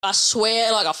I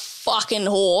swear like a fucking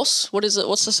horse. What is it?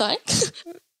 What's the saying?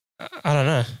 I don't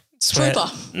know. Trooper.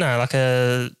 No, like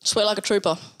a Swear like a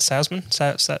trooper. salesman.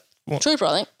 What? Trooper,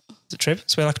 I think. Is it trooper?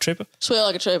 Swear like a trooper. Swear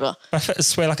like a trooper.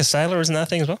 Swear like a sailor, isn't that a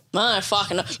thing as well? No,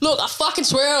 fucking no. Look, I fucking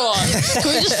swear a lot.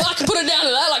 Can we just fucking put it down to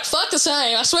that? Like, fuck the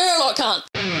saying. I swear a lot, cunt.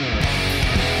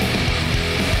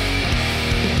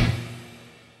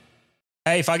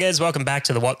 Hey, fuckers, welcome back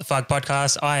to the What the Fuck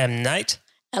podcast. I am Nate.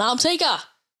 And I'm Tika.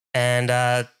 And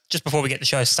just before we get the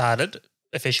show started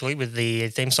officially with the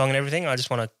theme song and everything, I just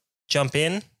want to jump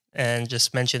in and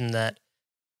just mention that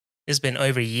it's been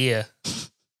over a year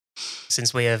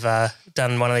since we have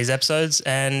done one of these episodes,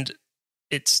 and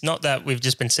it's not that we've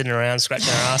just been sitting around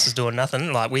scratching our asses doing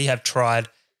nothing. Like, we have tried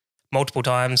multiple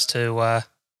times to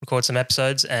record some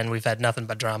episodes, and we've had nothing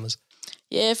but dramas.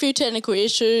 Yeah, a few technical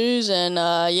issues and,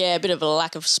 a bit of a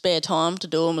lack of spare time to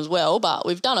do them as well. But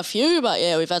we've done a few, but,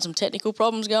 yeah, we've had some technical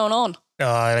problems going on.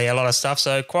 Oh, yeah, a lot of stuff.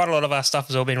 So quite a lot of our stuff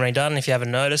has all been redone. If you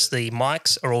haven't noticed, the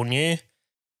mics are all new.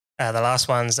 The last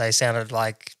ones, they sounded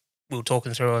like we were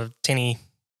talking through a tinny...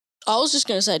 I was just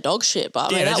going to say dog shit,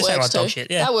 but I mean, that just works like too. dog shit,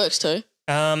 yeah. That works too.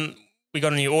 We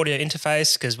got a new audio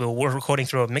interface because we were recording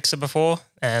through a mixer before,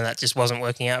 and that just wasn't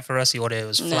working out for us. The audio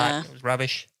was flat. It was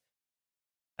rubbish.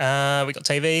 We got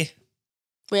TV.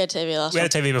 We had TV last We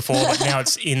had a TV before, but now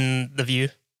it's in the view.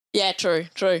 Yeah, true.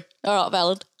 All right,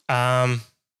 valid.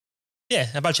 Yeah,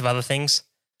 a bunch of other things.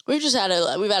 We've had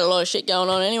a lot of shit going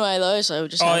on anyway, though. So we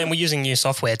just. And we're using new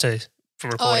software too for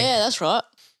recording. Oh yeah, that's right.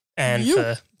 And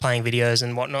for playing videos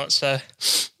and whatnot. So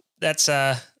that's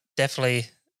definitely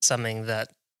something that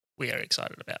we are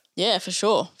excited about. Yeah, for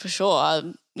sure.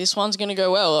 This one's going to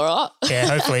go well, all right? Yeah,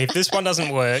 hopefully. If this one doesn't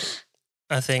work,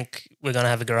 I think we're going to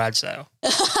have a garage sale.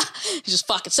 You just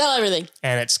fucking sell everything.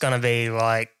 And it's going to be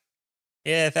like,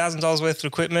 yeah, $1,000 worth of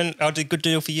equipment. I'll do a good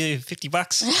deal for you,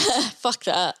 $50. Fuck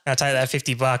that. I'll take that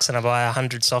 $50 and I'll buy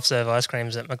 100 soft serve ice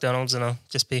creams at McDonald's, and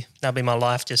that'll be my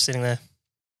life, just sitting there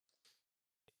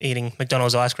eating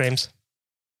McDonald's ice creams.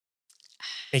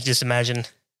 You can just imagine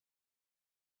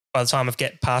by the time I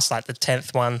get past like the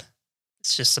 10th one,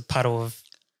 it's just a puddle of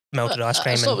melted ice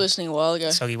cream. I stopped listening a while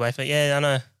ago. Soggy wafer. Yeah, I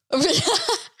know.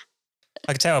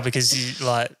 I can tell because you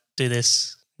like do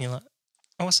this and you're like,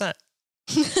 oh, what's that?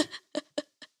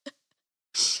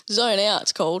 Zone out,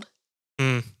 it's called.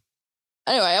 Mm.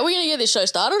 Anyway, are we going to get this show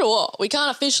started or what? We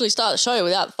can't officially start the show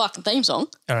without the fucking theme song.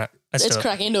 All right, let's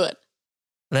crack into it.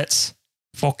 Let's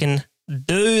fucking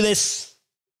do this.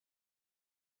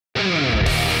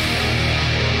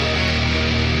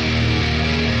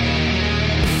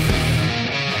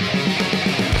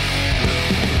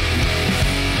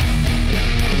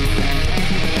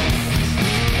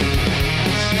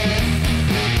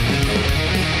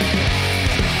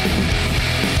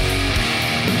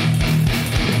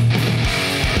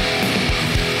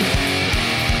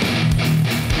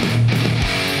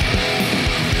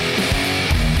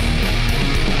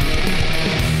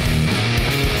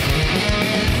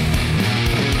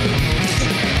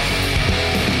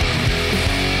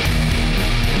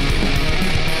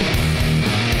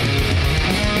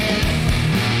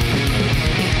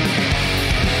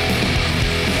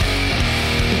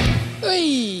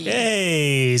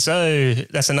 So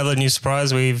that's another new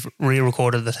surprise. We've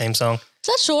re-recorded the theme song. Is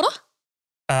that shorter?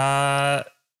 I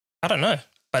don't know,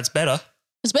 but it's better.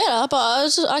 It's better,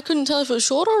 but I couldn't tell if it was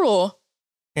shorter or...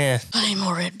 Yeah. I need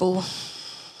more Red Bull.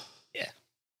 Yeah.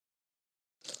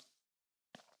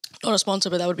 Not a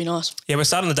sponsor, but that would be nice. Yeah, we're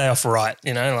starting the day off right,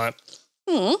 like...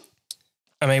 I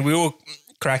mean, we will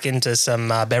crack into some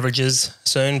beverages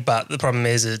soon, but the problem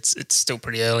is it's still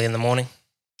pretty early in the morning.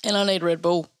 And I need Red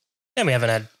Bull. And we haven't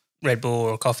had Red Bull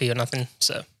or coffee or nothing,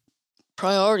 so.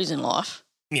 Priorities in life.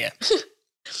 Yeah.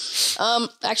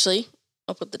 Actually,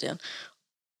 I'll put that down.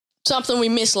 Something we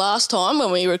missed last time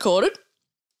when we recorded.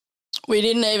 We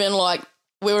didn't even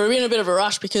we were in a bit of a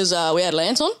rush because we had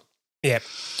Lance on. Yeah.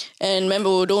 And remember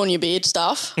we were doing your beard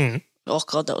stuff. Mm. Oh,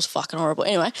 God, that was fucking horrible.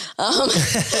 Anyway,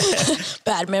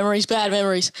 bad memories.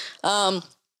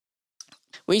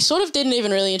 We sort of didn't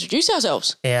even really introduce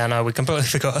ourselves. Yeah, I know. We completely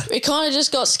forgot. We kind of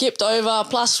just got skipped over.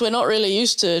 Plus, we're not really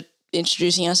used to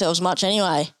introducing ourselves much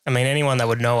anyway. I mean, anyone that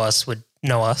would know us,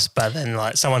 but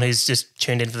then someone who's just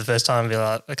tuned in for the first time would be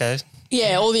like, okay.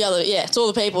 Yeah, it's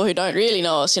all the people who don't really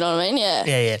know us, you know what I mean? Yeah.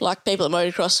 Yeah. Like people at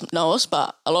motocross know us,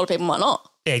 but a lot of people might not.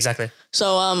 Yeah, exactly.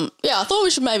 So, I thought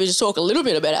we should maybe just talk a little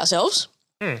bit about ourselves.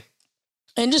 And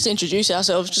just introduce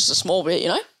ourselves just a small bit,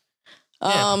 Yeah.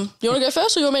 You want to go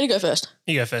first or you want me to go first?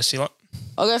 You go first, you want?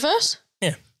 I'll go first?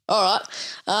 Yeah. All right.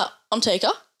 I'm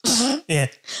Tika. Yeah.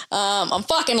 I'm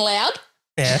fucking loud.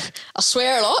 Yeah. I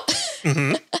swear a lot.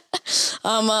 Mm-hmm.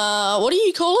 What do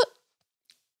you call it?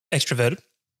 Extroverted.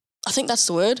 I think that's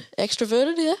the word.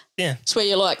 Extroverted, yeah? Yeah. It's where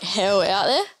you're like hell out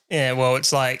there. Yeah, well,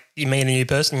 it's like you meet a new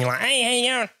person, you're like, hey, how you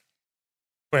going?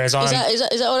 Whereas Is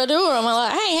that what I do? Or am I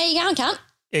like, hey, how you going, cunt?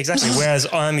 Exactly. Whereas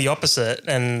I'm the opposite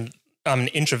and I'm an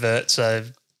introvert. So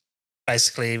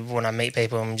basically when I meet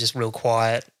people, I'm just real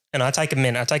quiet. And I take a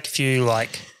minute. I take a few,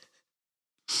 like,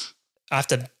 I have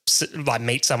to like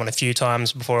meet someone a few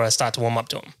times before I start to warm up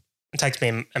to them. It takes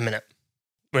me a minute.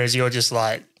 Whereas you're just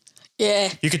like,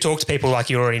 yeah, you could talk to people like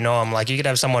you already know them. Like you could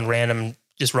have someone random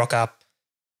just rock up,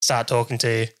 start talking to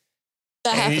you.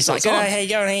 That and happens. he's like, all the hey, how you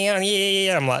going? How you going?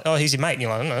 Yeah. I'm like, oh, who's your mate? And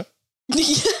you're like, I don't know.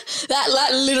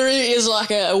 that literally is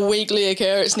like a weekly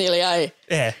occurrence nearly, eh?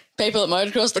 Yeah. People at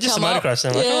motocross that Just come a up. motocross.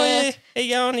 And I'm like, oh, yeah, how you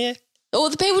going? Yeah. Or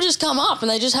the people just come up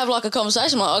and they just have like a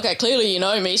conversation. I'm like, okay, clearly you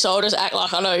know me, so I'll just act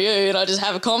like I know you and I just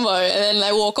have a convo. And then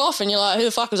they walk off and you're like, who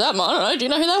the fuck was that, man? I don't know. Do you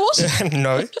know who that was?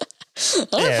 No. I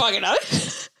don't fucking know.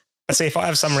 But see, if I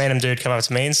have some random dude come up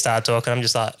to me and start talking, I'm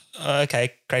just like, oh,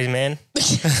 okay, crazy man.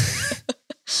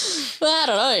 Well, I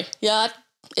don't know. Yeah,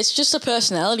 it's just a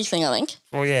personality thing, I think.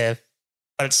 Well, yeah.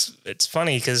 But it's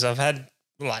funny because I've had,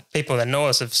 like, people that know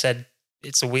us have said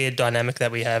it's a weird dynamic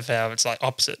that we have, how it's like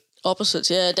opposite. Opposites,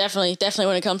 yeah, definitely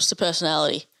when it comes to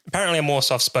personality. Apparently I'm more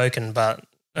soft-spoken, but,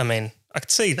 I mean, I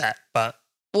could see that, but...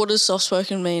 What does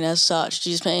soft-spoken mean as such? Do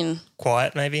you just mean...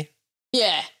 Quiet, maybe?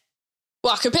 Yeah.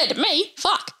 Well, compared to me,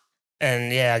 fuck.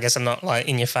 And, yeah, I guess I'm not, like,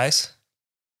 in your face.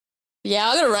 Yeah,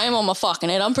 I got a rain on my fucking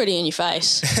head. I'm pretty in your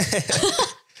face.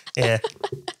 Yeah.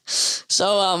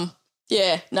 So,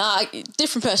 yeah,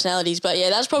 different personalities. But,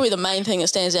 yeah, that's probably the main thing that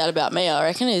stands out about me, I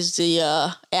reckon, is the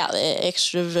out there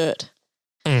extrovert,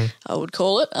 I would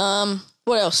call it.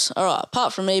 What else? All right,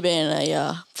 apart from me being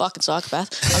a fucking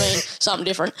psychopath, I mean, something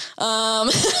different.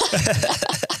 My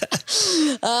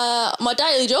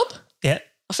daily job, Yeah.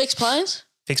 I fix planes.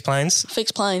 Fixed planes?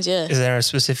 Fix planes, yeah. Is there a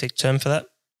specific term for that?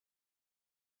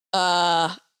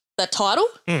 That title?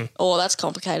 Oh, that's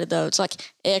complicated though. It's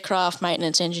like aircraft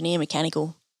maintenance engineer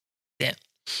mechanical. Yeah.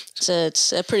 So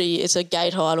it's a gay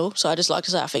title. So I just like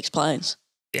to say I fix planes.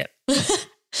 Yeah.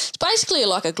 It's basically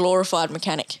like a glorified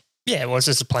mechanic. Yeah, well, it's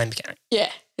just a plane mechanic.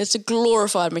 Yeah, it's a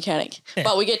glorified mechanic. Yeah.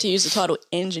 But we get to use the title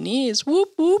engineers. Whoop,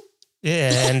 whoop.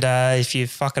 Yeah, and if you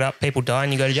fuck it up, people die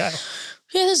and you go to jail.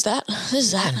 Yeah, there's that.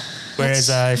 Whereas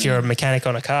if you're a mechanic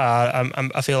on a car,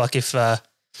 I feel like if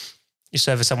you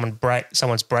service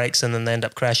someone's brakes and then they end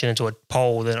up crashing into a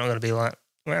pole, they're not going to be like,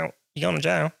 well, you're going to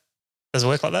jail. Does it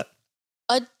work like that?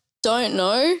 I don't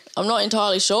know. I'm not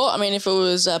entirely sure. I mean, if it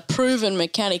was a proven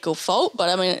mechanical fault, but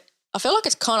I mean, I feel like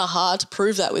it's kind of hard to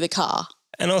prove that with a car.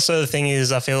 And also the thing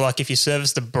is, I feel like if you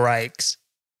service the brakes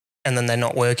and then they're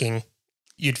not working,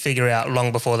 you'd figure out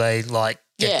long before they like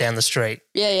get down the street.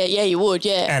 Yeah, you would,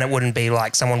 yeah. And it wouldn't be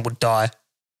like someone would die.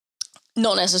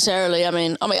 Not necessarily. I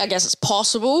mean, I guess it's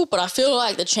possible, but I feel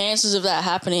like the chances of that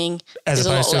happening is a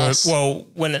lot less. Well,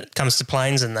 when it comes to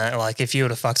planes and that, like if you were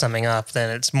to fuck something up, then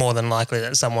it's more than likely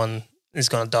that someone is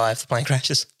going to die if the plane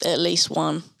crashes. At least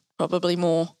one, probably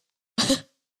more.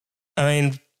 I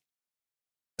mean,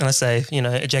 unless they,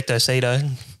 ejecto-cedo.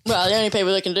 Well, the only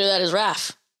people that can do that is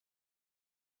RAF.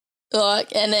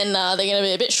 Like, and then they're going to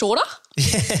be a bit shorter.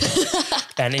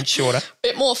 An inch shorter.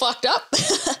 Bit more fucked up.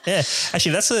 Yeah.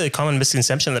 Actually, that's a common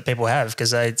misconception that people have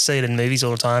because they see it in movies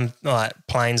all the time, like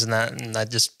planes and that, and they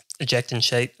just eject and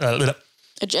sheet.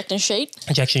 Ejecting sheet?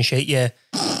 Ejection sheet, yeah.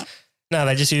 No,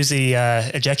 they just use the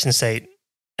ejection seat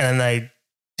and then they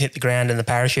hit the ground in the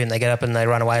parachute and they get up and they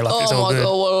run away like it's all good. Oh, my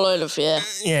God, what a load of, yeah.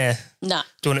 Yeah. Nah.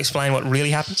 Do you want to explain what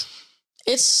really happens?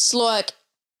 It's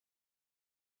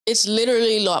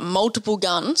literally like multiple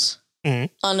guns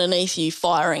underneath you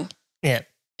firing. Yeah.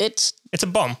 It's a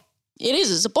bomb.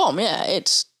 It's a bomb, yeah.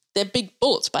 They're big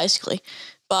bullets basically.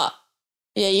 But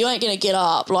yeah, you ain't going to get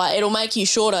up. Like it'll make you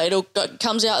shorter. It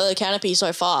comes out of the canopy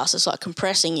so fast. It's like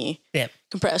compressing you. Yeah.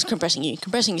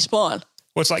 Compressing your spine.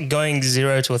 Well, it's like going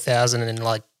 0 to 1,000 in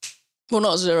like... Well,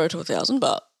 not 0 to 1,000,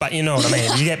 but... But you know what I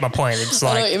mean. You get my point. It's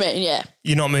like... I know what you mean, yeah.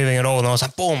 You're not moving at all. And I was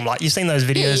like, boom. Like you've seen those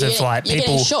videos of like people... You're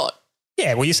getting shot.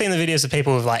 Yeah, well, you've seen the videos of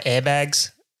people with like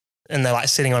airbags and they're like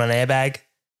sitting on an airbag.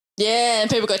 Yeah, and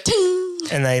people go ting.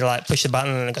 And they like push the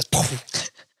button and it goes poof.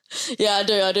 Yeah, I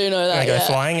do know that. And they go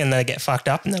flying and they get fucked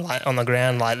up and they're like on the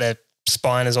ground, like their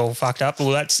spine is all fucked up. Well,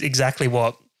 that's exactly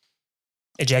what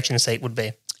ejection seat would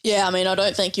be. Yeah, I mean, I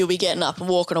don't think you'll be getting up and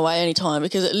walking away anytime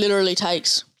because it literally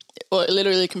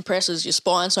compresses your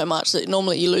spine so much that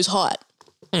normally you lose height.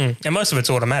 And most of it's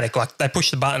automatic. Like they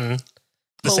push the button,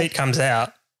 the seat comes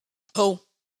out. Pull.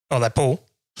 Oh, they pull.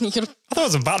 I thought it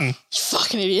was a button. You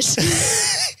fucking idiots.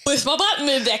 with my button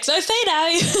and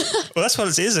exotheta. Well, that's what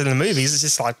it is in the movies. It's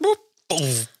just like, boop,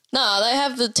 boom. No, they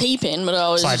have the T-pin, but I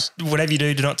always... It's like, whatever you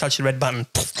do not touch the red button.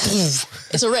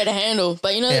 It's a red handle.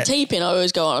 But you know the T-pin I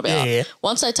always go on about? Yeah.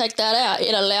 Once they take that out,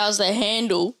 it allows the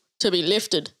handle to be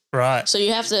lifted. Right. So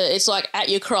you have to... It's like at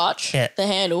your crotch, the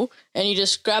handle, and you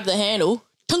just grab the handle,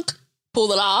 tunk,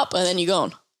 pull it up, and then you're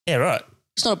gone. Yeah, right.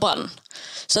 It's not a button.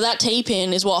 So that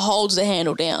T-pin is what holds the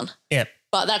handle down. Yeah.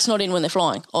 But that's not in when they're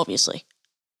flying, obviously.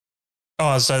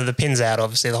 Oh, so the pin's out,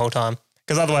 obviously, the whole time.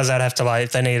 Because otherwise they'd have to, like,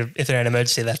 if they're in an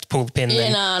emergency, they have to pull the pin Yeah,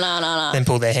 no. then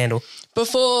pull their handle.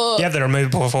 Before... You have the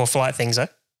removable before flight things, though?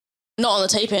 Not on the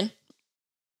T-pin.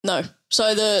 No.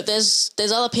 So there's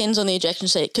other pins on the ejection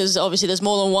seat because obviously there's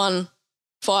more than one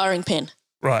firing pin.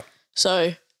 Right.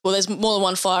 So, well, there's more than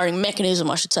one firing mechanism,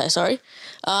 I should say, sorry.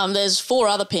 There's 4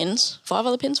 other pins. 5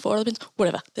 other pins? 4 other pins?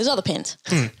 Whatever. There's other pins.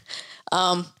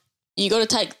 You got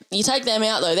to take them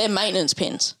out, though. They're maintenance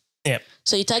pins. Yeah.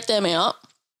 So you take them out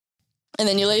and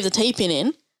then you leave the T-pin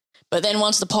in. But then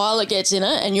once the pilot gets in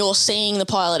it and you're seeing the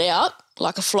pilot out,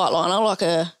 like a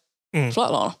flightliner,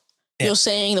 you're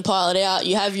seeing the pilot out.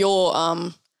 You have your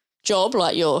job,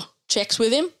 like your checks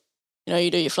with him. You know,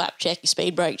 you do your flap check, your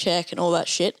speed brake check and all that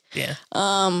shit. Yeah.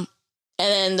 And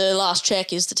then the last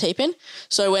check is the T-pin.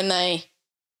 So when they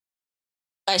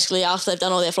basically, after they've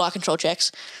done all their flight control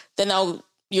checks, then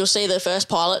you'll see the first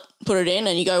pilot put it in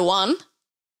and you go 1.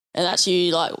 And that's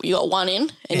you got 1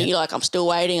 in and you're like, I'm still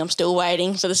waiting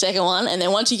for the second one. And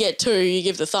then once you get 2, you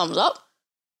give the thumbs up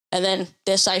and then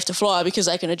they're safe to fly because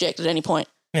they can eject at any point.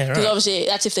 Yeah, right. Because obviously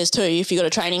that's if there's 2, if you've got a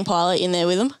training pilot in there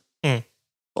with them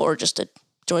or just a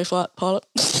joy flight pilot.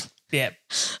 Yeah.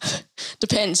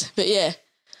 Depends. But yeah.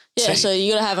 Yeah, so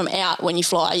you got to have them out when you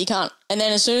fly. You can't. And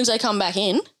then as soon as they come back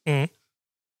in,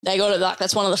 they got to,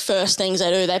 that's one of the first things they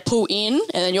do. They pull in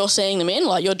and then you're seeing them in,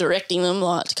 like you're directing them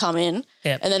like to come in.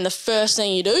 Yep. And then the first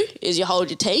thing you do is you hold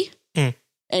your T and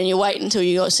you wait until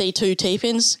you see 2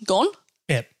 T-pins gone.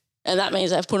 Yep. And that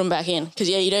means they've put them back in. Because,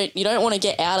 you don't want to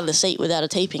get out of the seat without a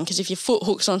T-pin because if your foot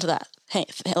hooks onto that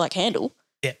handle,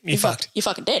 you're fucked. You're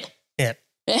fucking dead. Yeah.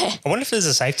 Yeah. I wonder if there's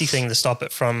a safety thing to stop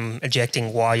it from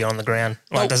ejecting while you're on the ground.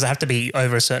 Like, does it have to be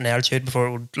over a certain altitude before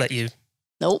it would let you?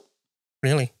 Nope.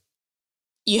 Really?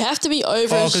 You have to be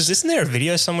over. Oh, because isn't there a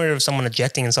video somewhere of someone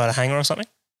ejecting inside a hangar or something?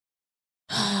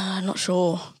 I'm not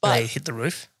sure. But they hit the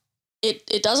roof?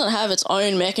 It doesn't have its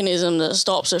own mechanism that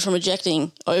stops it from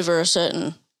ejecting over a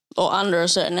certain or under a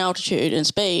certain altitude and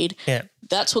speed. Yeah.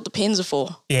 That's what the pins are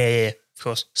for. Yeah, of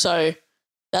course. So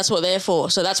that's what they're for.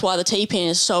 So that's why the T-pin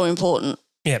is so important.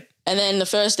 Yep. And then the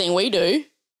first thing we do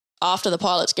after the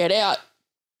pilots get out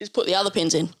is put the other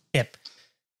pins in. Yep.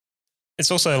 It's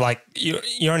also like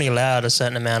you're only allowed a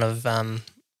certain amount of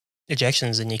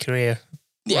ejections in your career.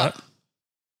 Yeah. Right?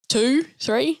 2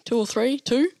 or 3.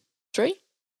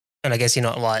 And I guess you're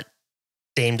not like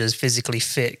deemed as physically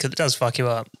fit because it does fuck you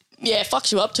up. Yeah, it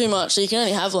fucks you up too much. So you can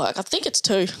only have I think it's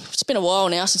 2. It's been a while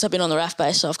now since I've been on the RAF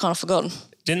base, so I've kind of forgotten.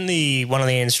 Didn't one of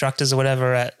the instructors or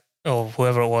whatever or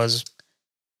whoever it was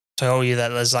tell you that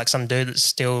there's like some dude that's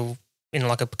still in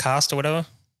like a cast or whatever?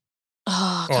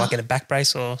 Oh, or like in a back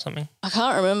brace or something? I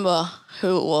can't remember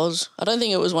who it was. I don't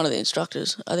think it was one of the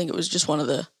instructors. I think it was just one of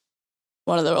the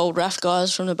old RAF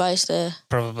guys from the base there.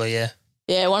 Probably, yeah.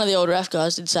 Yeah, one of the old RAF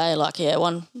guys did say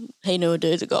he knew a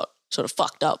dude that got sort of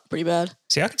fucked up pretty bad.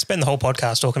 See, I could spend the whole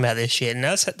podcast talking about this shit, and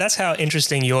that's how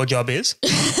interesting your job is.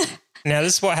 Now,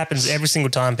 this is what happens every single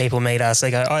time people meet us.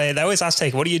 They go, they always ask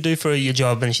Take, what do you do for your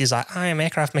job? And she's like, I'm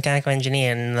aircraft mechanical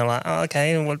engineer. And they're like, oh,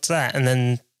 okay, what's that? And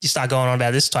then you start going on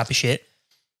about this type of shit.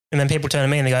 And then people turn to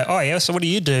me and they go, oh, yeah, so what do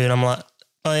you do? And I'm like,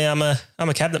 oh, yeah, I'm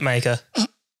a cabinet maker.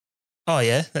 Oh,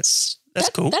 yeah, that's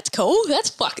cool. That's cool.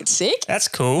 That's fucking sick. That's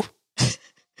cool.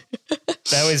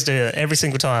 They always do it every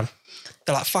single time.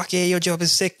 They're like, fuck yeah, your job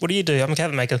is sick. What do you do? I'm a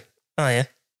cabinet maker. Oh, yeah.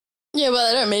 Yeah, well,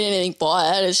 they don't mean anything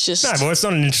by it. It's just... No, but it's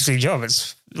not an interesting job.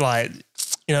 It's like,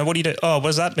 what do you do? Oh, what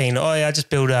does that mean? Oh, yeah, I just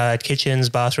build kitchens,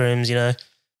 bathrooms, To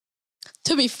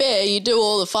be fair, you do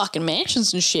all the fucking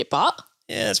mansions and shit, but...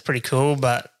 Yeah, that's pretty cool,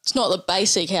 but... It's not the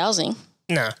basic housing.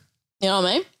 No. You know what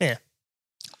I mean? Yeah.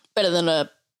 Better than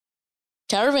a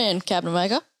caravan cabinet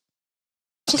maker.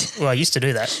 Well, I used to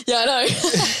do that. Yeah, I know.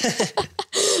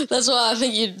 That's why I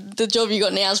think the job you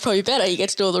got now is probably better. You get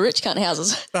to do all the rich cunt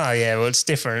houses. Oh, yeah, well, it's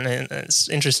different. It's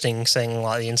interesting seeing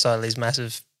like the inside of these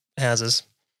massive houses.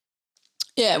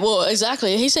 Yeah, well,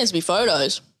 exactly. He sends me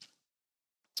photos.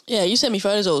 Yeah, you send me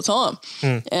photos all the time.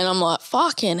 And I'm like,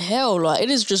 fucking hell, like, it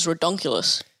is just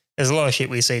redonkulous. There's a lot of shit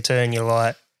we see too, and you're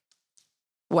like...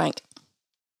 Wank.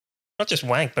 Not just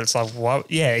wank, but it's like, why?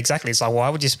 Yeah, exactly. It's like, why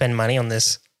would you spend money on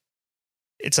this?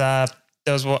 It's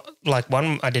there was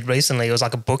one I did recently. It was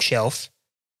like a bookshelf,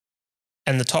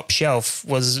 and the top shelf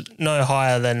was no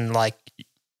higher than like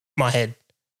my head,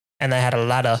 and they had a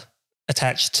ladder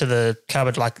attached to the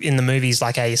cupboard, like in the movies,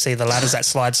 like how you see the ladders that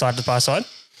slide side by side.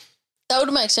 That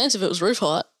would make sense if it was roof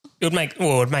height. It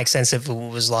would make sense if it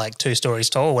was like 2 stories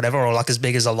tall or whatever, or like as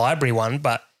big as a library one,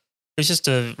 but it was just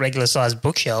a regular sized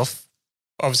bookshelf,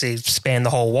 obviously spanned the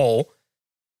whole wall,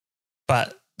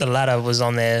 but the ladder was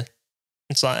on there.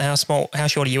 It's like, how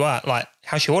short are you? Like,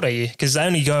 how short are you? Because they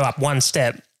only go up one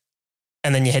step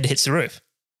and then your head hits the roof.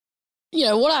 You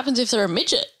know, what happens if they're a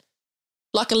midget?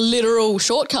 Like a literal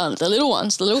short cunt, the little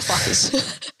ones, the little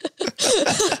fuckers.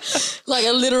 Like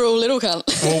a literal little cunt.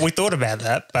 Well, we thought about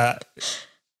that, but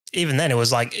even then it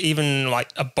was like, even like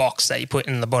a box that you put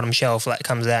in the bottom shelf that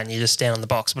comes out and you just stand on the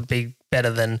box would be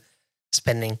better than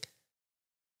spending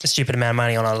a stupid amount of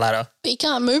money on a ladder. But you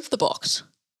can't move the box.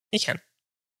 You can.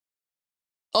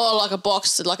 Oh, like a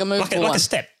box, like a movable one. Like a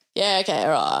step. Yeah, okay,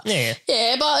 right. Yeah.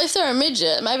 Yeah, but if they're a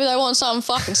midget, maybe they want something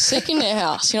fucking sick in their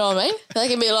house, you know what I mean? They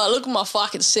can be like, look at my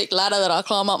fucking sick ladder that I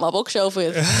climb up my bookshelf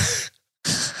with.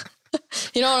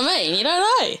 You know what I mean? You don't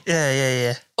know.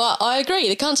 Yeah. But I agree,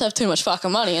 the cunts have too much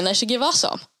fucking money and they should give us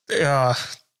some. Yeah.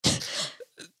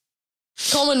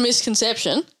 Common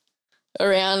misconception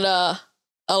around a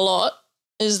lot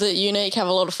is that Unique have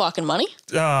a lot of fucking money.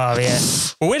 Oh, yeah.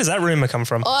 Well, where does that rumour come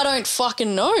from? I don't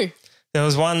fucking know. There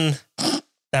was one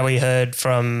that we heard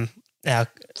from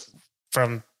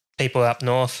people up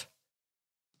north.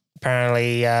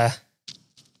 Apparently that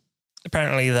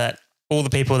all the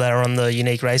people that are on the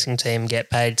Unique racing team get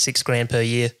paid $6,000 per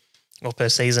year or per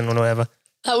season or whatever.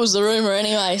 That was the rumour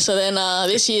anyway. So then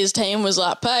this year's team was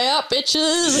like, pay up,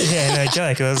 bitches. Yeah, no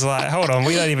joke. It was like, hold on,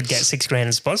 we don't even get $6,000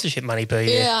 in sponsorship money per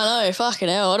year. Yeah, I know. Fucking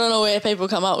hell. I don't know where people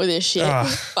come up with this shit.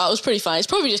 Oh. But it was pretty funny. It's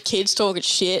probably just kids talking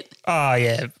shit. Oh,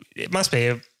 yeah. It must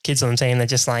be kids on the team that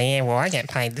just like, yeah, well, I get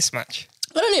paid this much.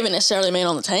 I don't even necessarily mean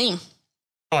on the team.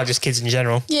 Oh, just kids in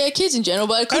general. Yeah, kids in general.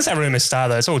 But That's how rumours start,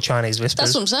 though. It's all Chinese whispers.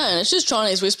 That's what I'm saying. It's just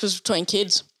Chinese whispers between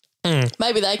kids. Mm.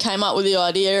 Maybe they came up with the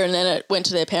idea and then it went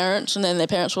to their parents and then their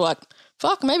parents were like,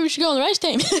 fuck, maybe we should go on the race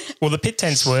team. Well, the pit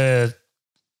tents were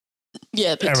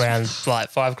around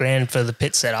like $5,000 for the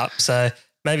pit setup. So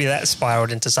maybe that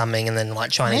spiraled into something and then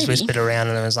like Chinese whispered around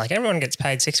and it was like, everyone gets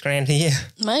paid $6,000 a year.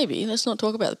 Maybe. Let's not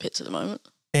talk about the pits at the moment.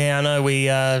 Yeah, I know we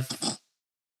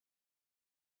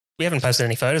haven't posted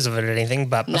any photos of it or anything,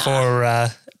 but before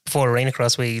Arena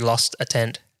Cross, we lost a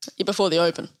tent. Yeah, before the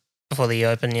Open. Before the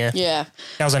Open, yeah. Yeah.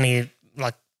 That was only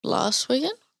like... Last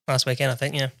weekend, I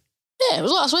think, yeah. Yeah, it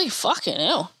was last week. Fucking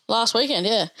hell. Last weekend,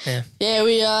 yeah. Yeah.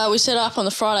 Yeah, we set up on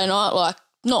the Friday night, like,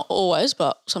 not always,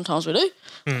 but sometimes we do.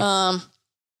 Mm.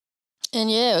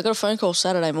 And yeah, I got a phone call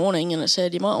Saturday morning and it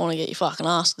said, you might want to get your fucking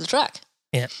ass to the track.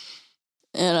 Yeah.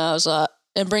 And I was like,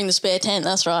 and bring the spare tent,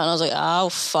 that's right. And I was like, oh,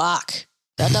 fuck.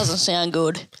 That doesn't sound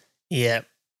good. Yeah.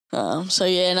 So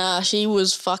yeah, nah, she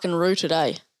was fucking rude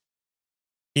today.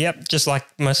 Yep, just like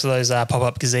most of those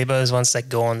pop-up gazebos, once they're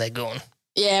gone, they're gone.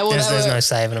 Yeah, well, there's no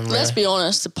saving them. Let's be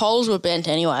honest, the poles were bent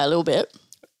anyway a little bit.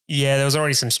 Yeah, there was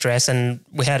already some stress, and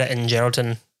we had it in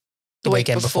Geraldton the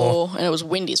weekend before. And it was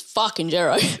windy as fucking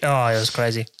Gero. Oh, it was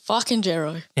crazy. Fucking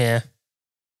Gero. Yeah.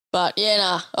 But yeah,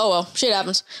 nah. Oh well, shit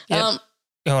happens. Yep.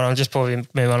 Hold on, just before we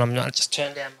move on, I'm not just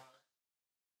turn down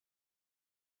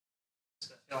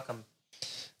my...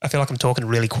 I feel like I'm talking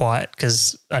really quiet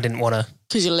because I didn't want to...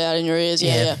 Because you're loud in your ears,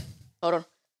 yeah. Hold on.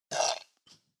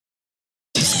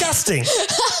 Disgusting. Hey,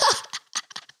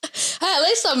 at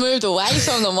least I moved away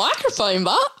from the microphone,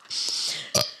 but...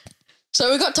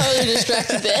 So we got totally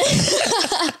distracted there.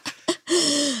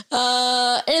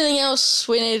 Anything else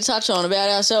we need to touch on about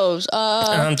ourselves?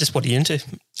 Just what are you into?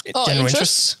 General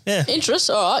interests? Yeah. Interests?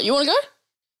 All right. You want to go?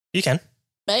 You can.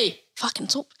 Me? Fucking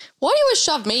talk. Why do you always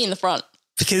shove me in the front?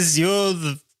 Because you're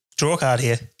the draw card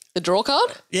here. The draw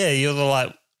card? Yeah, you're the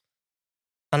like...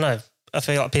 I don't know. I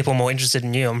feel like people are more interested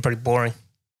in you. I'm pretty boring.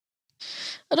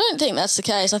 I don't think that's the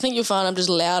case. I think you'll find I'm just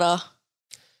louder.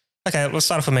 Okay, let's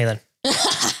start off with me then.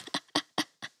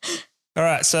 All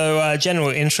right, so general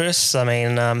interests. I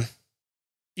mean,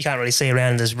 you can't really see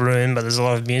around in this room, but there's a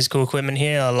lot of musical equipment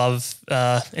here. I love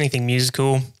anything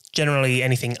musical, generally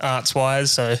anything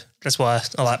arts-wise, so that's why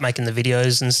I like making the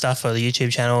videos and stuff for the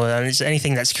YouTube channel. And it's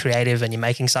anything that's creative and you're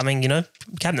making something, you know,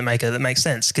 cabinet maker that makes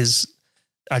sense because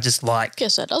I just like...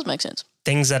 Guess that does make sense.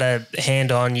 Things that are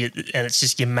hand-on and it's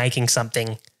just you're making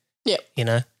something, you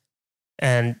know.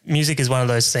 And music is one of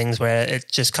those things where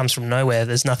it just comes from nowhere.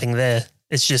 There's nothing there.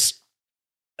 It's just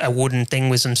a wooden thing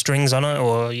with some strings on it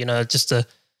or, you know, just a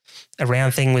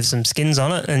round thing with some skins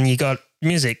on it and you got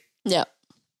music. Yeah.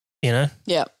 You know?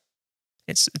 Yeah.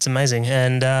 It's amazing.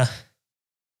 And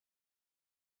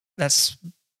that's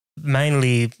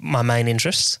mainly my main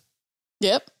interest.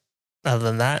 Yep. Other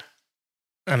than that,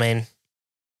 I mean,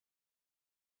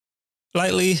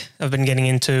 lately I've been getting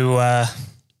into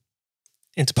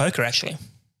poker actually.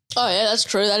 Oh, yeah, that's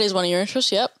true. That is one of your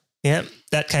interests. Yep. Yeah,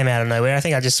 that came out of nowhere. I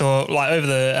think I just saw, like, over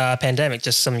the pandemic,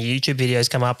 just some YouTube videos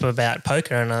come up about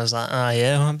poker, and I was like, oh,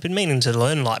 yeah, I've been meaning to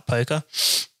learn, like, poker.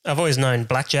 I've always known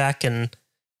blackjack and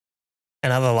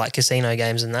other, like, casino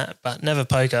games and that, but never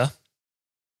poker.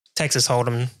 Texas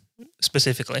Hold'em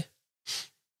specifically.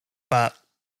 But...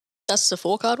 That's the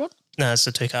 4-card one? No, it's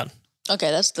the 2-card. Okay,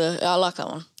 I like that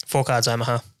one. 4 cards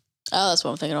Omaha. Oh, that's what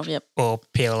I'm thinking of, yep. Or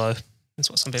PLO. That's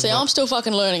what some people See, I'm still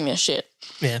fucking learning this shit.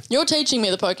 Yeah. You're teaching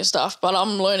me the poker stuff, but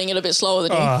I'm learning it a bit slower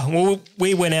than you. Oh, well,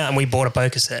 we went out and we bought a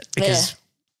poker set because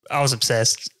I was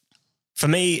obsessed. For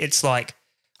me, it's like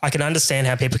I can understand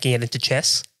how people can get into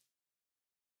chess.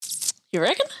 You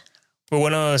reckon? Well,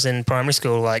 when I was in primary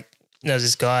school, like, there was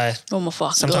this guy. Oh, my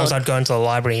fucking Sometimes God. I'd go into the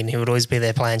library and he would always be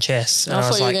there playing chess. And I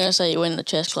thought you were like, going to say you went in the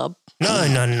chess club. No.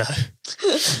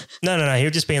 No. He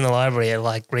would just be in the library at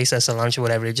like recess or lunch or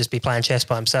whatever. He'd just be playing chess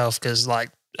by himself because,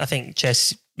 like, I think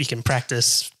chess you can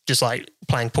practice just like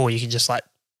playing pool. You can just like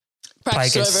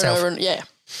Practice play against over and yourself. over and yeah.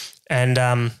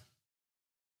 And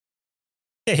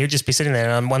yeah, he would just be sitting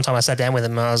there. And one time I sat down with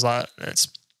him and I was like, let's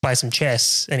play some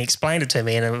chess. And he explained it to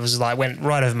me and it was like, went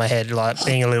right over my head, like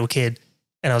being a little kid.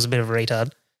 And I was a bit of a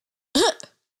retard.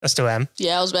 I still am.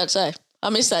 Yeah, I was about to say.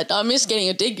 I missed that. I missed getting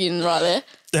a dig in right there.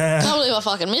 I can't believe I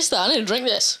fucking missed that. I need to drink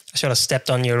this. I should have stepped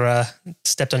on your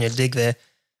dig there.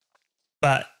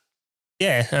 But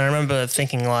yeah, and I remember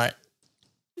thinking like,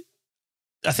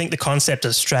 I think the concept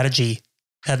of strategy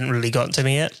hadn't really gotten to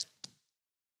me yet.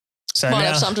 So Might now,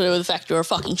 have something to do with the fact you're a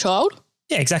fucking child.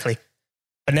 yeah, exactly.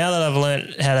 But now that I've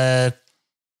learned how to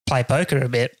play poker a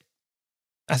bit,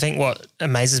 I think what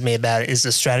amazes me about it is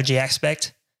the strategy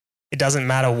aspect. It doesn't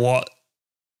matter what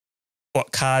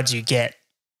cards you get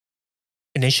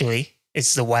initially,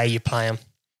 it's the way you play them.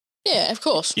 Yeah, of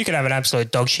course. You could have an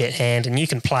absolute dog shit hand and you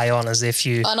can play on as if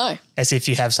you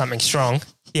have something strong.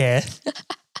 Yeah.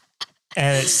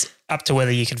 And it's up to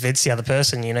whether you convince the other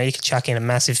person, you know, you could chuck in a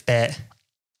massive bet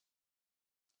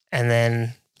and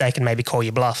then they can maybe call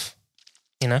you bluff,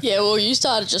 you know? Yeah, well, you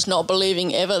started just not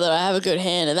believing ever that I have a good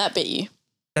hand and that bit you.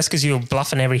 That's because you were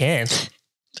bluffing every hand.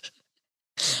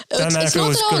 Doesn't matter if it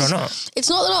was good or not. It's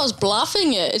not that I was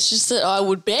bluffing it. It's just that I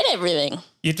would bet everything.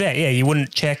 You'd bet, yeah. You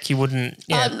wouldn't check. You wouldn't,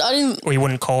 yeah. I didn't. Or you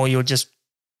wouldn't call. You would just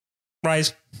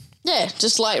raise. Yeah,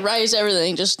 just like raise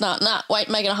everything. Just wait,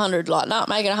 make it 100. Like,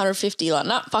 make it 150.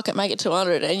 Like, fuck it, make it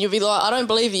 200. And you'll be like, I don't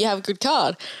believe that you have a good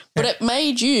card. But it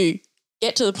made you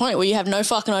get to the point where you have no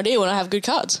fucking idea when I have good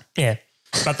cards. Yeah.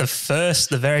 But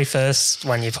the very first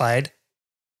one you played,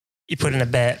 you put in a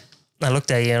bet. I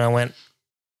looked at you and I went,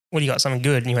 what do you got? Something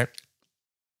good? And you went,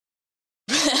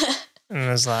 and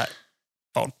I was like,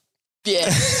 fold. Yeah.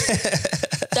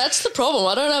 That's the problem.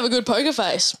 I don't have a good poker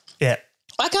face. Yeah.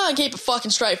 I can't keep a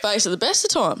fucking straight face at the best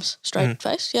of times. Straight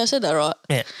face? Yeah, I said that right.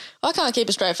 Yeah. I can't keep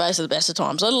a straight face at the best of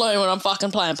times, let alone when I'm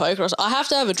fucking playing poker. I have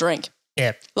to have a drink.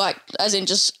 Yeah. Like, as in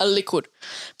just a liquid.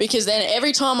 Because then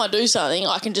every time I do something,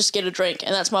 I can just get a drink.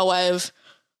 And that's my way of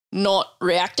not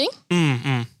reacting.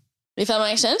 If that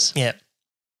makes sense. Yeah.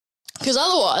 Because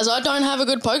otherwise, I don't have a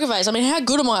good poker face. I mean, how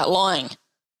good am I at lying?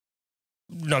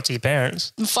 Not to your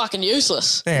parents. I'm fucking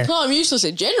useless. Yeah. No, I'm useless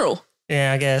in general.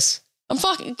 Yeah, I guess. I'm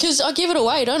fucking, because I give it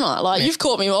away, don't I? Like, you've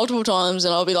caught me multiple times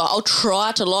and I'll be like, I'll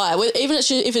try to lie, even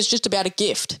if it's just about a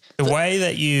gift. The way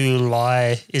that you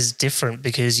lie is different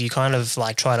because you kind of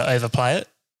like try to overplay it.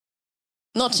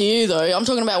 Not to you though. I'm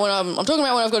talking about when I've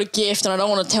got a gift and I don't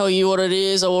want to tell you what it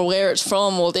is or where it's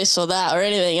from or this or that or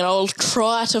anything, and I'll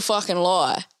try to fucking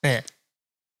lie. Yeah.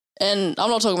 And I'm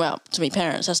not talking about to me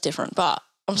parents, that's different. But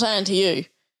I'm saying to you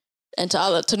and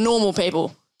to normal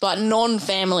people, like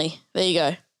non-family. There you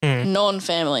go.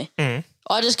 Non-family.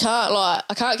 I just can't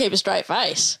I can't keep a straight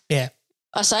face. Yeah.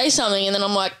 I say something and then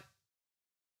I'm like,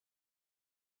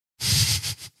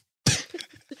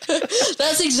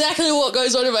 that's exactly what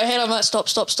goes on in my head. I'm like, stop.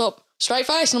 Straight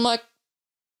face. And I'm like,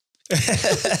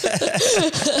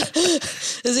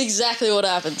 that's exactly what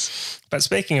happens. But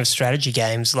speaking of strategy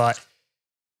games, like,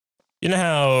 you know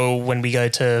how when we go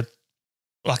to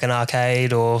like an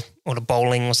arcade or to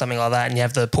bowling or something like that and you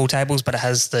have the pool tables but it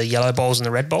has the yellow balls and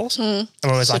the red balls? And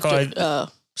we're always we're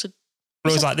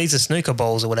always like, these are snooker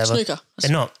balls or whatever. Snooker.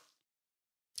 They're not.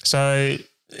 So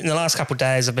in the last couple of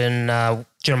days I've been,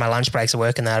 during my lunch breaks at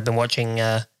work and that, I've been watching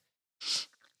YouTube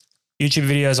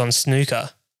videos on snooker,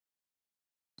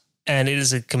 and it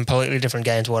is a completely different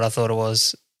game to what I thought it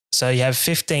was. So you have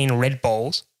 15 red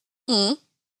balls,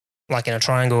 like in a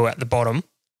triangle at the bottom,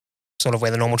 sort of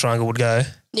where the normal triangle would go.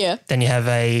 Yeah. Then you have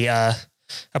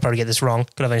I'll probably get this wrong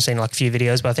because I've only seen like a few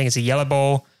videos, but I think it's a yellow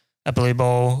ball, a blue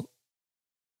ball,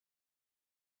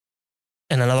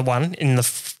 and another one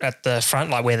at the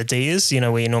front, like where the D is,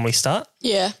 where you normally start.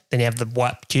 Yeah. Then you have the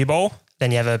white cue ball.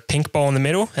 Then you have a pink ball in the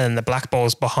middle, and then the black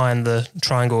ball's behind the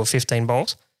triangle of 15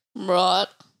 balls. Right.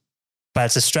 But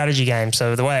it's a strategy game.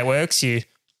 So the way it works, you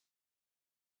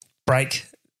break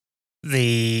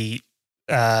the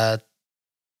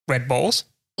red balls,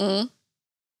 the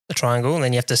triangle, and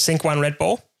then you have to sink one red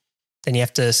ball. Then you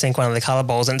have to sink one of the colour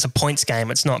balls, and it's a points game.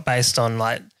 It's not based on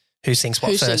like who sinks what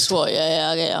first. Who sinks what,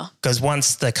 yeah, I get ya. Because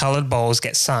once the coloured balls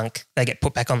get sunk, they get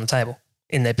put back on the table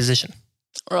in their position.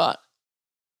 Right.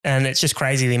 And it's just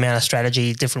crazy the amount of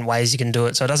strategy, different ways you can do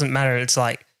it. So it doesn't matter. It's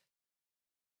like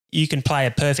you can play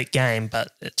a perfect game, but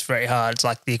it's very hard. It's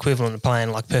like the equivalent of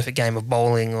playing like perfect game of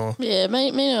bowling or... Yeah,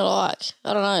 me not like.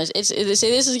 I don't know. See,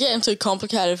 this is getting too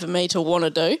complicated for me to want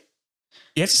to do.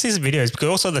 You have to see some videos because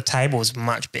also the table is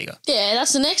much bigger. Yeah,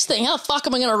 that's the next thing. How the fuck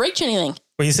am I going to reach anything?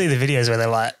 Well, you see the videos where they're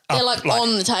like... They're like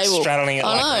on the table. Straddling it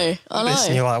I know. This,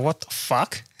 and you're like, what the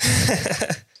fuck?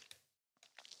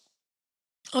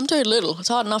 I'm too little. It's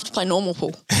hard enough to play normal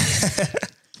pool.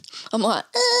 I'm like,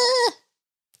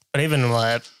 But even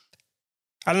like,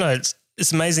 I don't know,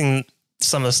 it's amazing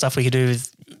some of the stuff we could do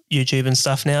with YouTube and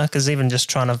stuff now because even just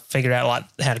trying to figure out like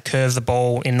how to curve the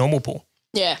ball in normal pool.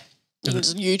 Yeah. You can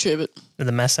just YouTube it. With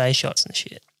the massage shots and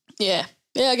shit. Yeah.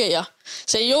 Yeah, I get you.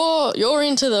 So you're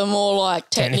into the more like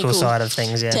technical side of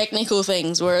things, yeah. Technical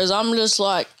things, whereas I'm just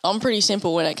like, I'm pretty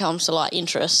simple when it comes to like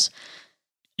interests.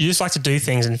 You just like to do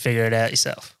things and figure it out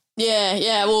yourself.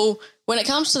 Yeah. Well, when it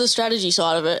comes to the strategy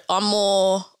side of it,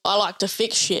 I like to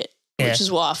fix shit, which is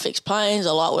why I fix planes.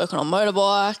 I like working on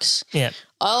motorbikes. Yeah.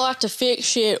 I like to fix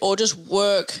shit or just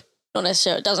work, not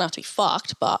necessarily, it doesn't have to be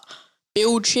fucked, but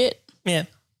build shit. Yeah.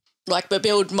 But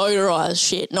build motorized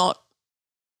shit, not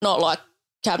like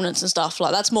cabinets and stuff.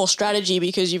 Like that's more strategy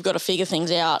because you've got to figure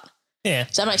things out. Yeah.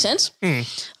 Does that make sense? I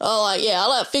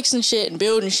like fixing shit and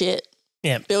building shit.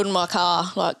 Yeah. Building my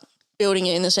car, like building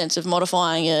it in the sense of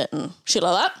modifying it and shit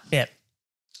like that. Yeah.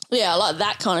 Yeah, I like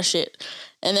that kind of shit.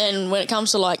 And then when it comes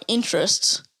to like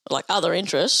interests, like other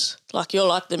interests, like you're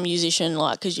like the musician,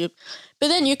 like but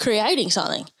then you're creating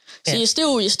something. So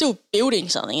you're still building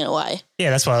something in a way.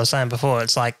 Yeah, that's what I was saying before.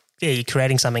 It's like, you're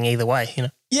creating something either way,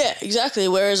 Yeah, exactly.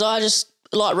 Whereas I just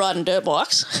like riding dirt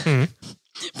bikes.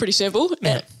 Pretty simple.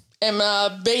 Yeah.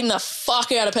 And beating the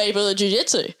fuck out of people at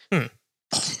jiu-jitsu.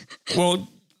 Well,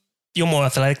 you're more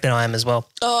athletic than I am as well.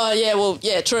 Oh, yeah, well,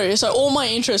 yeah, true. So all my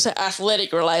interests are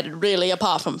athletic related, really,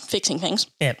 apart from fixing things.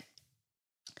 Yeah.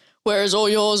 Whereas all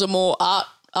yours are more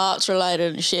arts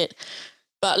related and shit.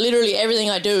 But literally everything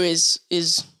I do is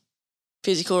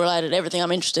physical related, everything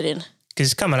I'm interested in.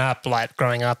 Because coming up, like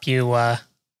growing up, you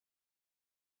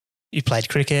played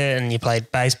cricket and you played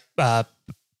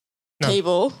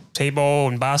T-ball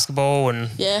and basketball and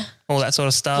all that sort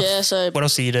of stuff. Yeah, so what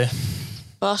else do you do?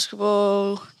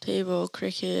 Basketball, T-ball,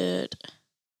 cricket. I'm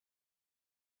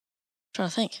trying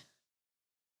to think.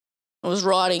 I was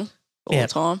riding all the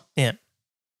time. Yeah.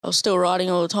 I was still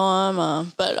riding all the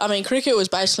time. But, I mean, cricket was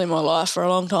basically my life for a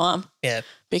long time. Yeah.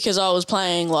 Because I was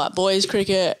playing, like, boys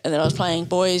cricket and then I was playing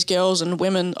boys, girls and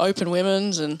women, open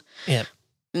women's and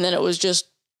then it was just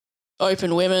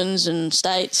open women's and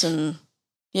states and,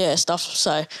 stuff.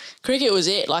 So cricket was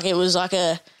it. Like, it was like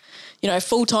a,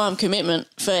 full-time commitment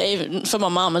for my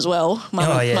mum as well,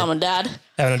 mum and dad.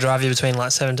 Having to drive you between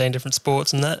like 17 different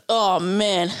sports and that. Oh,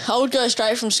 man. I would go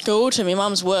straight from school to my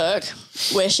mum's work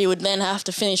where she would then have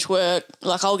to finish work.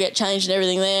 Like, I'll get changed and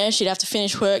everything there. She'd have to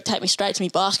finish work, take me straight to me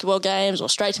basketball games or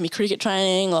straight to me cricket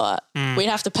training. Like, we'd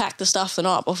have to pack the stuff the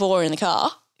night before in the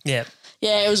car. Yeah.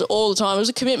 Yeah, it was all the time. It was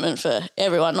a commitment for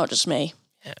everyone, not just me.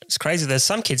 Yeah, it's crazy. There's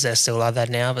some kids that are still like that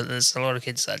now, but there's a lot of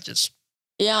kids that just...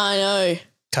 Yeah, I know.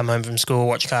 Come home from school,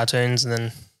 watch cartoons and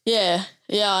then... Yeah,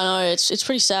 I know. It's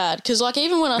pretty sad because like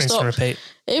even when I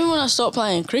stopped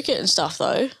playing cricket and stuff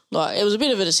though, like it was a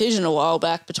bit of a decision a while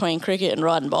back between cricket and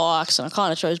riding bikes, and I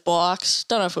kind of chose bikes.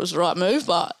 Don't know if it was the right move,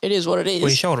 but it is what it is.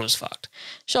 Well, your shoulder was fucked.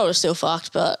 Shoulder's still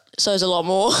fucked, but so's a lot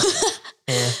more.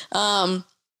 Yeah.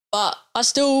 But I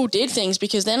still did things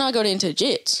because then I got into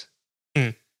jits.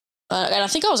 And I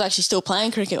think I was actually still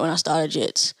playing cricket when I started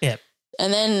jits. Yeah.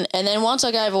 And then once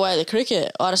I gave away the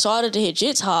cricket, I decided to hit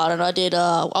jits hard, and I did.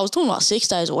 I was doing like 6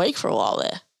 days a week for a while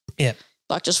there. Yeah.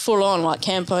 Like just full on, like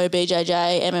Campo,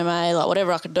 BJJ, MMA, like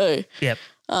whatever I could do. Yep.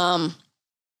 And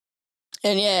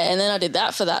then I did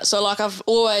that for that. So like I've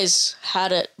always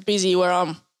had it busy where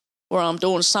I'm where I'm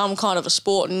doing some kind of a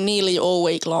sport nearly all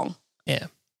week long. Yeah.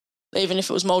 Even if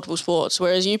it was multiple sports,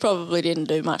 whereas you probably didn't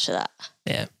do much of that.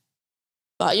 Yeah.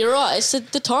 But you're right. It's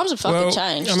the times have fucking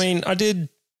changed. I mean, I did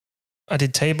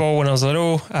T-ball when I was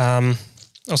little.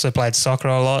 Also played soccer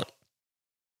a lot.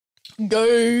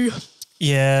 Go.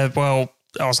 Yeah, well,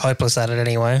 I was hopeless at it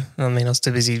anyway. I mean, I was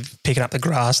too busy picking up the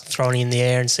grass, throwing it in the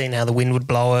air and seeing how the wind would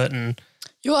blow it. And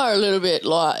you are a little bit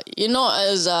like, you're not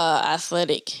as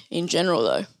athletic in general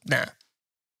though. Nah.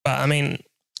 But I mean,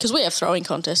 because we have throwing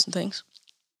contests and things.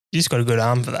 You just got a good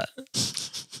arm for that.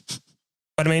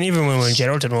 But I mean, even when we were in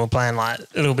Geraldton, we were playing like a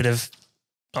little bit of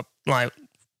like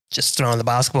just throwing the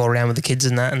basketball around with the kids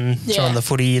and that and throwing the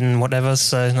footy and whatever.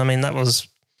 So, I mean, that was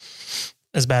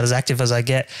as about as active as I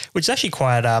get, which is actually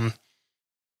quite,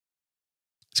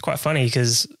 it's quite funny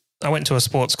because I went to a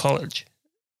sports college.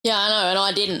 Yeah, I know, and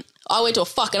I didn't. I went to a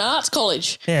fucking arts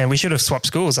college. Yeah, we should have swapped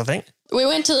schools, I think. We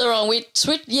went to the wrong, we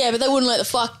switched, but they wouldn't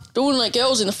let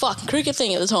girls in the fucking cricket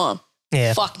thing at the time.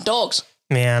 Yeah. Fucking dogs.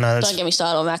 Yeah, I know. Don't get me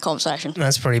started on that conversation.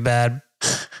 That's pretty bad.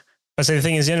 But see, the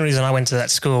thing is, the only reason I went to that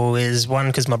school is one,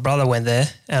 because my brother went there,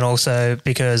 and also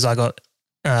because I got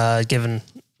given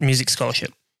music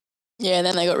scholarship. Yeah, and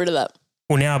then they got rid of that.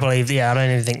 Well, now I believe, I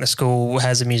don't even think the school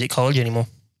has a music college anymore.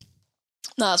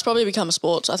 No, it's probably become a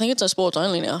sports. I think it's a sports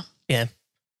only now. Yeah.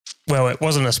 Well, it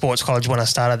wasn't a sports college when I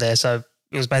started there, so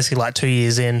it was basically like 2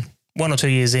 years in. 1 or 2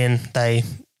 years in, they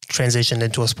transitioned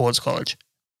into a sports college.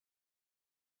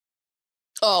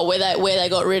 Oh, where they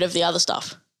got rid of the other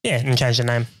stuff. Yeah, and changed the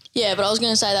name. Yeah, but I was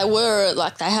going to say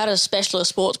they had a specialist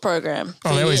sports program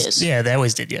for years. They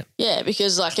always did, yeah. Yeah,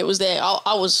 because it was there.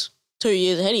 I was 2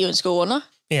 years ahead of you in school, wasn't I?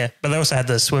 Yeah, but they also had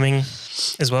the swimming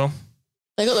as well.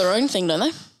 They got their own thing, don't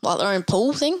they? Like their own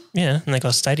pool thing? Yeah, and they got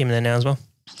a stadium there now as well.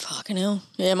 Fucking hell.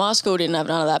 Yeah, my school didn't have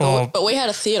none of that, but we had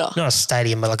a theatre. Not a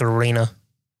stadium, but like an arena.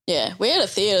 Yeah, we had a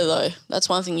theatre though. That's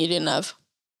one thing you didn't have.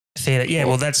 Theatre, yeah.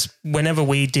 Well, that's whenever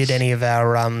we did any of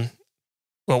our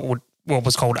what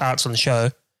was called Arts on the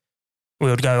Show, we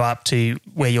would go up to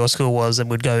where your school was and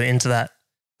would go into that.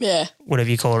 Yeah. Whatever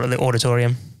you call it, the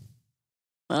auditorium.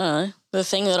 I don't know. The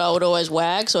thing that I would always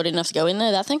wag so I didn't have to go in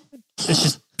there, that thing? It's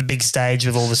just the big stage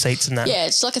with all the seats and that. Yeah,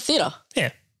 it's like a theatre.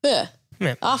 Yeah. Yeah.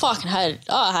 Yeah. I fucking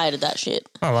hated that shit.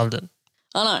 I loved it.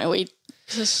 I know.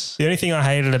 The only thing I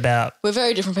hated about... We're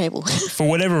very different people. For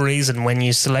whatever reason, when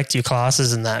you select your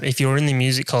classes and that, if you were in the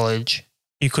music college,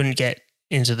 you couldn't get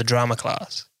into the drama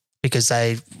class because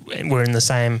they were in the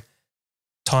same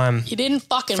time. You didn't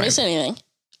fucking miss anything.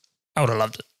 I would have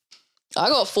loved it. I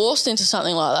got forced into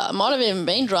something like that. It might have even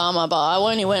been drama, but I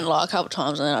only went a couple of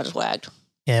times and then I just wagged.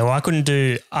 Yeah, well, I couldn't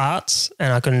do arts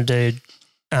and I couldn't do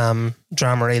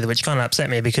drama either, which kind of upset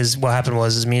me because what happened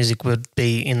was music would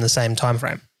be in the same time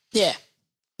frame. Yeah.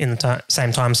 In the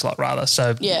same time slot, rather.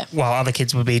 So while other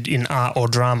kids would be in art or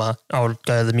drama, I would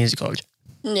go to the music college.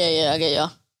 Yeah, I get ya.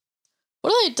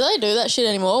 Do they do that shit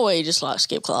anymore where you just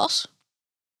skip class?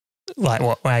 Like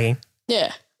what, wagging?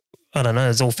 Yeah. I don't know.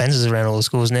 There's all fences around all the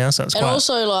schools now, so it's and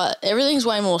also everything's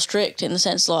way more strict in the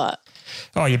sense oh,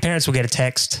 your parents will get a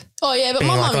text. Oh yeah, but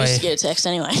my mum used to get a text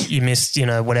anyway. You missed,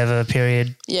 whatever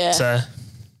period. Yeah. So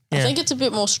yeah. I think it's a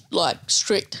bit more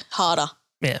strict, harder.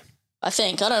 Yeah. I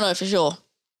think. I don't know for sure.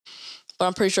 But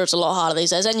I'm pretty sure it's a lot harder these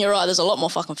days. And you're right, there's a lot more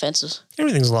fucking fences.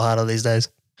 Everything's a lot harder these days.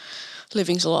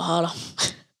 Living's a lot harder.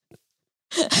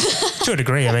 To a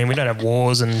degree. I mean, we don't have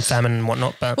wars and famine and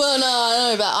whatnot, but... Well, no,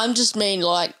 I know, but I'm just mean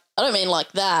I don't mean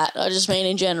like that. I just mean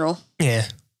in general. Yeah.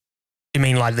 You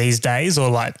mean like these days or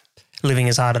like living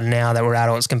is harder now that we're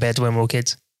adults compared to when we were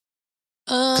kids?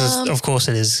 Because of course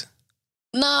it is.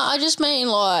 Nah, I just mean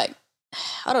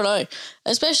I don't know,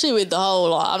 especially with the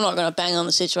whole, I'm not going to bang on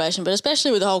the situation, but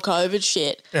especially with the whole COVID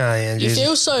shit. Oh, yeah. You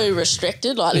feel so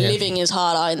restricted, living is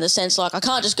harder in the sense, I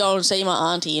can't just go and see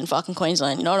my auntie in fucking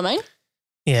Queensland, you know what I mean?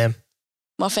 Yeah.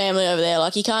 My family over there,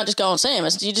 you can't just go and see them.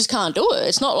 You just can't do it.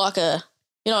 It's not like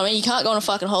you know what I mean? You can't go on a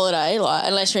fucking holiday,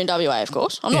 unless you're in WA, of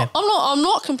course. I'm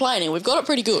not complaining. We've got it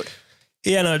pretty good.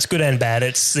 Yeah, no, it's good and bad.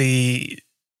 It's the...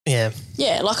 Yeah.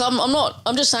 Yeah,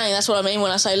 I'm just saying that's what I mean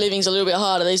when I say living's a little bit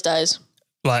harder these days.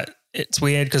 It's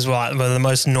weird because we're the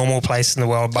most normal place in the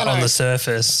world, but on the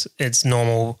surface it's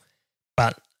normal,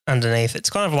 but underneath it's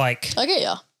kind of like... I get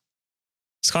ya.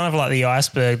 It's kind of like the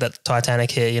iceberg that the Titanic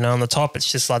hit, on the top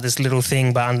it's just like this little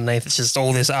thing, but underneath it's just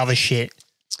all this other shit.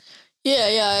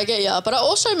 Yeah, I get ya. But I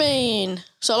also mean...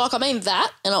 So, I mean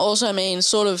that, and I also mean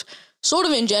sort of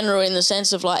in general in the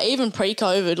sense of even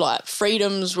pre-COVID,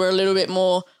 freedoms were a little bit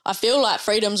more, I feel like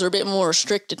freedoms are a bit more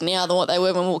restricted now than what they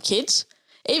were when we were kids.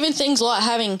 Even things like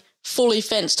having fully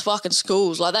fenced fucking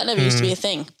schools, that never used to be a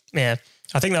thing. Yeah.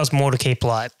 I think that was more to keep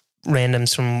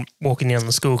randoms from walking in on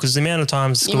the school because the amount of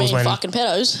times You mean schools went, fucking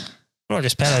pedos? not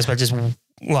just pedos, but just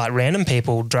like random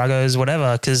people, druggos,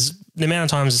 whatever, because the amount of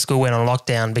times the school went on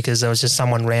lockdown because there was just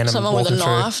someone random Someone with a walking through.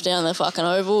 knife down the fucking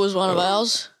oval was one of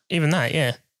ours. Even that,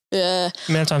 yeah. Yeah.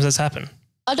 The amount of times that's happened.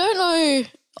 I don't know.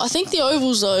 I think the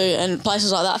ovals though and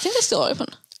places like that, I think they're still open.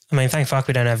 I mean, thank fuck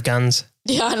we don't have guns.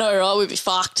 Yeah, I know, right? We'd be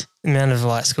fucked. The amount of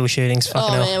like school shootings,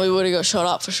 fucking hell. Man, we would have got shot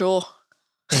up for sure.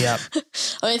 Yep.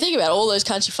 I mean, think about all those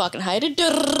cunts you fucking hated.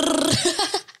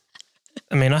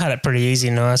 I mean, I had it pretty easy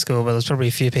in high school, but there's probably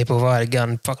a few people if I had a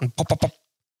gun, fucking pop, pop, pop.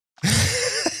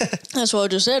 That's what I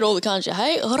just said. All the cunts you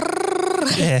hate.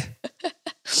 Yeah.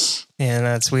 Yeah,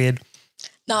 no, it's weird.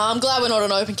 Nah, I'm glad we're not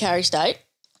an open carry state.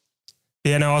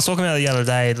 Yeah, no, I was talking about the other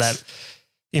day that,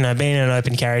 you know, being in an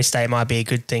open carry state might be a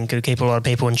good thing, could keep a lot of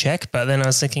people in check. But then I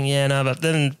was thinking, yeah, no, but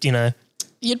then, you know.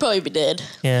 You'd probably be dead.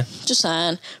 Yeah. Just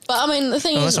saying. But I mean, the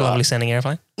thing is. That's a lovely sounding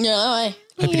airplane. Yeah, no way.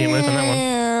 Hope you didn't work on that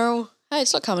one. Hey,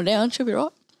 it's not coming down. Should be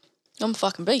right. I'm a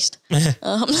fucking beast. No,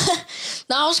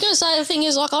 I was going to say the thing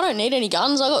is, like, I don't need any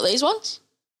guns. I got these ones.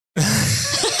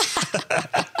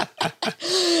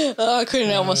 I couldn't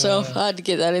help myself. I had to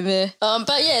get that in there.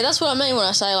 But yeah, that's what I mean when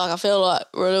I say, like, I feel like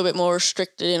we're a little bit more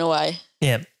restricted in a way.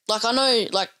 Yeah. Like, I know,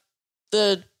 like,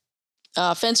 the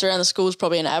fence around the school is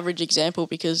probably an average example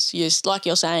because, like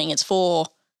you're saying, it's for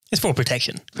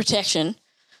protection.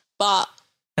 But.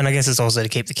 And I guess it's also to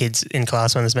keep the kids in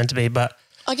class when it's meant to be. But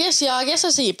I guess I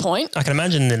see your point. I can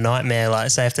imagine the nightmare, like,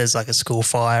 say if there's like a school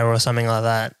fire or something like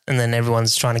that, and then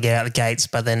everyone's trying to get out the gates,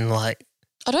 but then like.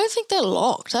 I don't think they're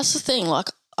locked. That's the thing. Like,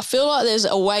 I feel like there's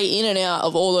a way in and out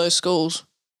of all those schools.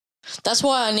 That's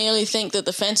why I nearly think that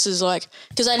the fence is like,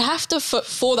 because they'd have to,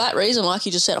 for that reason, like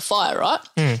you just said, a fire, right?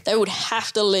 They would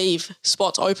have to leave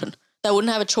spots open. They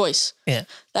wouldn't have a choice. Yeah.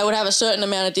 They would have a certain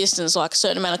amount of distance, like a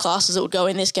certain amount of classes that would go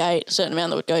in this gate, a certain amount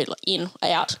that would go like in,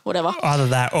 out, whatever. Either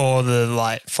that or the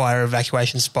like fire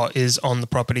evacuation spot is on the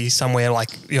property somewhere like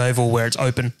the oval where it's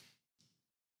open.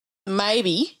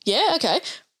 Maybe. Yeah, okay.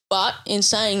 But in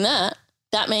saying that,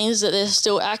 that means that there's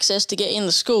still access to get in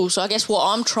the school. So I guess what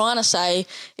I'm trying to say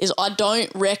is I don't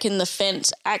reckon the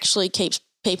fence actually keeps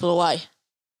people away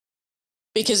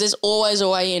because there's always a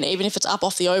way in, even if it's up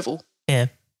off the oval. Yeah.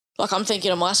 Like I'm thinking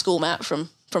of my school map from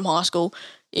high school.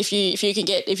 If you can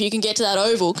get to that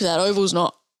oval, because that oval's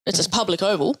not, it's a public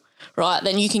oval, right?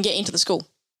 Then you can get into the school.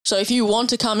 So if you want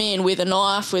to come in with a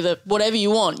knife, with a whatever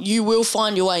you want, you will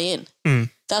find your way in.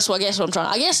 That's what I guess what I'm trying.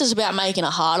 I guess it's about making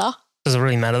it harder. Does it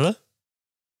really matter though?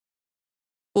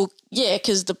 Well, yeah,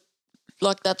 because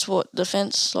that's what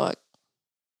defense like.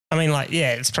 I mean, like,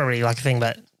 yeah, it's probably like a thing,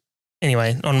 but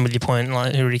anyway, on with your point.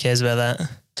 Like, who really cares about that?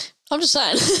 I'm just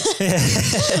saying.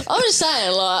 I'm just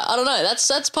saying. Like, I don't know.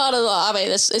 That's part of. Like, I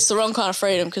mean, it's the wrong kind of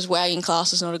freedom because wagging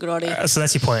class is not a good idea. So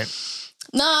that's your point.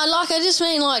 No, like I just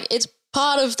mean like it's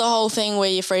part of the whole thing where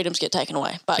your freedoms get taken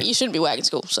away, but you shouldn't be wagging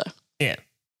school. So yeah.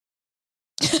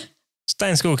 Stay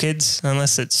in school, kids.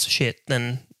 Unless it's shit,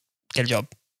 then get a job.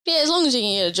 Yeah, as long as you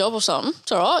can get a job or something,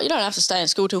 it's all right. You don't have to stay in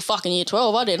school till fucking year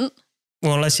 12. I didn't.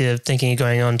 Well, unless you're thinking of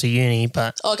going on to uni,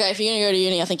 but... Okay, if you're going to go to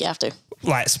uni, I think you have to.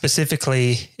 Like,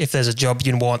 specifically, if there's a job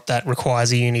you want that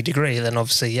requires a uni degree, then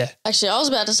obviously, yeah. Actually, I was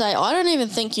about to say, I don't even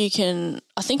think you can...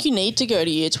 I think you need to go to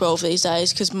year 12 these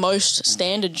days because most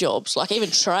standard jobs, like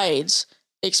even trades,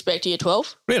 expect year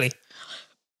 12. Really?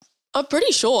 I'm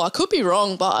pretty sure. I could be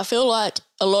wrong, but I feel like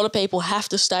a lot of people have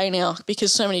to stay now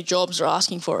because so many jobs are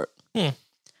asking for it.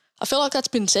 I feel like that's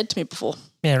been said to me before.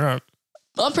 Yeah, right.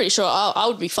 I'm pretty sure I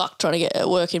would be fucked trying to get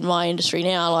work in my industry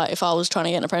now, like if I was trying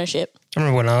to get an apprenticeship. I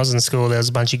remember when I was in school, there was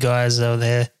a bunch of guys that were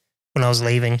there when I was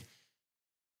leaving.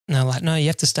 And they're like, no, you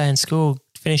have to stay in school,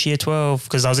 finish year 12.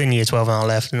 Because I was in year 12 when I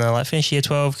left. And they're like, finish year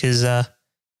 12 because, you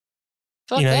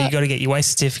got to get your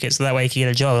waste certificate so that way you can get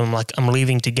a job. And I'm like, I'm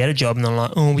leaving to get a job. And they're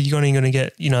like, oh, well, you're only going to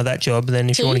get, that job. And then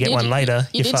if you want to get one later,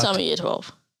 you did some of year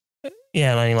 12?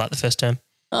 Yeah, only like the first term.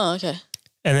 Oh, okay.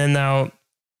 And then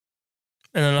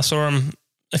I saw them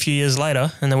a few years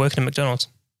later and they're working at McDonald's.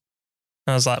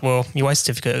 And I was like, well, your waste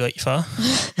certificate got you far.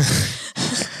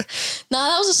 No,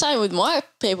 that was the same with my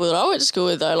people that I went to school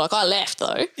with though. Like I left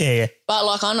though. Yeah. But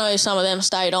like I know some of them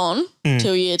stayed on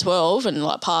till year 12 and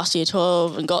like past year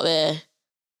 12 and got their,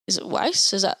 is it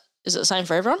waste? Is it the same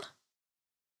for everyone?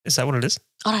 Is that what it is?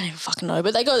 I don't even fucking know.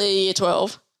 But they got their year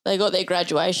 12. They got their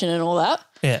graduation and all that.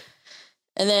 Yeah.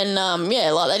 And then,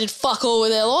 like they did fuck all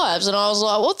with their lives. And I was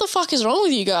like, what the fuck is wrong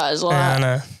with you guys? Like, I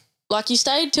know. Like you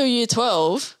stayed till year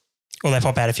 12. Well, they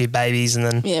pop out a few babies and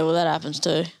then... Yeah, well, that happens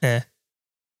too. Yeah.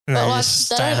 And but then like, just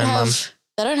stay at home mum.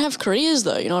 They don't have careers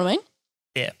though, you know what I mean?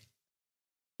 Yeah.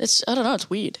 I don't know, it's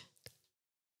weird.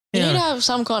 You need to have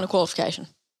some kind of qualification.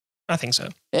 I think so.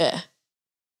 Yeah.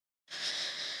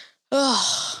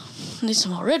 Oh, need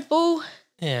some more Red Bull.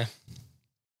 Yeah.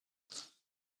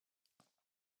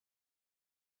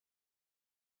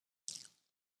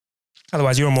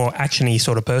 Otherwise, you're a more action-y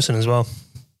sort of person as well.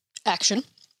 Action.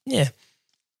 Yeah.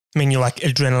 I mean, you like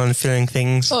adrenaline-filling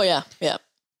things. Oh, yeah. Yeah.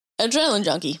 Adrenaline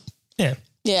junkie. Yeah.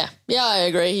 Yeah. Yeah, I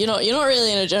agree. You're not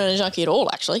really an adrenaline junkie at all,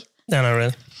 actually. No, not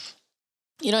really.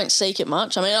 You don't seek it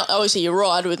much. I mean, obviously you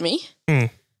ride with me.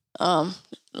 Like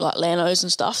Lanos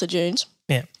and stuff, the dunes.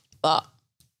 Yeah. But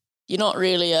you're not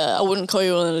really I wouldn't call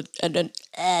you an adrenaline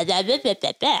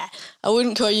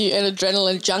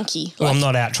junkie. Like, Well, I'm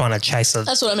not out trying to chase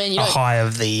that's what I mean. a high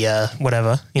of the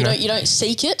whatever. You know? You don't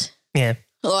seek it. Yeah.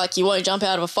 Like you won't jump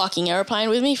out of a fucking aeroplane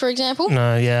with me, for example.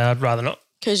 No, yeah, I'd rather not.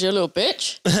 Because you're a little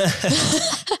bitch.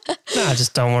 No, I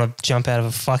just don't want to jump out of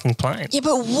a fucking plane. Yeah,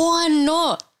 but why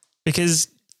not? Because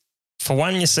for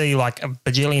one, you see like a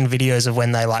bajillion videos of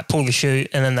when they like pull the chute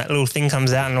and then that little thing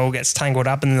comes out and it all gets tangled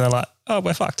up and then they're like, oh,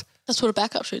 we're fucked. That's what a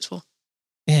backup chute's for.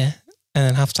 Yeah. And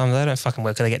then half the time they don't fucking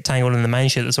work because they get tangled in the main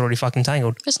chute that's already fucking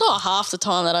tangled. It's not half the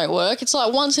time they don't work. It's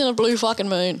like once in a blue fucking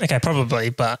moon. Okay,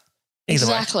 probably, but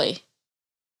Exactly.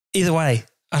 Either way,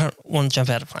 I don't want to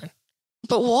jump out of a plane.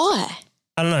 But why?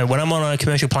 I don't know. When I'm on a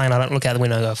commercial plane, I don't look out the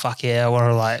window and go, fuck yeah, I want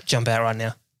to like jump out right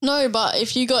now. No, but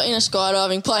if you got in a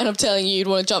skydiving plane, I'm telling you, you'd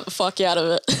want to jump the fuck out of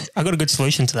it. I got a good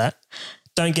solution to that.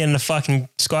 Don't get in a fucking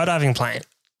skydiving plane.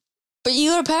 But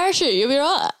you got a parachute. You'll be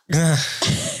right.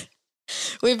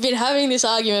 We've been having this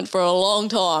argument for a long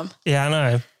time. Yeah,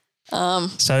 I know.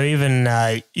 So even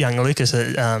young Lucas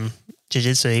at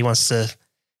Jiu-Jitsu, he wants to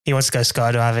go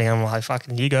skydiving. I'm like,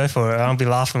 fucking, you go for it. I'll be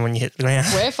laughing when you hit the ground.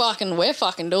 We're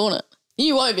fucking doing it.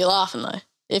 You won't be laughing though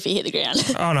if you hit the ground.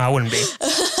 Oh no, I wouldn't be.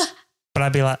 But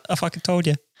I'd be like, I fucking told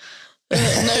you.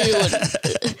 No, you wouldn't.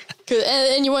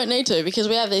 And you won't need to because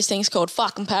we have these things called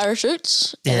fucking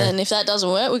parachutes. Yeah. And then if that doesn't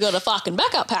work, we got a fucking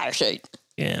backup parachute.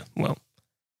 Yeah, well,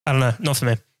 I don't know. Not for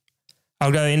me.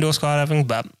 I'll go indoor skydiving,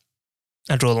 but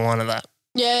I draw the line at that.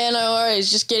 Yeah, no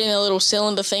worries. Just get in a little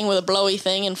cylinder thing with a blowy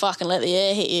thing and fucking let the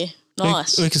air hit you.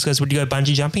 Nice. Lucas goes, would you go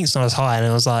bungee jumping? It's not as high. And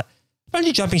I was like,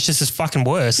 bungee jumping's just as fucking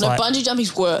worse. No, like, bungee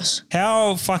jumping's worse.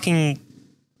 how fucking...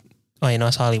 Oh, yeah,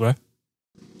 nice Harley, bro.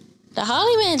 The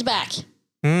Harley man's back.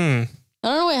 I don't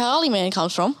know where Harley man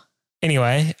comes from.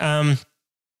 Anyway,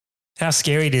 how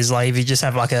scary it is, like, if you just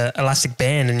have, like, a elastic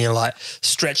band and you, like,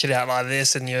 stretch it out like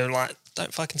this and you're like,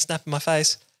 don't fucking snap in my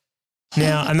face.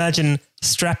 Now, imagine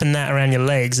strapping that around your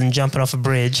legs and jumping off a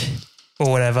bridge or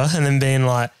whatever and then being,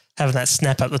 like, having that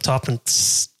snap at the top and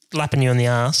slapping you on the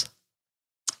ass.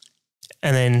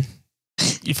 And then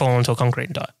you fall onto a concrete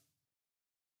and die.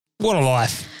 What a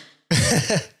life.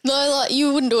 No, like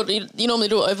you wouldn't do it. You normally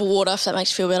do it over water if that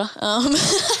makes you feel better.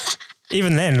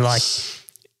 Even then, like,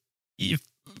 you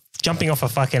jumping off a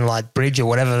fucking, like, bridge or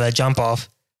whatever they jump off,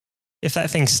 if that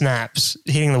thing snaps,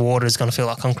 hitting the water is going to feel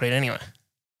like concrete anyway.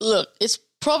 Look, it's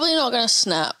probably not going to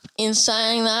snap. In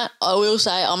saying that, I will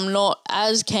say I'm not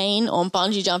as keen on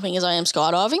bungee jumping as I am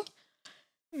skydiving.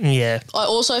 Yeah. I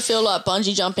also feel like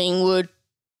bungee jumping would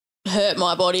hurt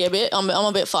my body a bit. I'm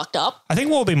a bit fucked up. I think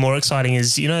what would be more exciting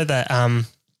is, you know, that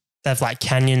they have like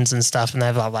canyons and stuff and they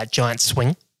have like giant swing.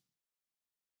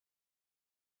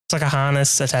 It's like a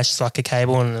harness attached to like a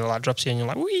cable and it like drops you and you're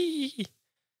like, wee.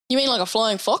 You mean like a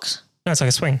flying fox? No, it's like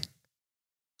a swing.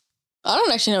 I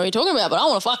don't actually know what you're talking about, but I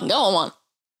want to fucking go on one.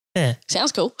 Yeah.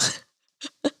 Sounds cool.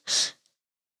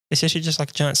 It's actually just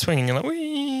like a giant swing and you're like,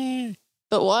 wee.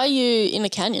 But why are you in a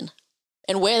canyon?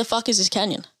 And where the fuck is this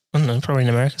canyon? I don't know, probably in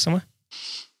America somewhere.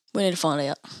 We need to find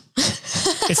out.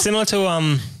 It's similar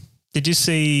to, did you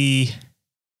see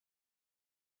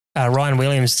Ryan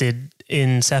Williams did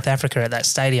in South Africa at that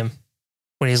stadium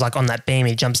when he's like on that beam,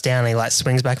 he jumps down and he like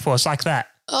swings back and forth. It's like that.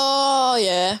 Oh,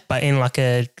 yeah. But in like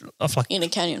a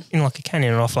canyon. In like a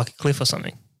canyon or off like a cliff or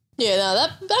something. Yeah, no,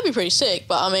 that'd be pretty sick.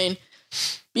 But I mean,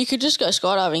 you could just go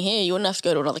skydiving here. You wouldn't have to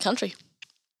go to another country.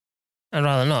 I'd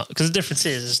rather not, because the difference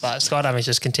is like skydiving is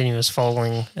just continuous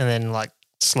falling and then like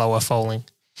slower falling.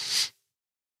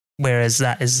 Whereas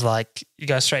that is like you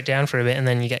go straight down for a bit and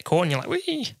then you get caught and you're like,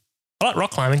 wee. I like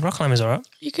rock climbing. Rock climbing's all right.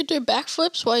 You could do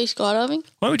backflips while you're skydiving.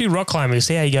 Why don't we do rock climbing?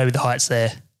 See how you go with the heights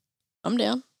there. I'm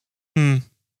down.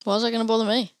 Why is that going to bother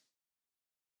me?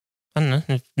 I don't know.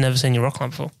 I've never seen you rock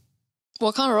climb before.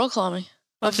 What kind of rock climbing?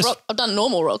 I've done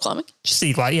normal rock climbing. Just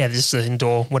see like, yeah, just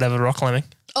indoor, whatever rock climbing.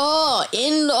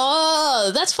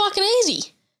 That's fucking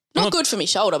easy. Not good for me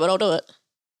shoulder, but I'll do it.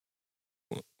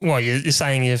 What, you're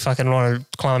saying you fucking want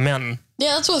to climb a mountain?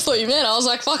 Yeah, that's what I thought you meant. I was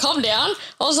like, fuck, I'm down.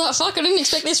 I was like, fuck, I didn't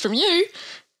expect this from you.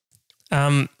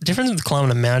 Difference with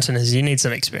climbing a mountain is you need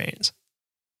some experience.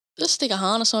 Just stick a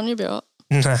harness on you, be all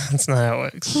right. No, that's not how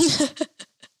it works.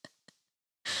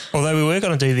 Although we were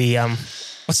going to do the,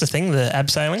 what's the thing, the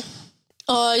abseiling?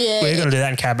 Oh, yeah. We were going to do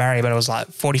that in Kalbarri, but it was like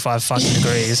 45 fucking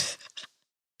degrees.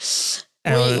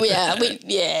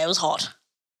 It was hot.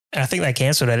 And I think they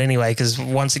cancelled it anyway because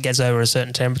once it gets over a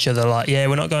certain temperature, they're like, yeah,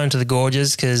 we're not going to the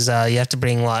gorges because you have to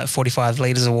bring like 45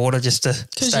 litres of water just to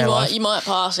stay alive. Because you might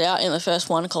pass out in the first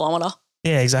 1 kilometre.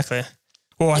 Yeah, exactly.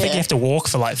 Well, I think you have to walk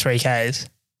for like 3 Ks.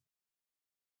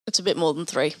 It's a bit more than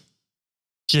 3.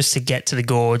 Just to get to the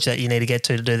gorge that you need to get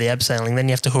to do the abseiling. Then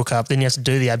you have to hook up. Then you have to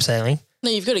do the abseiling.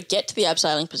 No, you've got to get to the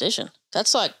abseiling position.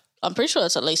 That's like, I'm pretty sure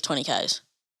that's at least 20 Ks.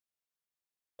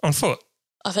 On foot?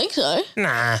 I think so.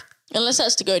 Nah. Unless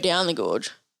that's to go down the gorge.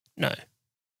 No.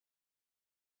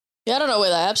 Yeah, I don't know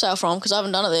where they abseil from because I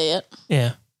haven't done it there yet.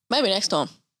 Yeah. Maybe next time.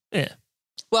 Yeah.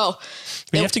 Well.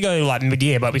 We have to go like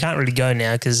mid-year, but we can't really go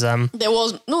now because... There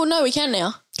was... No, we can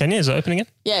now. Can you? Is it open again?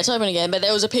 Yeah, it's open again, but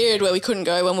there was a period where we couldn't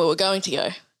go when we were going to go.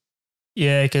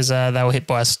 Yeah, because they were hit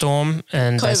by a storm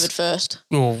and... COVID first.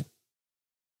 Well,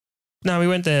 no, we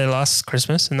went there last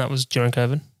Christmas and that was during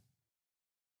COVID.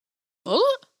 Was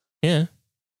it? Yeah.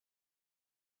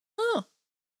 Oh.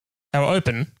 They were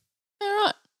open. Yeah,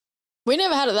 right. We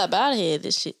never had it that bad here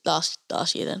last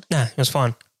year then. No, it was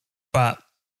fine. But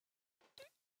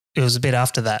it was a bit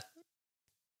after that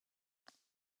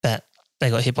they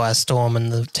got hit by a storm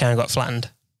and the town got flattened.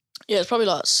 Yeah, it's probably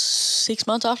like 6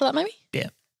 months after that maybe? Yeah.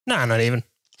 No, not even.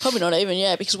 Probably not even,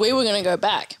 yeah, because we were going to go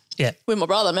back. Yeah. With my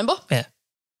brother, remember? Yeah.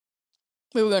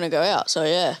 We were going to go out, so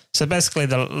yeah. So basically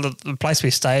the place we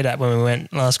stayed at when we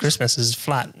went last Christmas is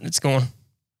flat. It's gone.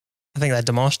 I think they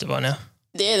demolished it by now.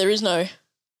 Yeah, there is no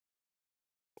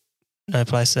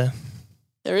place there.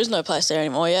 There is no place there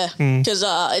anymore, yeah. Because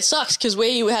it sucks because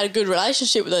we had a good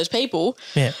relationship with those people.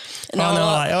 Yeah. And they were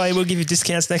like, we'll give you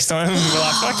discounts next time. And we're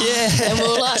like, fuck yeah. And we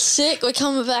were like, sick, we're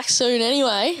coming back soon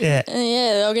anyway. Yeah. And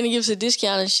yeah, they were going to give us a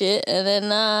discount and shit. And then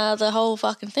the whole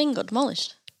fucking thing got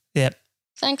demolished. Yep.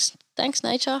 Thanks,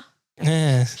 nature.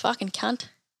 Yeah. Fucking cunt.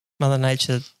 Mother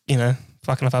Nature,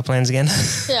 fucking up our plans again.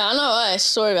 Yeah, I know, It's a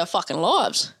story of our fucking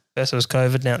lives. First it was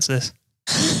COVID, now it's this.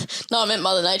 No, I meant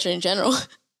Mother Nature in general.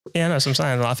 Yeah, I know what I'm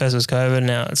saying. Like first it was COVID,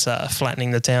 now it's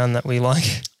flattening the town that we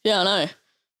like. Yeah, I know.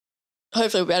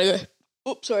 Hopefully we'll be able to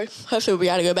go. Oops, sorry. Hopefully we'll be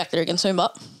able to go back there again soon,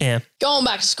 but. Yeah. Going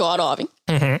back to skydiving.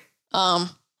 Mm-hmm.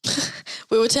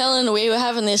 We were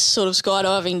having this sort of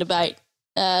skydiving debate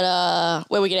at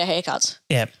where we get our haircuts.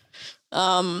 Yeah.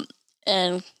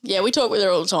 And yeah, we talk with her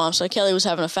all the time. So Kelly was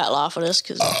having a fat laugh at us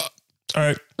because. All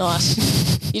right.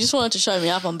 Nice. You just wanted to show me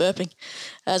up on burping,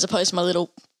 as opposed to my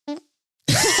little.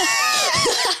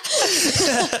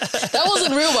 That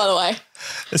wasn't real, by the way.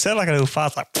 It sounded like a little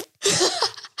fart, like.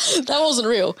 That wasn't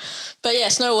real. But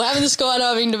yes, no, we're having the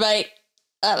skydiving debate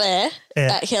out there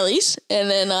at Kelly's, and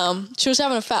then she was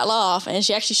having a fat laugh, and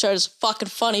she actually showed us a fucking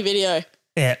funny video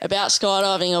about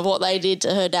skydiving of what they did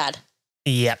to her dad.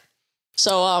 Yep.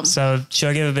 So should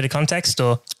I give a bit of context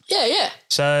or? Yeah.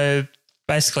 So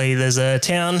basically, there's a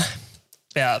town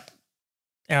about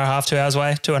hour and a half, 2 hours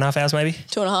away, 2.5 hours maybe.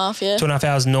 2.5, yeah. 2.5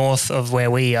 hours north of where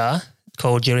we are,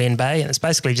 called Jurien Bay, and it's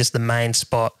basically just the main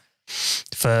spot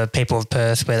for people of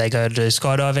Perth where they go to do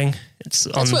skydiving.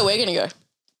 That's where we're going to go.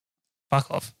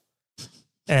 Fuck off.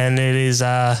 And it is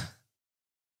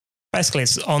basically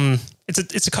it's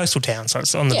a coastal town, so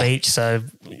it's on the beach. So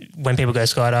when people go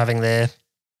skydiving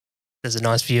there's a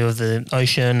nice view of the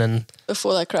ocean and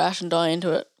before they crash and die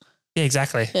into it. Yeah,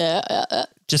 exactly. Yeah.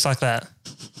 Just like that.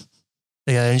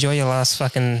 They go, enjoy your last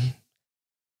fucking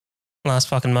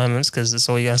moments because it's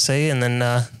all you're going to see, and then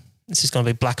it's just going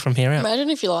to be black from here out.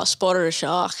 Imagine if you spotted a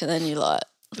shark and then you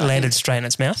landed straight in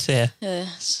its mouth, yeah. Yeah,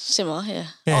 similar, yeah.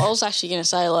 I was actually going to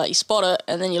say you spot it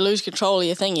and then you lose control of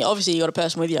your thing. Obviously you got a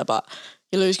person with you, but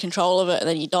you lose control of it and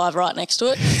then you dive right next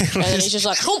to it and then he's just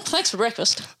like, oh, thanks for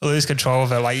breakfast. Lose control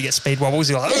of it, you get speed wobbles,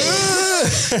 you're like,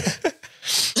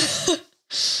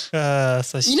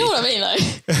 so you know what I mean though?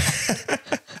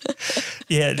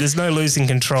 Yeah, there's no losing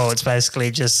control. It's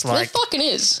basically just It fucking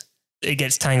is. It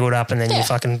gets tangled up and then you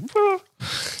fucking...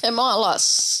 It might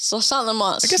something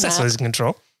might snap. I guess that's losing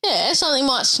control. Yeah, something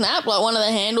might snap, one of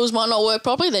the handles might not work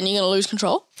properly, then you're going to lose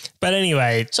control. But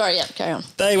anyway... Sorry, carry on.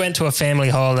 They went to a family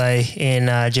holiday in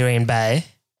Jurien Bay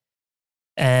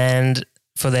and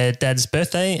for their dad's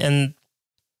birthday, and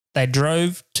they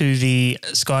drove to the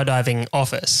skydiving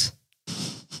office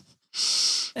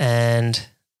and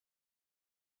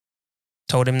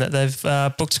told him that they've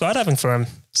booked skydiving for him.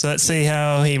 So let's see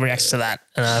how he reacts to that.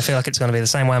 And I feel like it's going to be the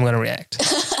same way I'm going to react.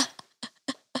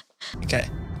 Okay,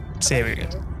 let's see how we go.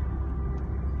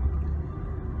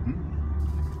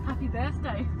 Happy birthday.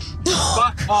 birthday.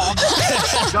 Fuck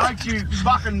off. Don't you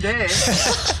fucking dare.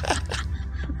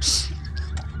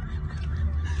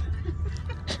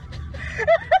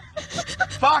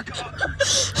 Fuck.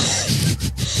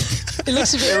 It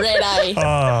looks a bit red, eh?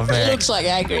 Oh, It man. looks like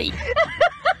angry.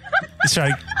 He's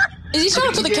trying, Is he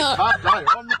trying to put the car? Fuck, no,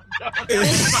 I'm not.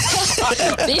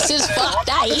 This is fucked,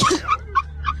 eh?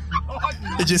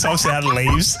 it just hops out and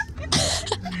leaves.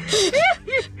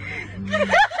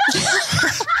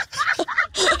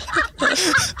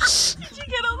 Did you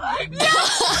get all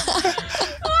that?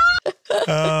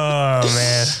 Oh,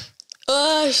 man.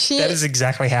 Oh, shit. That is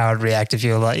exactly how I'd react if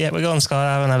you were like, yeah, we're going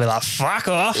skydiving. I'd be like, fuck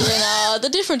off. You know, the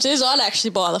difference is I'd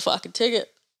actually buy the fucking ticket.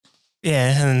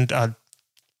 Yeah, and I'd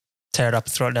tear it up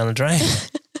and throw it down the drain.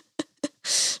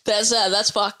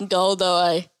 That's fucking gold though,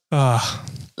 eh? Oh,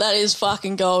 That is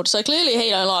fucking gold. So clearly he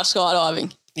don't like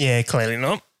skydiving. yeah, clearly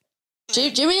not.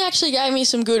 Jimmy actually gave me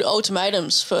some good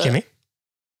ultimatums for... Jimmy?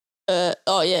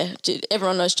 Oh, yeah.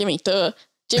 Everyone knows Jimmy. Duh.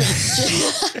 Jimmy.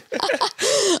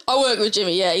 I work with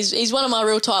Jimmy, yeah. He's one of my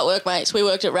real tight workmates. We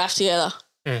worked at RAF together.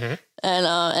 Mm-hmm.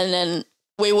 And then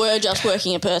we were just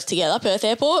working in Perth together, Perth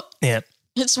Airport. Yeah.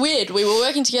 It's weird. We were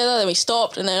working together, then we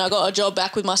stopped, and then I got a job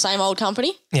back with my same old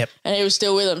company. Yep. And he was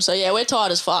still with them. So, yeah, we're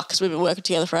tight as fuck because we've been working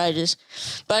together for ages.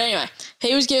 But anyway,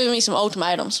 he was giving me some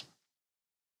ultimatums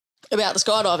about the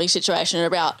skydiving situation and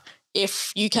about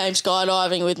if you came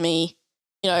skydiving with me,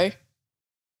 you know,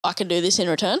 I can do this in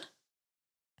return.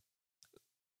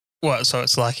 What? So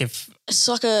it's like if... It's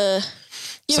like a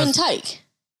give and take.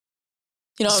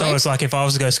 You know what I So mean? it's like if I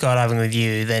was to go skydiving with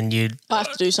you, then you'd I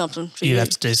have to do something for you. have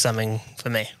to do something for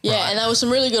me. Yeah, Right. and there was some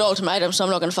really good ultimatums, so I'm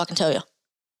not going to fucking tell you.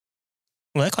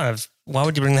 Well, that kind of... Why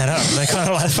would you bring that up? That kind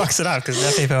of like fucks it up because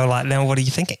now people are like, now what are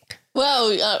you thinking?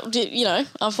 Well, you know,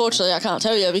 unfortunately I can't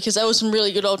tell you because there were some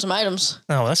really good ultimatums.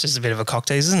 Oh, well, that's just a bit of a cock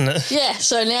tease, isn't it? Yeah,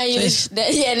 so now you're just, now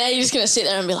you're just going to sit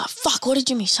there and be like, fuck, what did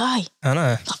Jimmy say? I know.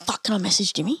 Like, fuck, can I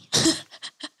message Jimmy?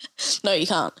 No, you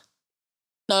can't.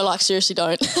 No, like, seriously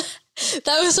don't.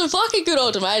 There were some fucking good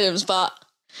ultimatums, but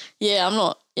yeah, I'm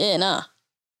not, yeah, nah.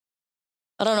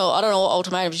 I don't know what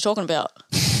ultimatums you're talking about.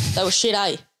 They were shit,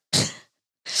 eh?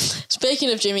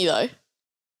 Speaking of Jimmy though,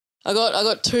 I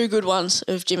got two good ones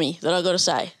of Jimmy that I got to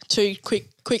say. Two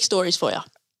quick stories for you.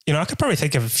 You know, I could probably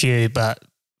think of a few, but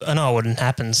I know it wouldn't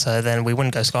happen, so then we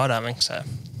wouldn't go skydiving, so...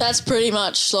 That's pretty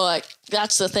much like,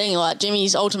 that's the thing. Like,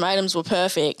 Jimmy's ultimatums were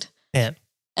perfect. Yeah.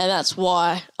 And that's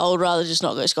why I would rather just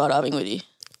not go skydiving with you.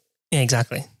 Yeah,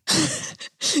 exactly.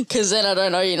 Because then I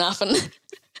don't owe you nothing.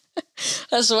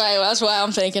 That's why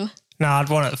I'm thinking. No, I'd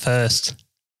want it first.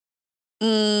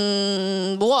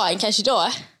 Why? In case you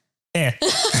die? Yeah.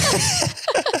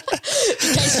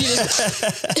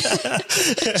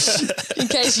 In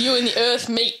case you and the earth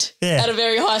meet Yeah. at a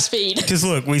very high speed. Because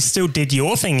look, we still did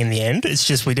your thing in the end. It's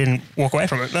just we didn't walk away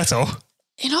from it. That's all.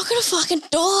 You're not going to fucking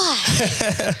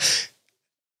die.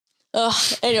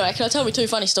 Anyway, can I tell me two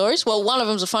funny stories? Well, one of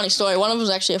them's a funny story. One of them's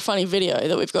actually a funny video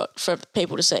that we've got for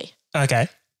people to see. Okay.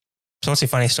 So what's your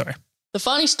funny story? The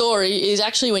funny story is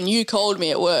actually when you called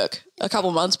me at work a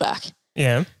couple months back.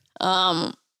 Yeah.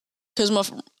 Because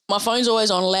my phone's always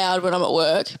on loud when I'm at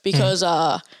work because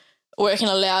I work in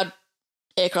a loud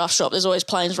aircraft shop. There's always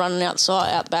planes running out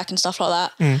the back and stuff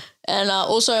like that. And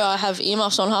also I have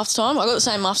earmuffs on half the time. I got the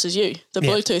same muffs as you, the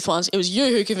Bluetooth ones. It was you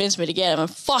who convinced me to get them, and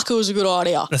fuck, it was a good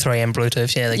idea. The 3M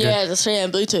Bluetooth, yeah, they're Yeah, good. the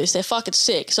 3M Bluetooth, they're fucking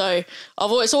sick. So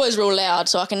it's always real loud,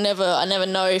 so I never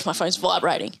know if my phone's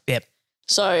vibrating. Yep.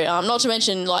 So not to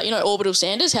mention, like, you know, orbital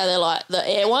Sanders, how they're like the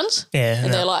air ones, Yeah.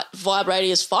 and they're like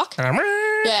vibrating as fuck.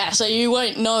 Yeah, so you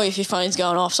won't know if your phone's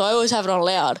going off. So I always have it on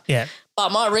loud. Yeah.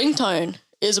 But my ringtone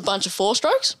is a bunch of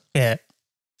 4-strokes. Yeah.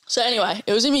 So anyway,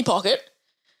 it was in my pocket,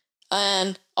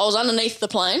 and I was underneath the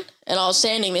plane, and I was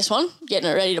sanding this one, getting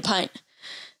it ready to paint.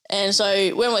 And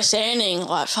so when we're sanding,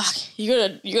 like, fuck, you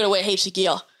gotta wear heaps of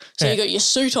gear. So you got your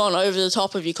suit on over the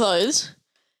top of your clothes,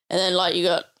 and then like you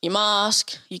got your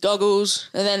mask, your goggles,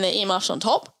 and then the earmuffs on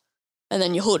top, and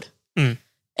then your hood.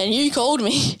 And you called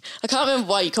me. I can't remember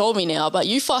why you called me now, but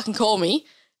you fucking called me,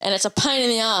 and it's a pain in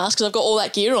the ass because I've got all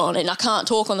that gear on, and I can't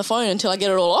talk on the phone until I get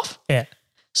it all off. Yeah.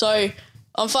 So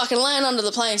I'm fucking laying under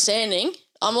the plane standing.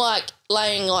 I'm like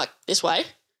laying like this way.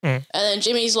 And then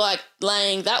Jimmy's like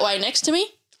laying that way next to me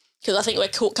because I think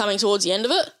we're coming towards the end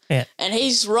of it. Yeah. And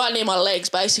he's right near my legs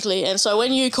basically. And so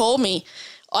when you called me,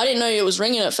 I didn't know it was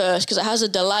ringing at first because it has a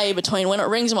delay between when it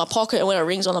rings in my pocket and when it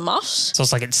rings on the muffs. So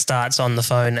it's like it starts on the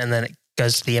phone and then it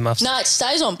goes to the earmuffs. No, it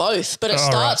stays on both, but it Oh,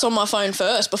 starts on my phone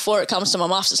first before it comes to my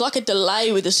muffs. It's like a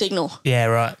delay with the signal. Yeah,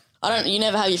 right. You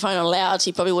never have your phone on loud, so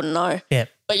you probably wouldn't know. Yeah.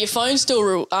 But your phone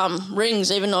still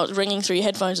rings, even though it's ringing through your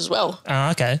headphones as well. Oh,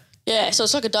 okay. Yeah, so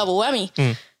it's like a double whammy.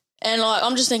 And like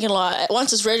I'm just thinking like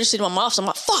once it's registered in my muffs, I'm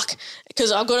like, fuck,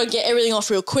 because I've got to get everything off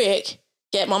real quick,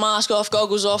 get my mask off,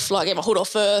 goggles off, like get my hood off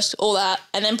first, all that,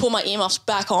 and then put my earmuffs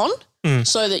back on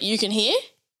so that you can hear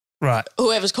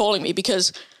whoever's calling me,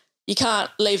 because you can't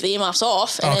leave the earmuffs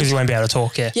off. Oh, because you won't be able to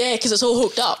talk, yeah. Yeah, because it's all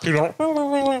hooked up.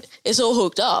 It's all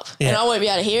hooked up, and I won't be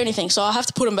able to hear anything, so I have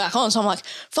to put them back on. So I'm like,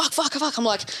 fuck. I'm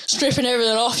like stripping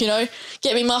everything off, you know,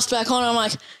 get me muffs back on. And I'm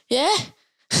like, yeah.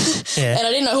 And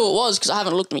I didn't know who it was because I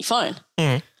haven't looked at my phone.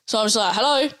 So I'm just like,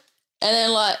 hello. And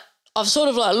then like I've sort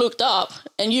of like looked up,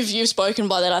 and you've spoken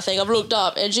by then, I think. I've looked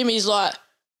up and Jimmy's like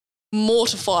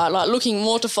mortified, like looking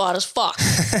mortified as fuck.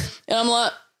 And I'm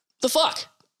like, the fuck?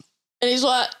 And he's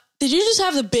like, did you just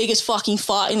have the biggest fucking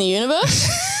fart in the universe?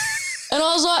 And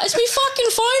I was like, it's me fucking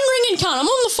phone ringing, cunt. I'm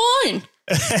on the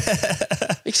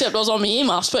phone. Except I was on my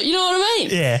earmuffs, but you know what I mean?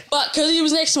 Yeah. But because he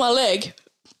was next to my leg,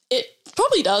 it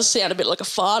probably does sound a bit like a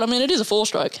fart. I mean, it is a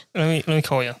 4-stroke. Let me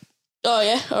call you. Oh,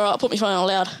 yeah? All right, put my phone on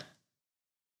loud.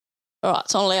 All right,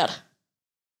 it's on loud.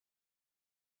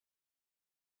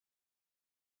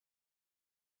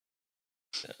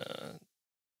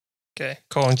 Okay,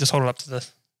 calling. Just hold it up to the...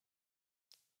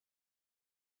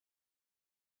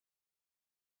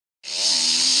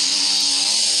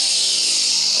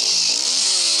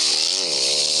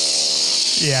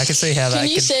 Yeah, I can see how that Can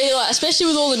you see, like, especially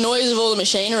with all the noise of all the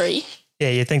machinery? Yeah,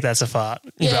 you'd think that's a fart.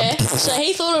 Yeah, so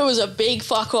he thought it was a big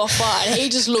fuck off fart, and he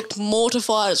just looked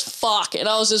mortified as fuck, and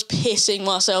I was just pissing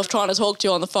myself trying to talk to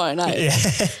you on the phone, eh?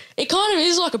 Yeah. It kind of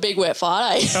is like a big wet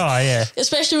fart, eh? Oh, yeah.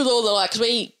 Especially with all the, like,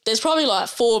 because there's probably like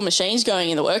 4 machines going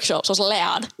in the workshop, so it's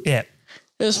loud. Yeah.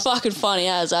 It was fucking funny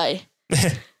as, eh?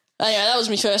 Anyway, that was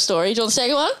my first story. Do you want the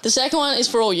second one? The second one is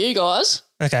for all you guys.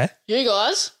 Okay. You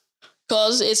guys,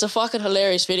 because it's a fucking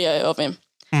hilarious video of him.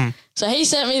 So he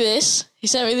sent me this. He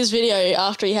sent me this video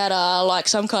after he had like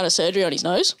some kind of surgery on his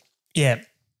nose. Yeah.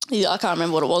 I can't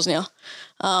remember what it was now.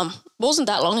 It wasn't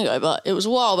that long ago, but it was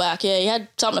a while back. Yeah, he had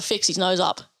something to fix his nose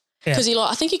up because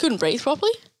I think he couldn't breathe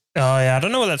properly. Oh, yeah. I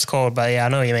don't know what that's called, but yeah, I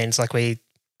know what you mean. It's like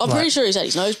I'm pretty sure he's had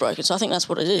his nose broken, so I think that's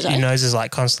what it is. Your nose is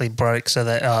like constantly broke, so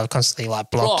they constantly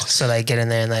like blocked, so they get in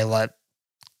there and they like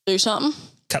do something.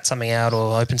 Cut something out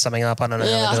or open something up. I don't know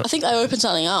how they do it. I think they open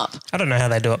something up. I don't know how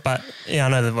they do it, but yeah, I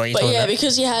know what you're talking about. But yeah,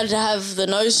 because he had to have the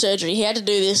nose surgery, he had to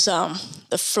do this,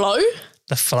 the flow.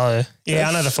 The flow. Yeah,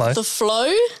 I know the flow. The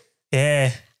flow.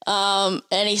 Yeah.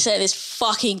 And he sent this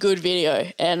fucking good video,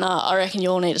 and I reckon you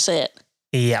all need to see it.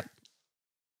 Yep.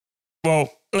 Well,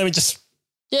 let me just...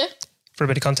 Yeah. For a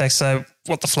bit of context, so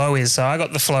what the flow is. So I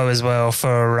got the flow as well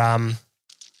for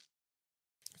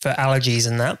allergies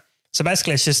and that. So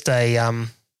basically it's just a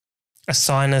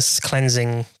sinus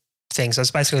cleansing thing. So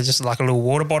it's basically just like a little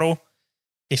water bottle.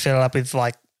 You fill it up with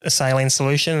like a saline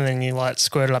solution and then you like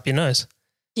squirt it up your nose.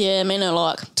 Yeah, me no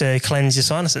like. To cleanse your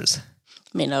sinuses.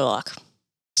 Me no like.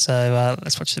 So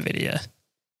let's watch the video.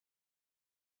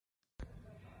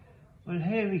 Well,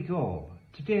 here we go.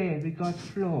 Today we got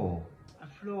flow. A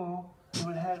flow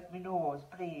will help me nose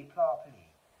breathe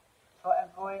properly. So I'm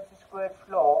going to squirt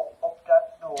flow up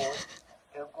that nose.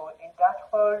 It'll go in that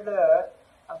hole there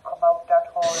and come out that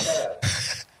hole there.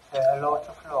 Say hello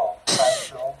to flow. Bye,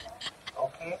 flow.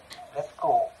 Okay, let's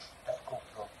go. Let's go,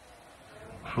 flow.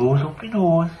 Flow's up your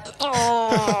nose.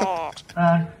 Oh.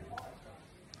 And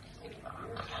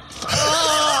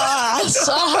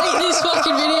so I hate this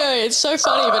fucking video. It's so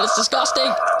funny, but it's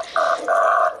disgusting.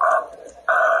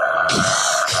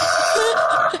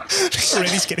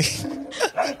 Reddy's kidding.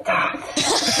 like that.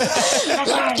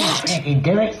 That's how you fucking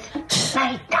do it.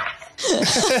 Like that.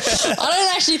 I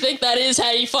don't actually think that is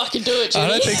how you fucking do it, Jimmy. I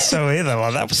don't think so either.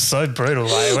 Like, that was so brutal.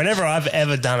 Like, whenever I've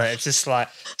ever done it, it's just like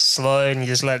slow and you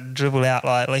just let it dribble out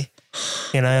lightly.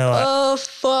 You know, like. Oh,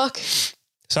 fuck.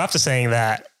 So after seeing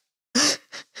that,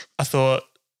 I thought,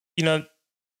 you know,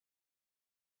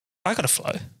 I got to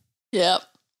flow. Yep.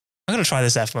 I got to try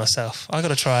this out for myself. I got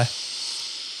to try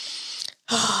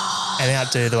and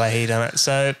outdo the way he done it.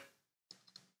 So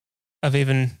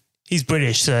he's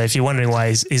British. So if you're wondering why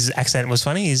his accent was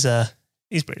funny, he's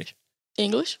British.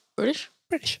 English? British?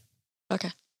 British. Okay.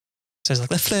 So it's like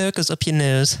the flow goes up your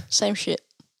nose. Same shit.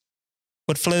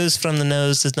 What flows from the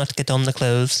nose does not get on the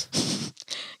clothes.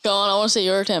 Go on, I want to see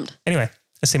your attempt. Anyway,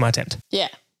 let's see my attempt. Yeah.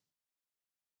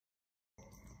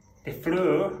 The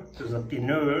flow goes up your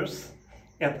nose,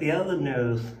 up the other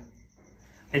nose.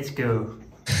 Let's go.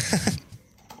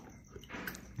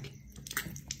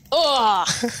 Oh!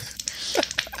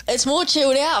 It's more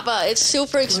chilled out, but it still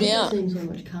freaks me out. Seems so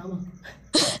much calmer.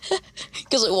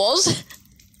 Because it was.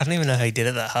 I don't even know how he did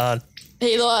it that hard.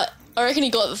 I reckon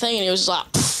he got the thing and he was just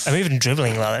like, pfft. I'm even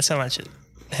dribbling like that's how much it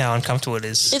how uncomfortable it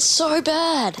is. It's so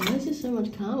bad. Why is this so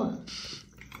much calmer?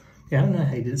 Yeah, I don't know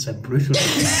how you did it so brutally.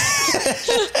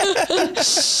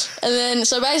 And then,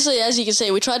 so basically, as you can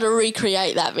see, we tried to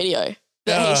recreate that video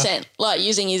that he sent, like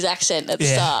using his accent at the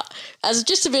start as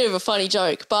just a bit of a funny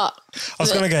joke. But I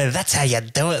was going to go, that's how you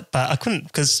do it, but I couldn't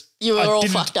because you were all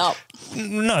fucked up.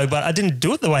 No, but I didn't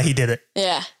do it the way he did it.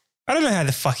 Yeah. I don't know how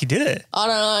the fuck he did it. I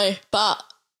don't know, but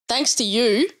thanks to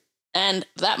you and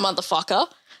that motherfucker,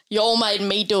 you all made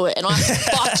me do it, and I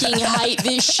fucking hate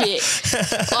this shit.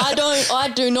 I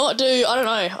don't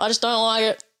know. I just don't like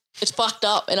it. It's fucked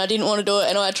up, and I didn't want to do it,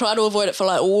 and I tried to avoid it for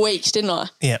like weeks, didn't I?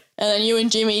 Yeah. And then you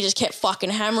and Jimmy just kept fucking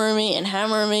hammering me and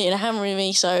hammering me and hammering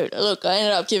me. So look, I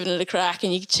ended up giving it a crack,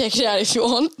 and you can check it out if you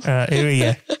want. All right, here we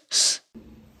go.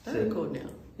 Don't record now.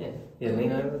 Yeah,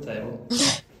 lean over the table.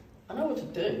 I know what to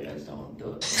do. I just don't want to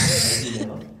do it.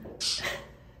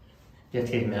 You have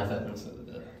to get your mouth open so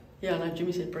that Yeah, I know.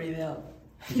 Jimmy said breathe out.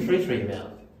 you breathe through your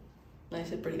mouth. No, he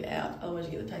said breathe out. Otherwise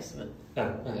you get the taste of it.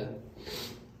 Oh, okay.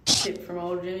 Tip from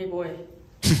old Jimmy boy.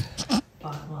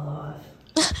 Fuck my life.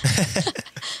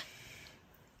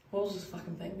 What was this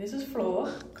fucking thing? This is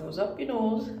floor. Goes up your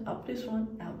nose, up this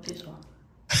one, out this one.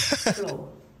 Floor.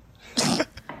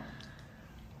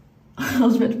 I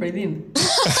was meant to breathe in.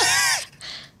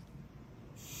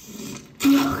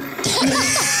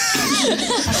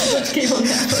 Keep on the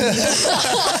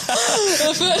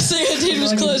first thing I did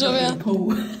was close my mouth.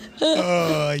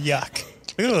 Oh, yuck.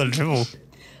 Look at all the dribble.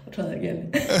 I'll try that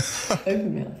again.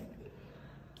 Open mouth.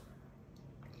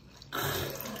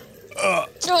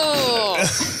 Oh.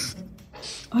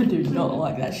 I do not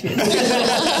like that shit.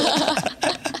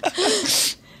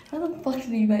 How the fuck did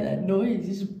he make that noise?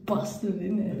 He just busted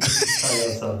in there.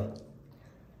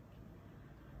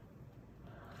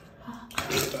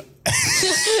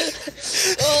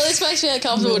 Oh, this makes me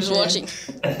uncomfortable just watching.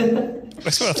 I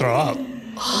just want to throw up.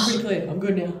 I'm pretty clear. I'm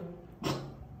good now.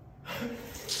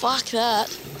 Fuck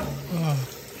that.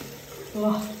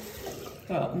 Oh,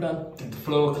 I'm done. Did the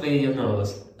floor clear your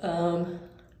nose?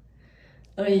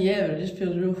 I mean, yeah, but it just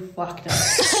feels real fucked up.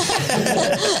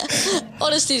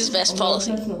 Honesty is best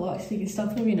policy. That's not like sticking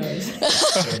stuff in your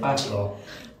nose. Bar floor.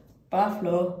 Bar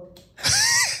floor.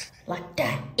 Like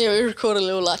that. Yeah, we record a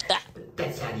little like that.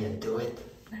 That's how you do it.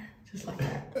 Just like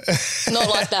that. Not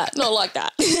like that. Not like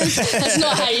that. That's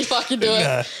not how you fucking do it.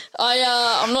 No.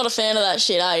 I'm not a fan of that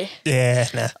shit, eh? Yeah,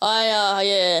 nah.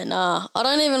 Nah. I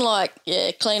don't even like,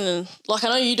 cleaning. Like, I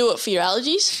know you do it for your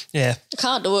allergies. Yeah. I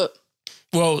can't do it.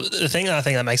 Well, the thing I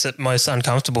think that makes it most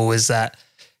uncomfortable is that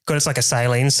because it's like a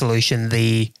saline solution,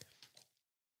 the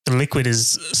liquid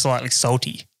is slightly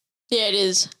salty. Yeah, it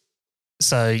is.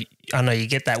 So I know you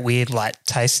get that weird like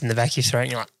taste in the back of your throat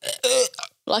and you're like,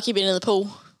 like you've been in the pool.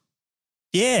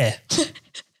 Yeah.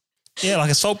 Yeah,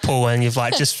 like a salt pool and you've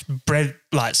like just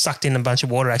sucked in a bunch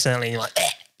of water accidentally and you're like,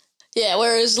 Yeah,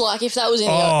 whereas like if that was in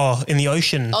in the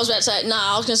ocean. I was about to say,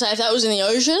 I was going to say if that was in the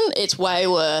ocean, it's way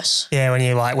worse. Yeah,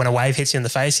 when a wave hits you in the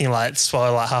face and you like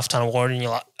swallow like half a ton of water and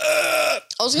you're like, Ugh.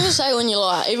 I was going to say when you're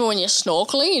like, even when you're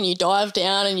snorkeling and you dive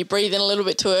down and you breathe in a little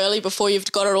bit too early before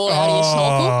you've got it all out of your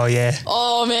snorkel. Oh, yeah.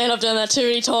 Oh, man, I've done that too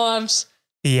many times.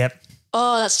 Yep.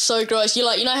 Oh, that's so gross. You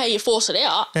know how you force it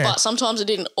out, but sometimes it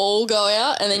didn't all go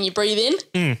out and then you breathe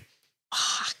in?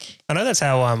 Fuck. I know that's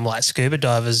how like scuba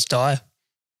divers die.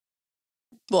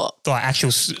 What? Like actual,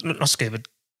 not scuba?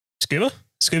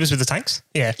 Scubas with the tanks?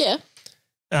 Yeah. Yeah.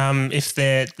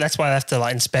 That's why they have to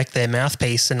like inspect their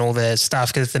mouthpiece and all their stuff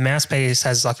because if the mouthpiece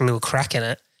has like a little crack in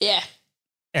it. Yeah.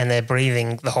 And they're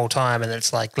breathing the whole time and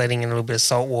it's like letting in a little bit of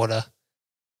salt water.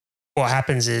 What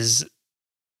happens is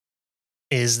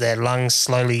their lungs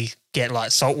slowly get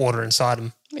like salt water inside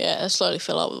them. Yeah, they slowly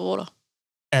fill up with water.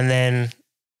 And then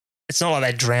it's not like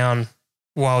they drown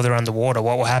while they're underwater.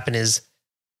 What will happen is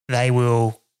they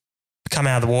will come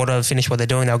out of the water, finish what they're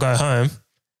doing, they'll go home.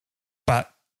 But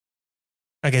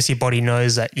I guess your body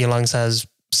knows that your lungs has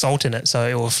salt in it, so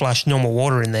it will flush normal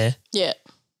water in there. Yeah.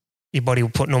 Your body will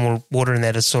put normal water in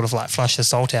there to sort of like flush the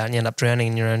salt out and you end up drowning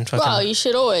in your own fucking... Well, you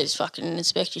should always fucking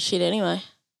inspect your shit anyway.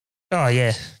 Oh,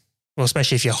 yeah. Well,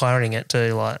 especially if you're hiring it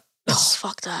too, like... Oh,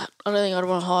 fuck that. I don't think I'd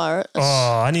want to hire it.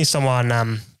 I knew someone,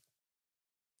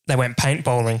 they went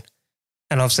paintballing.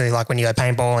 And obviously, like when you go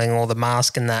paintballing, all the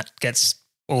mask and that gets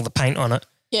all the paint on it.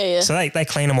 Yeah, yeah. So they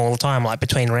clean them all the time, like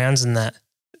between rounds and that.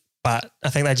 But I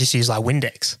think they just use like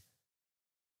Windex.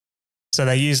 So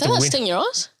they used Does that sting your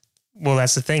eyes? Well,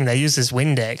 that's the thing. They used this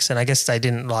Windex and I guess they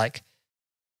didn't like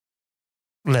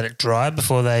let it dry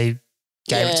before they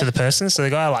gave it to the person. So the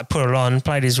guy like put it on,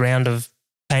 played his round of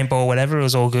paintball, whatever. It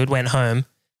was all good, went home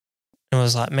and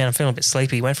was like, man, I'm feeling a bit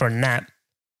sleepy. Went for a nap.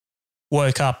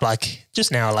 woke up like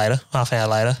just an hour later, half an hour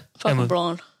later. Fucking and we're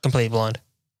blind. completely blind.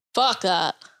 Fuck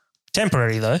that.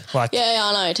 Temporary though. Like, Yeah,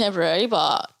 I know, temporary,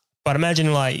 but but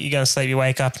imagine like you go to sleep, you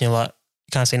wake up and you're like,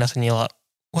 you can't see nothing. You're like,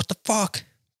 what the fuck?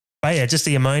 But yeah, just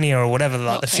the ammonia or whatever, like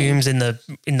Not the keen. fumes in the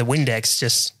Windex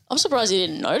just, I'm surprised you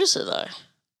didn't notice it though.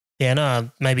 yeah, no,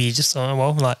 maybe you just, oh,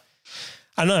 well, like,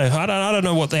 I know. I don't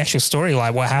know what the actual story,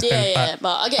 like what happened. Yeah,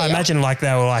 but I get I ya. imagine like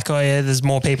they were like, oh yeah, there's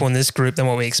more people in this group than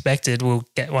what we expected. We'll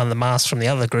get one of the masks from the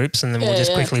other groups and then we'll Yeah,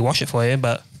 just yeah. quickly wash it for you.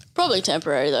 But Probably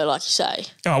temporary though, like you say.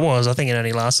 oh, it was. I think it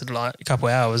only lasted like a couple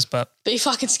of hours. But Be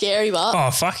fucking scary, but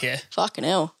oh fuck yeah! fucking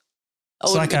hell. I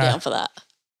It's wouldn't like be a- down for that.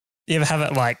 You ever have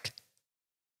it like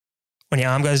when your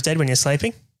arm goes dead when you're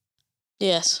sleeping?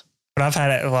 Yes. But I've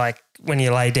had it like when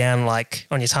you lay down like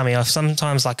on your tummy off.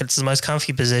 Sometimes like it's the most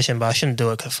comfy position, but I shouldn't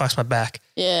do it because it fucks my back.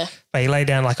 Yeah. But you lay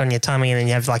down like on your tummy and then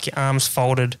you have like your arms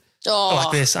folded Oh,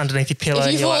 like this underneath your pillow. if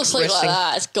and you you're, fall like, asleep resting, like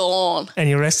that, it's gone. and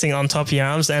you're resting on top of your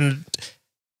arms and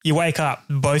you wake up,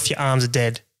 both your arms are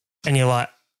dead and you're like,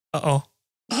 uh-oh.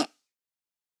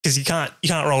 Because you can't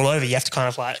roll over. You have to kind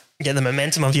of like get the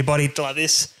momentum of your body to like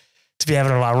this to be able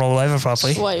to like roll over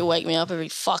properly. That's why you wake me up every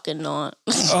fucking night.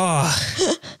 Oh.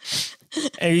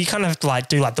 And you kind of have to like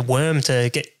do like the worm to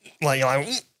get like, you're like,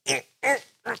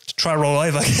 to try to roll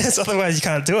over because otherwise you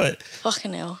can't do it.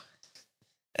 Fucking hell.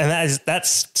 And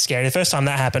that's scary. The first time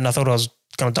that happened, I thought I was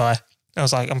going to die. I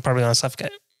was like, I'm probably going to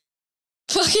suffocate.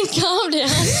 Fucking calm down.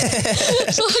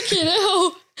 Fucking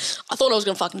hell. I thought I was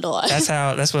going to fucking die.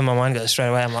 That's where my mind goes straight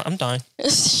away. I'm like, I'm dying.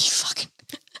 Fucking.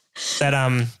 That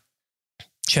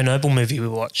Chernobyl movie we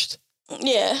watched.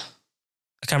 Yeah.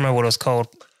 I can't remember what it was called.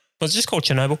 Was it just called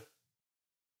Chernobyl?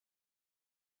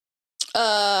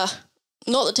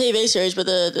 Not the TV series, but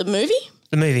the movie?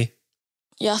 The movie.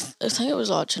 Yeah, I think it was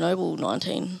like Chernobyl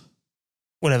 19,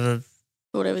 Whatever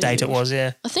whatever the date year it was,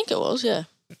 yeah. I think it was, yeah.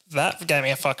 That gave me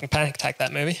a fucking panic attack,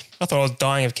 that movie. I thought I was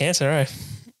dying of cancer, eh?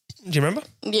 Do you remember?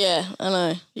 Yeah, I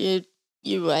know. You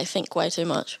think way too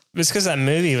much. It's because that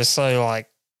movie was so, like,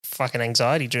 fucking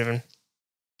anxiety driven.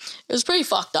 It was pretty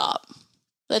fucked up.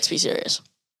 Let's be serious.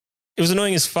 It was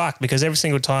annoying as fuck because every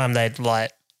single time they'd,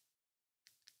 like,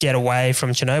 get away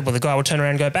from Chernobyl, the guy would turn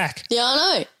around and go back. Yeah, I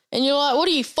know. And you're like, what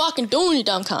are you fucking doing, you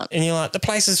dumb cunt? And you're like, the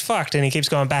place is fucked. And he keeps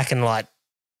going back and, like,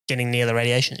 getting near the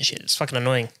radiation and shit. It's fucking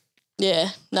annoying. Yeah,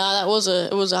 it was a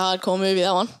hardcore movie,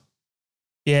 that one.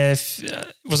 Yeah.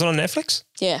 Was it on Netflix?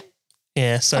 Yeah.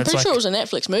 Yeah. So I'm it's pretty like, sure it was a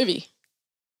Netflix movie.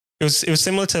 It was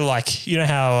similar to like, you know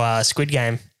how Squid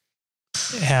Game,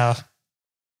 how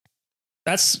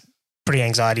that's pretty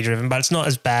anxiety driven, but it's not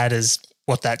as bad as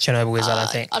what that Chernobyl is, I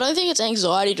don't think. I don't think it's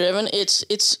anxiety driven.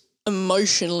 It's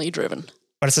emotionally driven.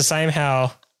 But it's the same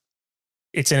how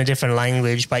it's in a different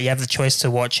language, but you have the choice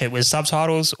to watch it with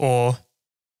subtitles or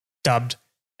dubbed.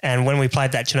 And when we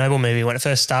played that Chernobyl movie, when it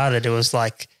first started, it was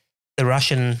like the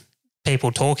Russian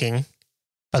people talking,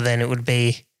 but then it would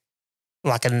be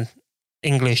like an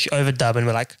English overdub and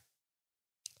we're like,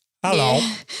 hello.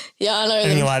 Yeah, I know.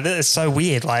 And them. you're like, this is so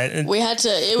weird. Like, We had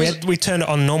to. we turned it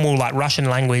on normal like Russian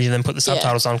language and then put the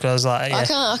subtitles on because I was like,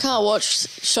 yeah. I can't watch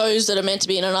shows that are meant to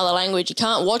be in another language. You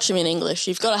can't watch them in English.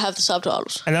 You've got to have the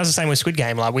subtitles. And that was the same with Squid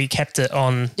Game. Like we kept it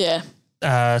on Yeah,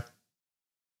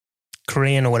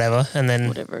 Korean or whatever, and then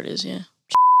whatever it is. Yeah.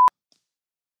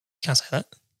 can't say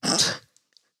that.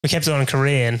 We kept it on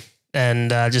Korean and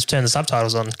just turned the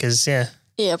subtitles on because Yeah,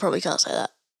 I probably can't say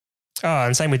that. Oh,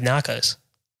 and same with Narcos.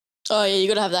 Oh yeah, you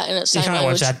got to have that in its You same can't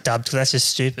language. watch that dubbed because that's just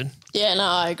stupid. Yeah, no,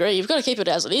 I agree. You've got to keep it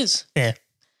as it is. Yeah.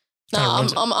 No, Kinda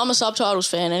ruins it. I'm a subtitles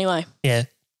fan anyway. Yeah.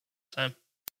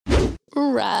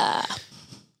 Right.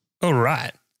 All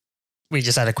right. We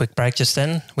just had a quick break just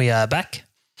then. We are back.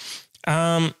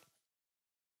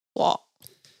 What?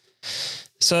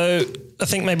 So I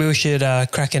think maybe we should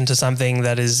crack into something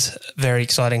that is very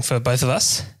exciting for both of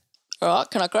us. All right,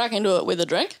 can I crack into it with a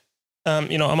drink? I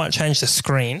might change the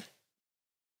screen.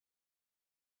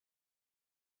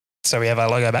 So we have our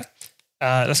logo back.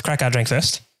 Let's crack our drink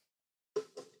first.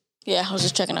 Yeah, I was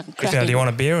just checking I can crack Do it. you want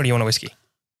a beer or do you want a whiskey?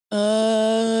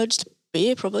 Just a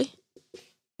beer, probably.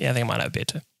 Yeah, I think I might have a beer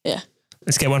too. Yeah.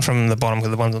 Let's get one from the bottom because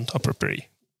the ones on top are pretty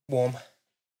warm.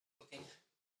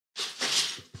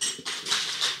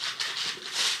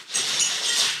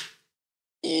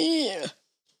 Yeah.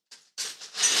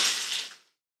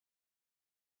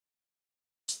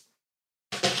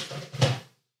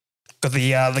 Got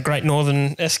the Great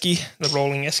Northern Esky, the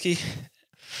rolling Esky,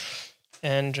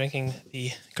 and drinking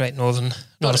the Great Northern.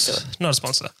 Not a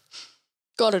sponsor.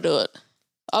 Got to do it.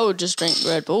 I would just drink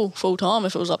Red Bull full time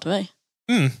if it was up to me.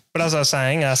 But as I was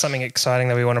saying, something exciting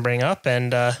that we want to bring up.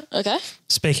 And Okay.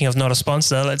 speaking of not a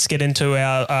sponsor, let's get into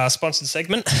our sponsored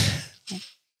segment.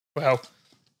 Well,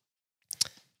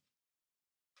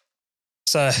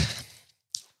 so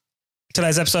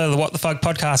today's episode of the What the Fuck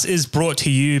podcast is brought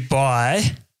to you by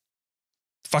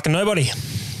fucking nobody.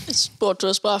 It's brought to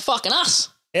us by fucking us.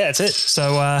 Yeah, that's it.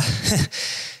 So,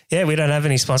 yeah, we don't have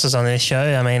any sponsors on this show.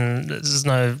 I mean, there's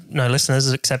no listeners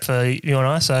except for you and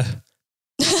I, so.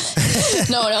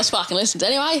 No one else fucking listens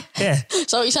anyway. Yeah. Is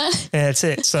that what you're saying? Yeah, that's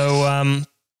it. So,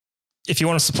 if you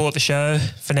want to support the show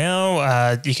for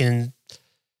now, you can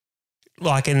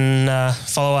like and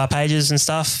follow our pages and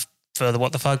stuff for the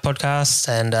What the Fuck podcast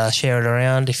and share it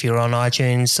around. If you're on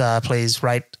iTunes, please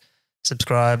rate,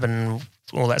 subscribe and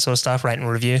all that sort of stuff, rate and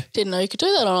review. Didn't know you could do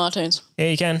that on iTunes. Yeah,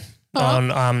 you can.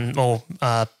 All On or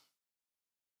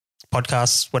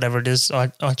podcasts, whatever it is,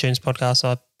 iTunes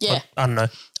podcasts. Yeah. I don't know.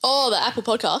 Oh, the Apple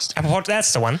podcast.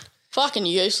 That's the one. Fucking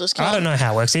useless. I don't know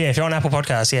how it works. Yeah, if you're on Apple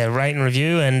Podcasts, yeah, rate and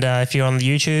review. And if you're on the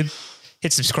YouTube,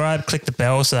 hit subscribe, click the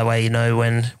bell so that way you know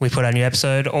when we put our new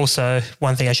episode. Also,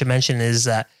 one thing I should mention is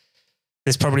that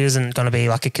this probably isn't going to be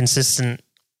like a consistent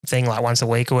thing like once a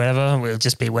week or whatever. It'll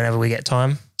just be whenever we get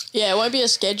time. Yeah, it won't be a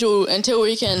schedule until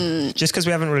we can... Just because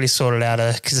we haven't really sorted out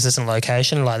a consistent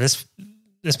location. Like this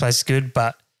place is good,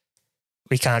 but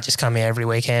we can't just come here every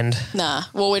weekend. Nah,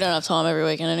 well, we don't have time every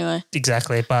weekend anyway.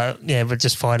 Exactly. But yeah, we're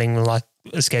just fighting like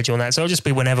a schedule and that. So it'll just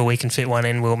be whenever we can fit one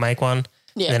in, we'll make one.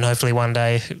 Yeah. And then hopefully one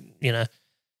day, you know,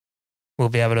 we'll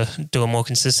be able to do it more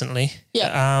consistently. Yeah.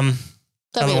 That'd be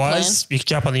the Otherwise, you can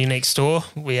jump on the Unique store.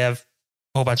 We have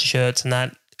a whole bunch of shirts and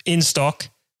that in stock,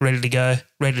 ready to go,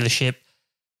 ready to ship.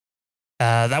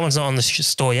 That one's not on the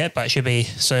store yet, but it should be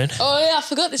soon. Oh, yeah, I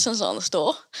forgot this one's on the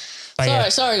store.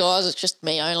 But Sorry, guys, it's just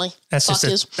me only. That's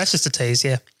just a tease,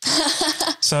 yeah.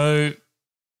 So,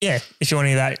 yeah, if you want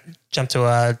any of that, jump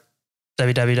to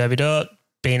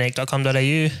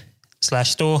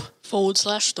www.beanique.com.au/store.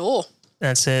 /store.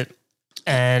 That's it.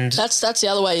 And That's the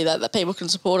other way that people can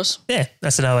support us. yeah,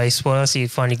 that's another way you support us. You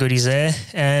find your goodies there.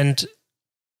 And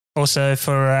also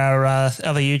for our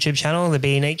other YouTube channel, the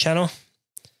Be Unique channel.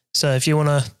 So if you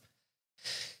want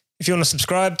to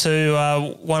subscribe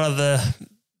to one of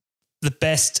the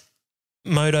best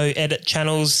moto edit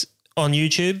channels on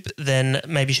YouTube, then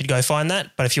maybe you should go find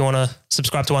that. But if you want to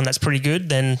subscribe to one that's pretty good,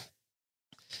 then,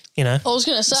 you know, I was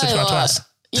going to say, subscribe to like, us.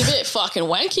 you're a bit fucking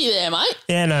wanky there, mate.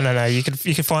 Yeah, no. You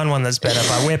could find one that's better,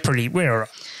 but we're all right.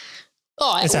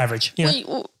 Oh, It's average. You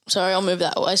know? Sorry, I'll move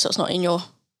that away so it's not in your...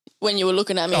 When you were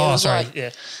looking at me, it Oh, was sorry. like...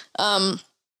 Yeah.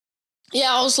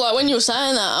 Yeah, I was like, when you were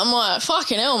saying that, I'm like,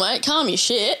 fucking hell, mate, calm your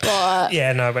shit. Like,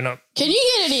 Yeah, no, we're not. can you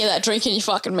get any of that drink in your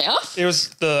fucking mouth? It was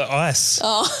the ice.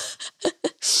 Oh.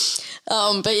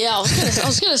 But yeah, I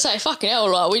was gonna say, fucking hell,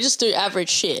 like, we just do average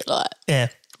shit. Like, Yeah.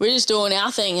 we're just doing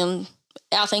our thing, and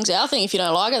our thing's our thing. If you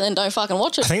don't like it, then don't fucking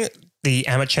watch I it. think the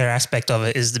amateur aspect of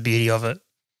it is the beauty of it.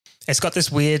 It's got this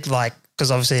weird, like,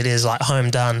 because obviously it is like home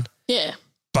done, Yeah.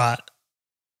 but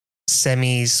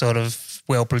semi sort of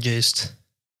well produced.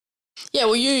 Yeah,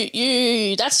 well,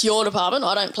 you that's your department.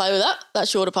 I don't play with that.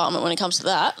 That's your department when it comes to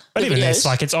that. But the even this, videos.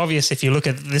 like, it's obvious if you look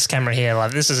at this camera here,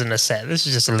 like, this isn't a set. This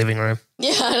is just a living room,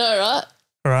 Yeah, I know, right?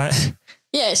 right?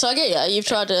 Yeah, so I get you. You've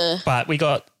tried to... But we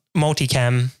got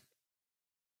multicam,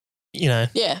 you know,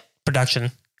 Yeah.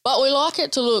 production. But we like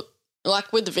it to look,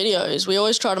 like with the videos, we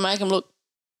always try to make them look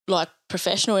like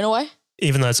professional in a way.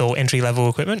 Even though it's all entry level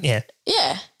equipment, yeah.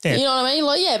 Yeah. Yeah. You know what I mean?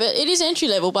 Like, yeah, but it is entry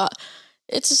level, but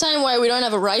it's the same way we don't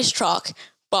have a race truck,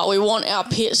 but we want our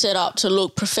pit set up to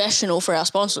look professional for our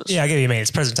sponsors. Yeah, I get what you mean.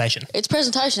 It's presentation. It's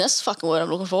presentation. That's the fucking word I'm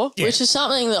looking for, Yeah. which is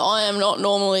something that I am not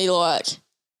normally like,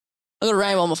 I got a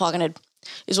rainbow on my fucking head,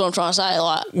 is what I'm trying to say.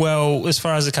 Like, Well, as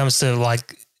far as it comes to,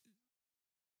 like,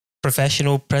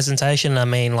 professional presentation, I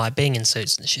mean, like, being in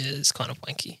suits and shit is kind of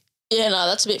wanky. yeah, no,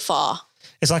 that's a bit far.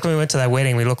 It's like when we went to that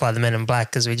wedding, we looked like the Men in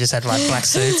Black because we just had like black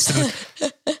suits and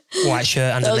white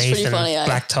shirt That was underneath pretty and funny, eh?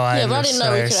 black tie. Yeah, and but I didn't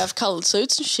know we so- could have coloured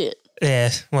suits and shit. Yeah,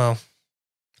 well,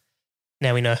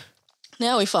 now we know.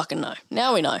 Now we fucking know.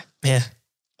 Now we know. Yeah,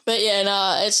 But yeah,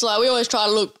 no, it's like we always try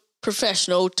to look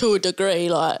professional to a degree,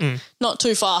 like not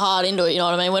too far hard into it, you know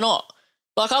what I mean? We're not.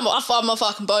 Like, I'm a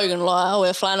fucking bogan, like, I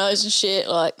wear flannels and shit,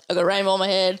 like, I got a rainbow on my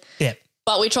head. yeah,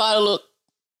 But we try to look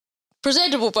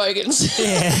presentable bogans.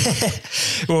 yeah.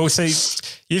 Well, see,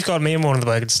 you've got me in one of the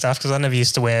bogan stuff because I never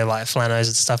used to wear like flannels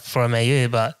and stuff before I met you,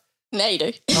 but Now you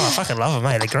do. oh, I fucking love them,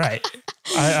 mate. They're great.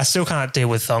 I still can't deal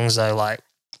with thongs though. Like,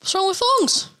 What's wrong with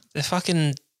thongs? they're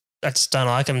fucking. I just don't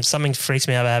like them. Something freaks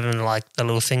me out about having like the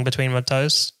little thing between my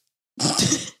toes.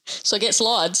 So get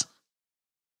slides.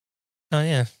 Oh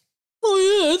yeah.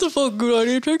 Oh yeah, that's a fucking good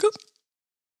idea, Jacob.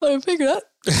 I didn't think of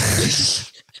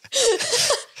that.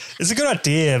 It's a good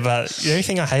idea, but the only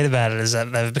thing I hate about it is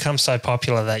that they've become so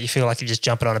popular that you feel like you're just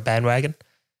jumping on a bandwagon.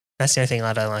 That's the only thing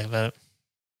I don't like about it.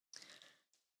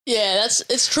 Yeah,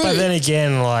 it's true. But then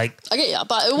again, like... I get you,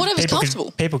 but whatever's comfortable.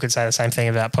 People could say the same thing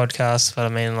about podcasts, but I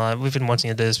mean, like, we've been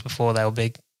wanting to do this before they were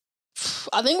big.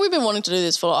 I think we've been wanting to do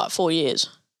this for like 4 years.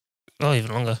 Oh,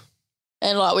 even longer.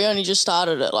 And like we only just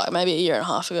started it like maybe a year and a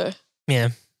half ago. Yeah.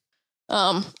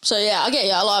 So yeah, I get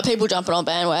you. I like people jumping on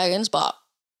bandwagons, but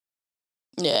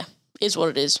yeah, it's what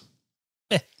it is.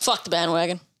 Yeah. Fuck the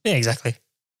bandwagon. Yeah, exactly.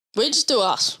 We just do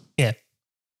us. Yeah.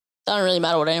 Doesn't really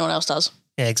matter what anyone else does.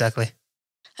 Yeah, exactly.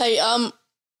 Hey,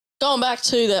 going back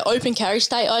to the open carry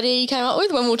state idea you came up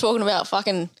with when we were talking about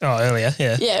fucking... Oh, earlier,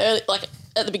 yeah. Yeah, early, like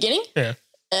at the beginning. Yeah.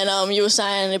 And you were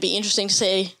saying it'd be interesting to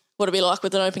see what it'd be like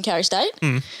with an open carry state.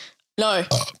 Mm. No,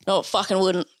 it fucking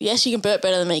wouldn't. Yes, you can burp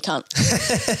better than me, cunt.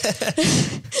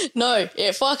 No,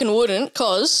 it fucking wouldn't,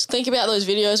 because think about those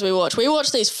videos we watch. We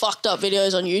watch these fucked up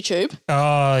videos on YouTube.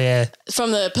 Oh, yeah.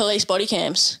 From the police body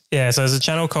cams. Yeah, so there's a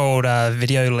channel called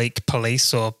Video Leak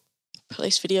Police or...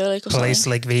 Police Video Leak or Police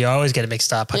something. Leak Video. I always get it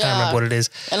mixed up. I can't remember what it is.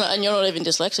 And you're not even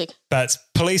dyslexic. But it's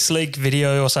Police Leak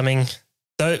Video or something.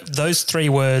 Those 3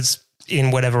 words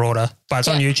in whatever order. But it's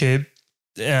on YouTube.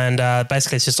 And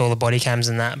basically it's just all the body cams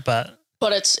and that. But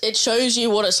it shows you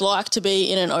what it's like to be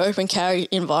in an open carry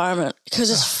environment because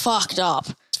it's fucked up.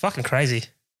 It's fucking crazy.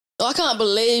 I can't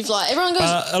believe, like, everyone goes...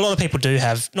 a lot of people do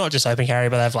have, not just open carry,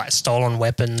 but they have, like, stolen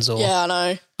weapons or I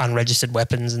know. Unregistered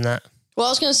weapons and that. Well, I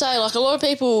was going to say, like, a lot of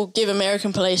people give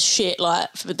American police shit, like,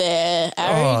 for their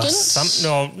arrogance.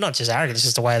 Not just arrogance, it's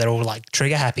just the way they're all, like,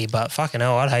 trigger happy, but fucking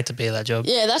hell, I'd hate to be that job.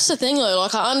 Yeah, that's the thing, though.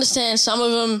 Like, I understand some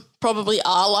of them probably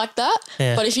are like that,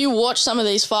 but if you watch some of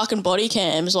these fucking body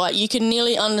cams, like, you can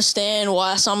nearly understand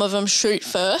why some of them shoot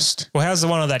first. Well, how's the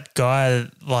one of that guy,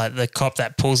 like, the cop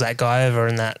that pulls that guy over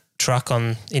in that truck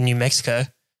in New Mexico,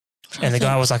 and the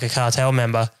guy was, like, a cartel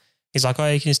member. He's like,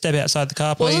 oh, you can step outside the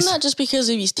car, please. Wasn't that just because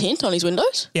of his tint on his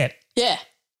windows? Yeah. Yeah.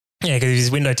 Yeah, because his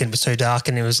window tint was too dark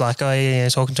and he was like, oh, yeah,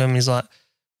 talking to him. He's like,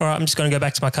 all right, I'm just going to go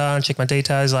back to my car and check my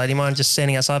details. Like, do you mind just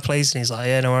standing outside, please? And he's like,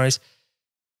 yeah, no worries.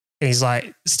 And he's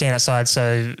like, stand outside.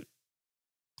 So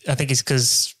I think it's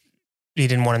because he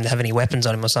didn't want him to have any weapons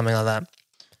on him or something like that.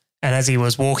 And as he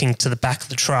was walking to the back of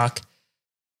the truck,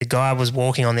 the guy was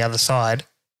walking on the other side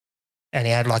and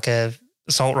he had like a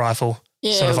assault rifle.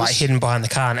 Yeah, sort of like hidden behind the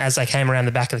car. And as they came around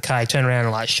the back of the car, he turned around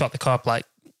and like shot the cop like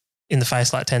in the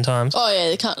face like 10 times. Oh, yeah.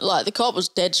 The cop was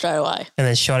dead straight away. And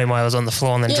then shot him while he was on the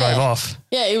floor and then drove off.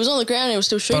 Yeah, he was on the ground and he was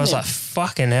still shooting I was like,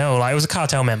 fucking hell. Like, it was a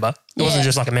cartel member. It wasn't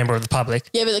just like a member of the public.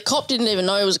 Yeah, but the cop didn't even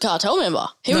know he was a cartel member.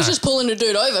 He was just pulling the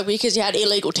dude over because he had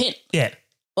illegal tint. Yeah.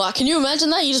 Like, can you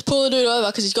imagine that? You just pull the dude over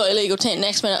because he's got illegal tint.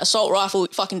 Next minute, assault rifle,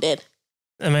 fucking dead.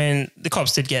 I mean, the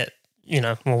cops did get,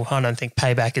 well, I don't think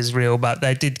payback is real, but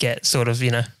they did get sort of,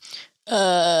 revenge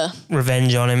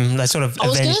on him. They sort of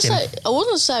avenged him. I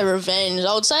wouldn't say revenge.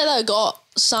 I would say they got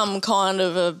some kind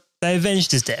of They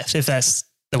avenged his death, if that's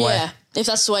the way. Yeah, if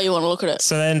that's the way you want to look at it.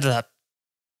 So they ended up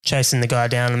chasing the guy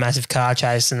down, a massive car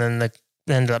chase, and then they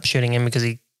ended up shooting him because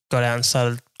he got out and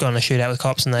started going to shoot out with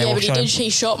cops, and they all shot him. He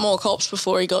shot more cops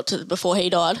before he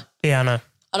died. Yeah, I know.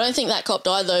 I don't think that cop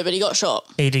died though, but he got shot.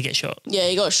 He did get shot. Yeah,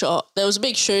 he got shot. There was a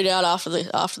big shootout after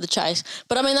the chase.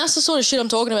 But I mean, that's the sort of shit I'm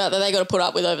talking about that they got to put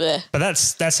up with over there. But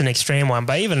that's an extreme one.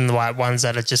 But even the ones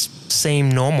that just seem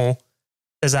normal,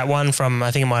 there's that one from,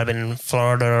 I think it might have been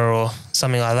Florida or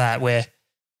something like that, where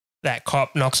that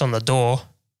cop knocks on the door.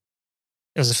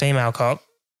 It was a female cop.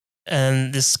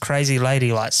 And this crazy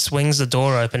lady like swings the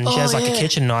door open. She has like a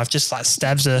kitchen knife, just like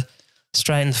stabs her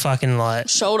straight in the fucking like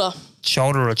shoulder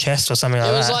or chest or something like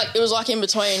that. It was like in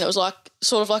between. It was like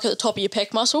sort of like at the top of your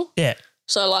pec muscle. Yeah.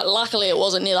 So like luckily it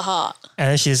wasn't near the heart. And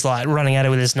then she's like running at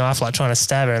her with this knife, like trying to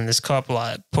stab her, and this cop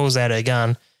like pulls out her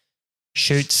gun,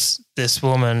 shoots this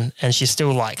woman, and she's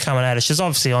still like coming at her. She's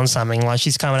obviously on something. Like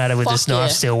she's coming at her with this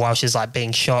knife still while she's like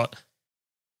being shot.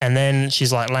 And then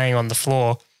she's like laying on the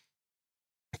floor,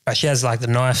 but she has like the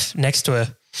knife next to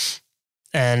her.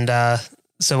 And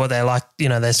so what they're like,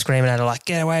 they're screaming at her like,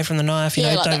 get away from the knife,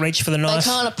 don't reach for the knife.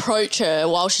 They can't approach her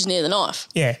while she's near the knife.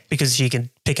 Yeah, because she can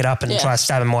pick it up and try to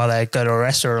stab him while they go to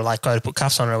arrest her or like go to put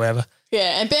cuffs on her or whatever.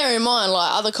 Yeah, and bear in mind,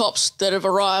 like other cops that have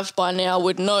arrived by now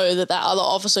would know that other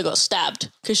officer got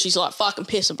stabbed because she's like fucking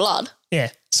piss and blood.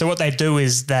 Yeah, so what they do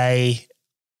is they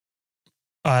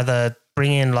either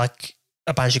bring in like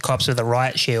a bunch of cops with a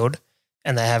riot shield,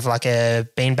 and they have like a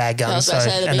beanbag gun.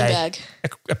 They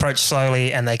approach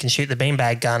slowly and they can shoot the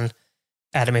beanbag gun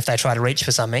at them if they try to reach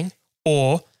for something.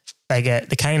 Or they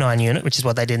get the canine unit, which is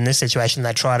what they did in this situation.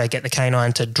 They try to get the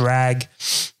canine to drag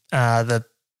the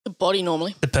body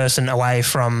normally. the person away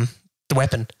from the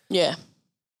weapon. Yeah.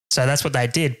 So that's what they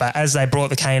did. But as they brought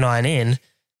the canine in,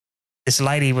 this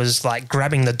lady was like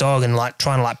grabbing the dog and like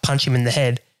trying to like punch him in the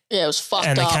head. Yeah, it was fucked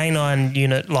And up. the canine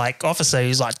unit like officer,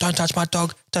 he's like, don't touch my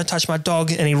dog, don't touch my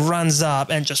dog. And he runs up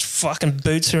and just fucking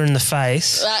boots her in the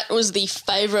face. That was the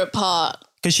favourite part.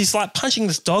 Because she's like punching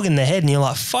this dog in the head and you're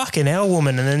like, fucking hell,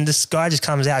 woman. And then this guy just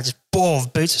comes out, just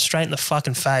boots her straight in the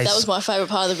fucking face. That was my favourite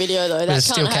part of the video though. That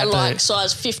steel cunt had cap like boot.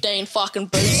 size 15 fucking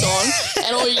boots on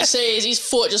and all you see is his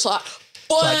foot just like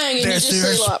bang like, and you there's just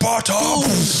your see like spot on.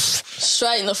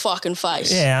 straight in the fucking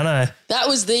face. Yeah, I know. That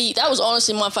was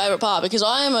honestly my favourite part because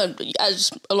I am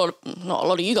not a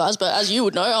lot of you guys, but as you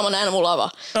would know, I'm an animal lover.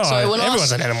 Oh, so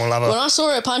everyone's an animal lover. When I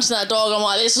saw her punching that dog, I'm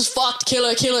like, this is fucked, kill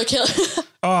her.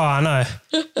 Oh, I know.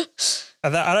 I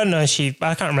don't know. I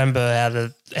can't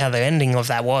remember how the ending of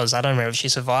that was. I don't remember if she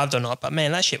survived or not. But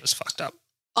man, that shit was fucked up.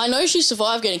 I know she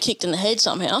survived getting kicked in the head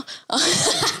somehow.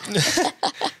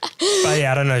 But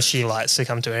yeah, I don't know if she like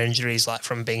succumbed to her injuries like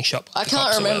from being shot. By I the can't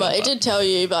cops or remember. whatever, It did tell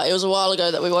you, but it was a while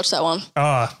ago that we watched that one.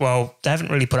 Oh well, they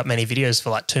haven't really put up many videos for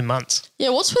like 2 months. Yeah,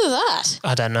 what's with that?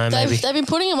 I don't know. Maybe They've been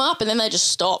putting them up and then they just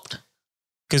stopped.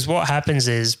 because what happens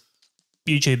is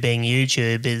YouTube being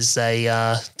YouTube is they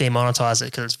demonetize it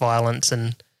because it's violence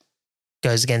and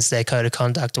goes against their code of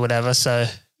conduct or whatever. So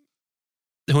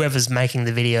whoever's making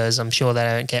the videos, I'm sure they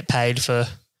don't get paid for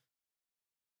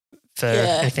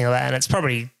anything like that. And it's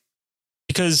probably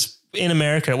because in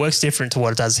America it works different to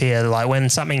what it does here. Like when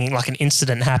something like an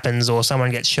incident happens or someone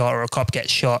gets shot or a cop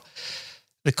gets shot,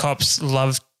 the cops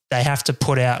they have to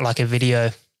put out like a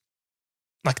video,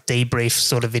 like debrief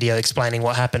sort of video explaining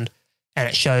what happened. And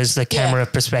it shows the camera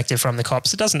perspective from the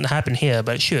cops. It doesn't happen here,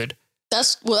 but it should.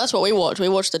 That's what we watch. We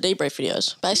watch the debrief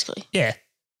videos, basically. Yeah.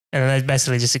 And they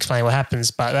basically just explain what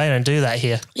happens, but they don't do that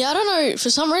here. Yeah, I don't know. For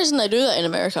some reason, they do that in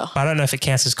America. I don't know if it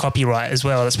counts as copyright as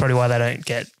well. That's probably why they don't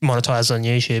get monetized on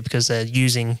YouTube because they're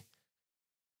using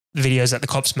videos that the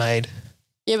cops made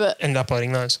Yeah, but and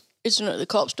uploading those. isn't it the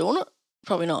cops doing it?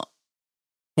 Probably not.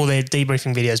 Well, they're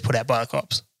debriefing videos put out by the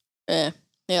cops. Yeah,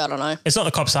 I don't know. It's not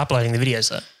the cops uploading the videos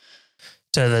though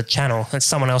to the channel. It's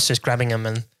someone else just grabbing them,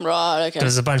 and Right, okay.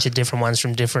 there's a bunch of different ones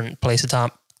from different police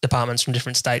departments from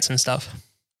different states and stuff.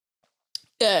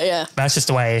 Yeah. But that's just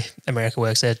the way America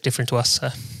works. They're different to us. So.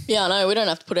 Yeah, I know. We don't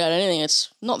have to put out anything. It's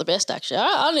not the best, actually.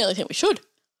 I nearly think we should.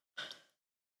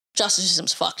 Justice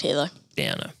system's fucked here, though.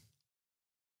 Yeah, I know.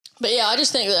 But yeah, I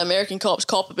just think that American cops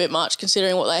cop a bit much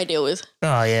considering what they deal with.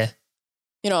 Oh, yeah.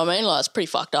 You know what I mean? Like, it's pretty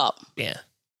fucked up. Yeah.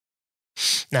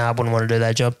 No, I wouldn't want to do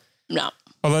that job. No.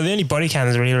 Although the only body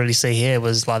cams we really see here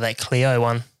was like that Cleo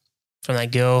one from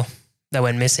that girl that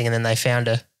went missing and then they found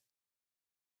her.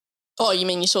 Oh, you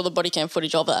mean you saw the body cam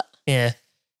footage of that? Yeah.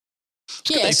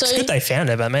 It's good they found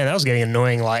her, but man, that was getting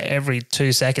annoying. Like every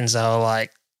 2 seconds they were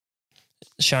like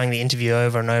showing the interview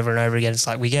over and over and over again. It's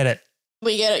like, we get it.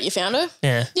 We get it, you found her?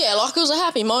 Yeah. Yeah, like it was a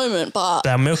happy moment, but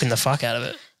They're milking the fuck out of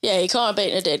it. yeah, he kind of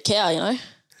beating a dead cow, you know?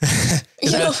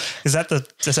 Is that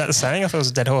the saying? I thought it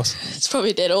was a dead horse. It's probably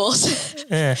a dead horse.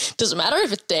 Yeah, Doesn't matter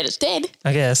if it's dead, it's dead.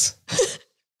 I guess.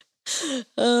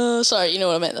 Sorry, you know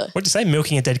what I meant though. What'd you say?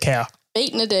 Milking a dead cow?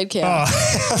 Beating a dead cow.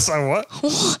 Oh, I was like,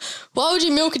 what? Why would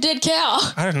you milk a dead cow?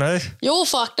 I don't know. You're all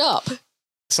fucked up.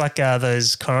 It's like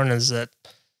those coroners that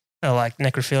are like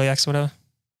necrophiliacs or whatever.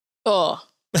 Oh.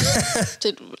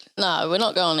 No, we're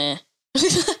not going there.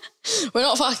 We're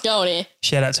not fucking going here.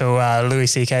 Shout out to Louis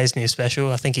C.K.'s new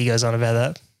special. I think he goes on about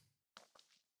that.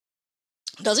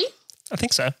 Does he? I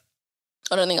think so.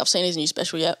 I don't think I've seen his new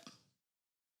special yet.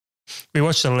 We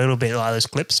watched a little bit like those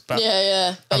clips, but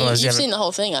Yeah. But Otherwise you you've haven't- seen the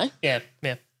whole thing, eh? yeah.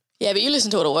 Yeah, but you listen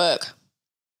to it at work.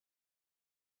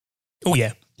 Oh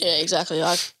yeah, Yeah, exactly.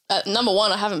 Number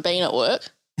one, I haven't been at work.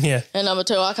 yeah. And number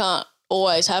two, I can't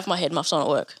always have my head muffs on at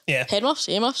work. Yeah. Head muffs?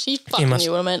 Earmuffs? You fucking Earmuffs.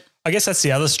 knew what I meant. I guess that's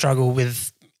the other struggle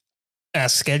with our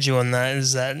schedule, and that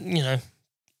is that you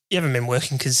haven't been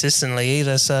working consistently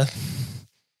either, so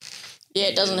Yeah,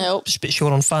 it doesn't help. just a bit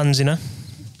short on funds, Yeah,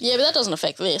 but that doesn't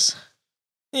affect this.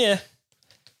 Yeah,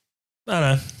 I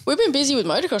know. We've been busy with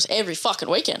motocross every fucking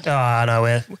weekend. Oh, I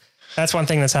know. That's one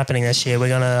thing that's happening this year. We're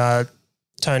gonna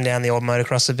tone down the old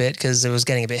motocross a bit because it was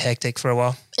getting a bit hectic for a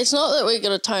while. It's not that we're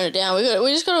going to tone it down.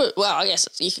 We just got to, well, I guess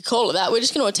you could call it that. We're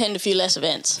just going to attend a few less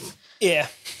events. Yeah.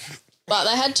 But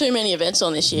they had too many events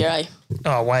on this year, eh?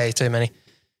 Oh, way too many.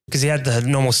 Because you had the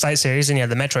normal state series and you had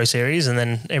the Metro series and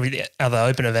then every other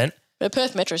open event. The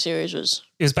Perth Metro Series was...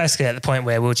 It was basically at the point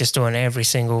where we were just doing every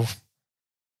single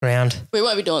round. We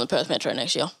won't be doing the Perth Metro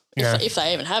next year. No. If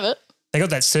they even have it. They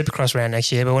got that Supercross round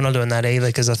next year, but we're not doing that either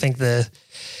because I think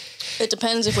It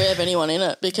depends if we have anyone in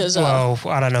it because... well,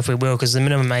 I don't know if we will because the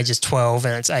minimum age is 12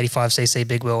 and it's 85cc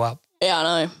big wheel up. yeah, I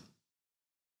know.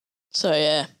 So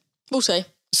yeah, we'll see.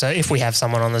 So if we have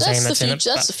someone on the team that's in it.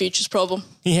 That's the future's problem.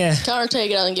 Yeah. Current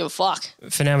Tiger doesn't give a fuck.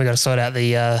 For now, we got to sort out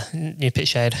the new pit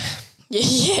shade.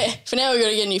 Yeah. For now, we got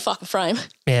to get a new fucking frame.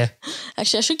 Yeah.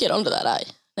 Actually, I should get onto that, eh?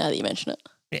 Now that you mention it.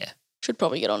 Yeah. Should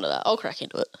probably get onto that. I'll crack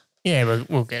into it. Yeah,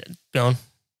 we'll get it going.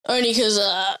 Only because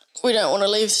we don't want to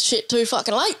leave shit too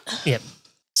fucking late. Yep.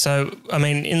 So, I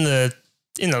mean, in the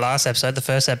last episode, the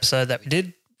first episode that we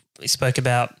did, we spoke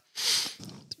about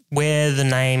where the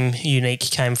name Unique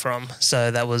came from.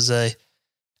 So that was a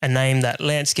name that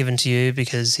Lance given to you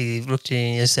because he looked at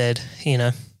you and said, you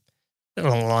know,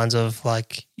 along the lines of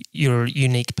like, you're a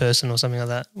unique person or something like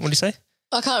that. What did he say?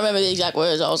 I can't remember the exact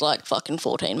words. I was like fucking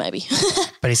 14 maybe.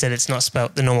 But he said it's not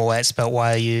spelt the normal way. It's spelt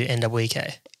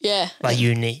Y-O-U-N-W-E-K. Yeah. Like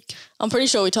unique. I'm pretty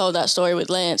sure we told that story with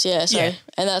Lance, yeah. So Yeah.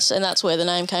 and that's where the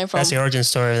name came from. That's the origin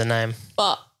story of the name.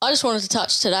 But I just wanted to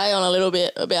touch today on a little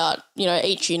bit about, you know,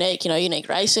 each unique, you know, Unique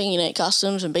Racing, Unique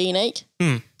Customs and Be Unique.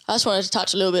 I just wanted to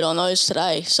touch a little bit on those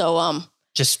today. So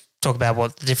Just talk about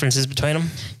what the difference is between them.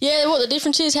 yeah, what the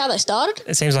difference is, how they started.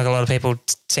 It seems like a lot of people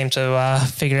seem to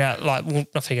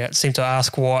seem to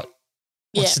ask what's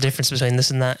Yeah. the difference between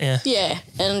this and that. Yeah. Yeah,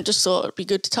 and just thought it'd be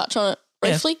good to touch on it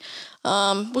briefly.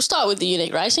 We'll start with the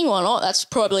Unique Racing. Why not? That's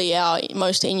probably our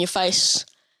most in-your-face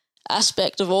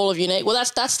aspect of all of Unique. Well,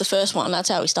 that's the first one. That's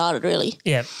how we started, really.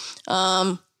 Yeah.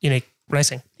 Unique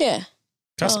Racing. Yeah.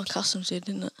 Customs. Oh, Customs did,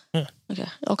 didn't it? Yeah. Okay,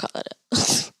 I'll cut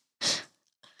that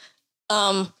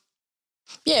out.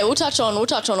 Yeah, we'll touch on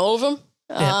all of them.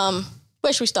 Yeah.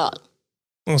 Where should we start?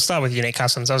 We'll start with Unique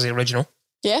Customs. That was the original.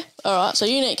 Yeah. All right. So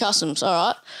Unique Customs.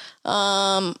 All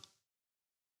right.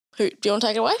 Do you want to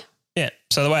take it away? Yeah.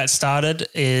 So the way it started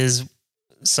is,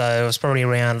 so it was probably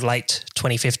around late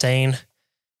 2015.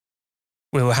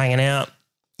 We were hanging out.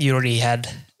 You already had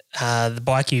the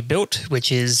bike you built,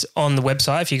 which is on the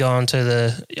website. If you go onto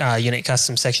the Unique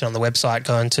Custom section on the website,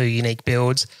 go into Unique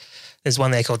Builds, there's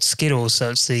one there called Skittles. So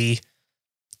it's the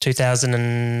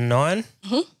 2009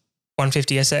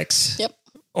 150 SX. Yep.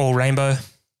 All rainbow.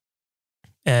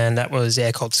 And that was,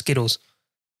 called Skittles.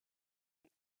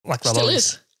 Like the Still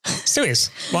lollies. is. Still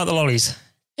is. Like the lollies. It's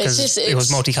Because just it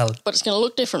was multicoloured. but it's going to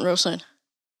look different real soon.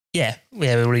 Yeah. We've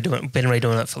been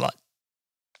redoing it for like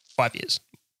 5 years.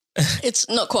 It's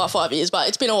not quite 5 years, but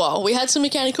it's been a while. We had some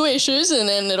mechanical issues and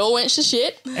then it all went to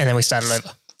shit. And then we started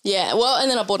over. Yeah, well, and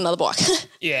then I bought another bike.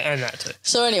 Yeah, and that too.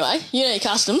 So anyway, Unique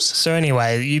Customs. So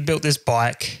anyway, you built this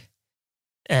bike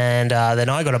and then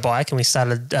I got a bike and we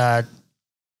started,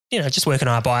 just working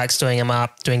on our bikes, doing them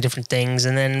up, doing different things.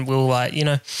 And then we'll like,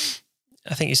 I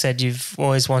think you said you've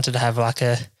always wanted to have like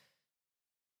a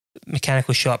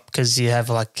mechanical shop because you have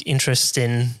like interest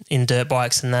in dirt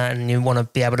bikes and that, and you want to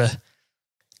be able to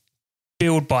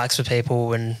build bikes for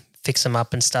people and fix them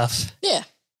up and stuff. Yeah.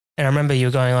 And I remember you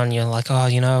were going on, you're like,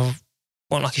 I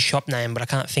want like a shop name, but I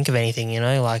can't think of anything,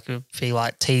 like it would be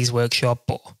like T's Workshop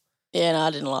or... Yeah, no,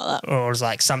 I didn't like that. Or it was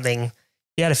like something,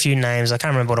 you had a few names, I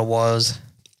can't remember what it was,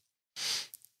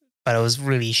 but it was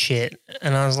really shit.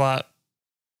 And I was like,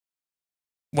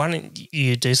 why don't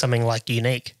you do something like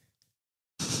Unique?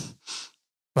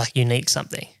 Like Unique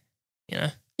something,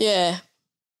 Yeah. And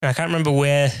I can't remember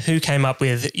who came up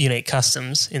with Unique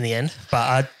Customs in the end, but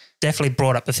I definitely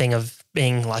brought up the thing of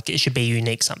being like it should be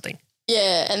unique something.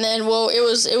 Yeah, and then, well, it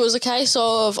was a case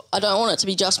of I don't want it to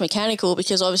be just mechanical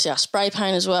because obviously I spray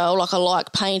paint as well. Like I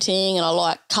like painting and I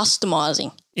like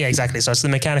customising. Yeah, exactly. So it's the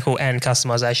mechanical and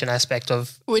customization aspect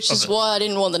of... Which is why I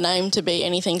didn't want the name to be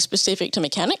anything specific to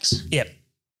mechanics. Yep.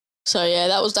 So yeah,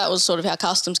 that was sort of how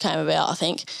Customs came about, I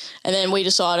think. And then we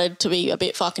decided to be a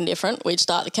bit fucking different. We'd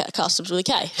start the Customs with a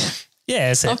K. Yeah,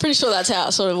 that's it. I'm pretty sure that's how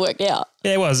it sort of worked out.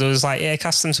 Yeah, it was. It was like,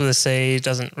 Customs with a C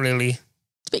doesn't really... It's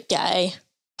a bit gay.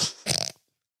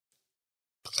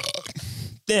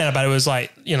 Yeah, but it was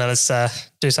like, let's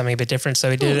do something a bit different. So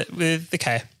we did it with the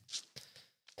K.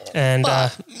 And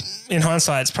in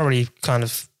hindsight, it's probably kind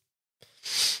of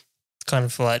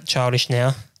like childish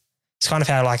now. It's kind of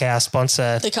how like our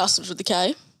sponsor... The Customs with the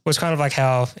K. was kind of like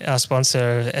how our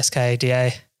sponsor,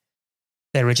 SKDA,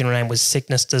 their original name was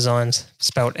Sickness Designs,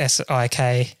 spelled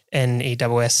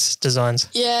SIKNESS Designs.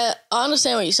 Yeah, I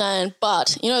understand what you're saying,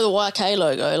 but you know the YK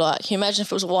logo, like, can you imagine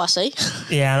if it was a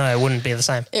YC? Yeah, I know, it wouldn't be the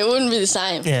same. It wouldn't be the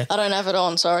same. Yeah. I don't have it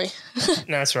on, sorry.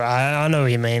 No, that's right. I know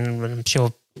what you mean. I'm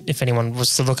sure if anyone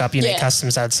was to look up Unique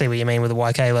Customs, they'd see what you mean with the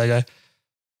YK logo.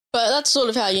 But that's sort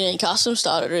of how Unique Customs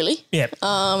started, really. Yeah.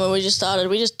 And we just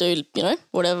do,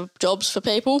 whatever jobs for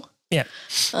people. Yeah.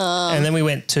 And then we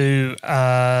went to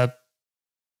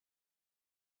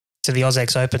the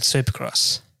AusX Open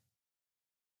Supercross.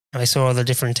 And we saw all the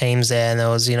different teams there, and there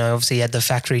was, obviously you had the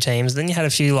factory teams. Then you had a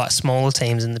few like smaller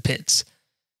teams in the pits.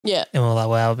 Yeah. And we're like,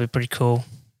 wow, it'd be pretty cool.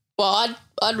 Well,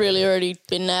 I'd really already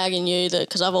been nagging you that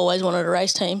because I've always wanted a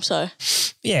race team. So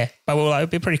Yeah, but we were like, it'd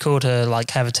be pretty cool to like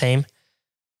have a team.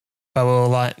 But we were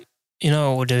like, you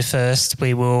know what we'll do first?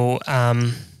 We will,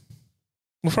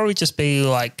 we'll probably just be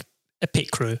like a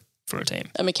pit crew for a team.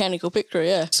 a mechanical pit crew,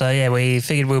 yeah. So yeah, we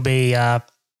figured we'll be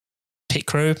pit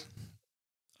crew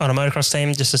on a motocross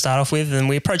team just to start off with, and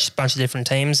we approached a bunch of different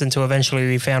teams until eventually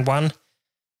we found one.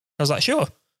 I was like, sure.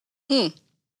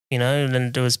 You know,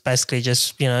 and it was basically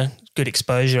just, you know, good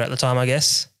exposure at the time, I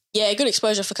guess. Yeah, good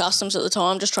exposure for customs at the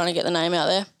time, just trying to get the name out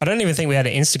there. I don't even think we had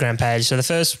an Instagram page. So the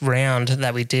first round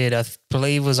that we did, I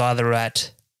believe, was either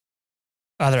at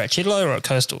Chidlow or at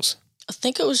Coastals. I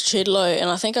think it was Chidlow, and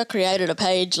I think I created a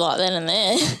page like then and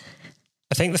there.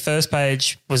 I think the first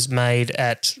page was made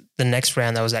at the next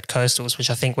round that was at Coastals, which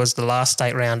I think was the last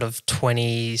state round of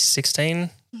 2016.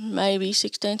 Maybe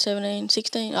 16, 17,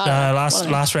 16. I No, don't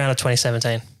know. last round of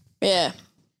 2017 Yeah,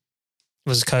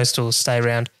 was a Coastal state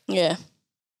round. yeah.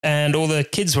 And all the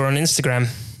kids were on Instagram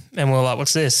and we were like,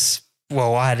 what's this?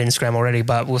 Well, I had Instagram already,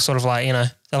 but we were sort of like, you know,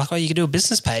 they're like, oh, you could do a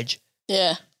business page.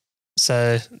 Yeah.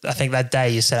 So I think that day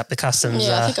you set up the customs.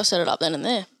 Yeah, I think I set it up then and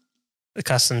there. The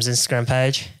customs Instagram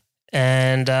page.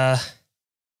 And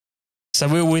so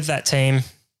we were with that team.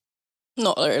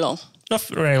 Not very long. Not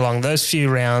very long, those few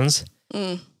rounds.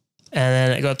 Mm. And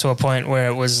then it got to a point where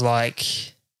it was like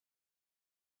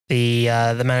the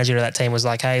manager of that team was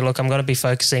like, hey, look, I'm going to be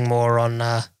focusing more on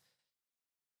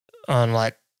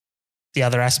like the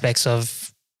other aspects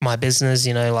of my business,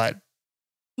 you know, like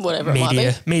Whatever it might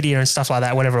be. media and stuff like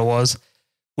that, whatever it was.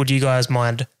 Would you guys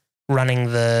mind running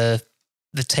the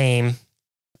team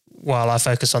while I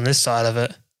focus on this side of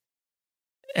it?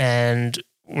 And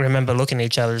we remember looking at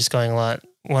each other just going like,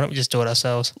 why don't we just do it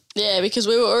ourselves Yeah, because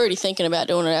we were already thinking about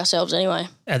doing it ourselves anyway.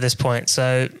 at this point?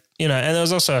 So, you know, and there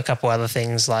was also a couple other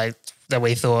things like that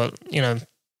we thought, you know,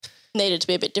 Needed to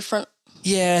be a bit different.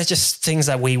 yeah, just things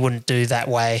that we wouldn't do that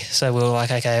way. So we were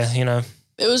like, okay, you know.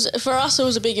 It was for us. It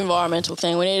was a big environmental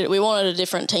thing. We wanted a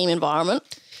different team environment.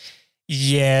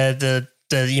 Yeah, the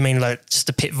you mean like just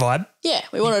the pit vibe? Yeah,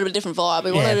 we wanted a different vibe.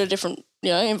 We wanted a different,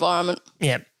 environment.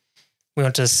 Yeah. We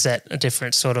want to set a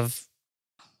different sort of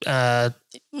I'm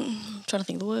trying to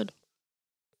think of the word.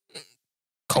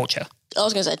 culture. I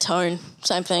was going to say tone.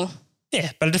 Same thing.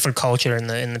 Yeah, but a different culture in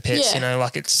the pits, Yeah. you know,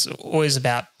 like it's always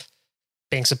about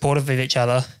being supportive of each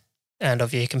other and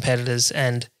of your competitors,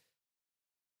 and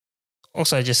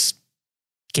also just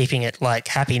keeping it like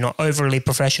happy, not overly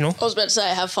professional. I was about to say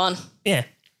have fun. Yeah.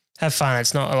 Have fun.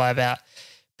 It's not like about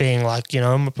being like, you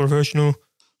know, I'm a professional.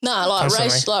 No, like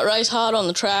Constantly. race hard on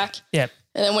the track. Yeah.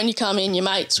 And then when you come in, you're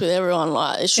mates with everyone.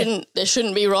 Like there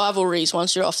shouldn't be rivalries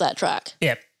once you're off that track.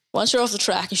 Yeah. Once you're off the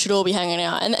track, you should all be hanging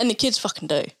out, and the kids fucking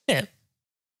do. Yeah.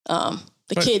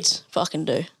 Kids fucking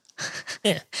do.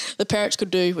 Yeah. The parents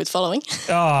could do with following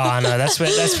Oh, I know. That's for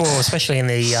especially in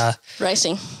the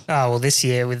racing. this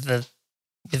year with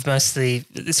most of the,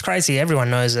 it's crazy. Everyone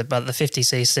knows it, but the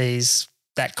 50cc's,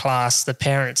 that class, the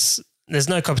parents, there's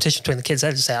no competition between the kids.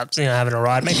 They're just out, having a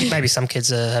ride. Maybe some kids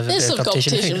have a There's bit some of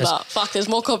competition. competition, but fuck, there's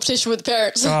more competition with the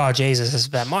parents. Oh, Jesus. It's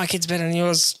about my kid's better than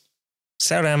yours.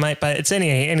 Settle down, mate. But it's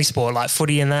any sport, like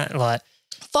footy and that, like.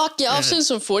 Fuck yeah, I've seen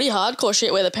some footy hardcore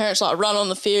shit where the parents like run on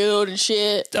the field and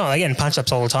shit. Oh, they're getting punch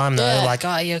ups all the time though. Yeah. Like,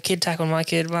 oh, your kid tackled my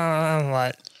kid. Blah, blah, blah.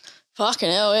 Like, Fucking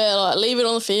hell, yeah, like leave it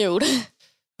on the field.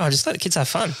 oh, just let the kids have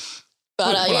fun. But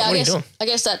What are you doing? I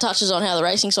guess that touches on how the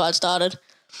racing side started.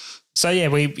 So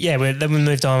then we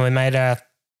moved on. We made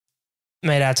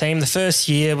our team. The first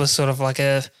year was sort of like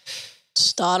a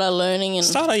Starter learning and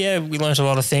starter. Yeah, we learned a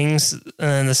lot of things. And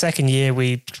then the second year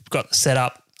we got set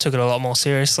up, took it a lot more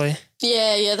seriously.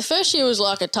 yeah. The first year was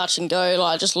like a touch and go,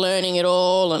 like just learning it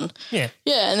all and Yeah.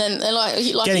 and then like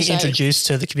Getting you say, introduced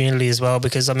to the community as well,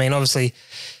 because I mean, obviously,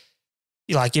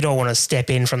 you don't want to step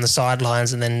in from the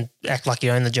sidelines and then act like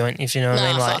you own the joint, if you know what I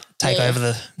Nah, mean. Like fuck, take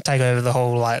yeah. over the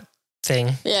whole like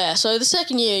thing. Yeah, so the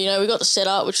second year, we got the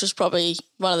setup, which was probably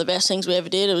one of the best things we ever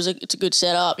did. It's a good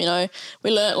setup, We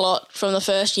learnt a lot from the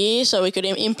first year, so we could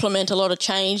implement a lot of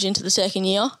change into the second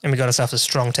year. And we got ourselves a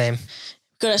strong team.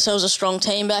 Got ourselves a strong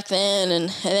team back then, and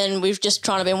then we've just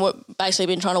basically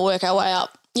been trying to work our way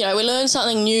up. We learn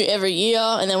something new every year,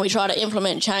 and then we try to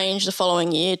implement change the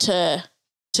following year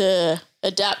to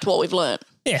adapt what we've learnt.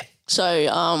 Yeah.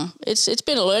 So it's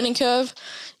been a learning curve.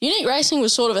 Unique racing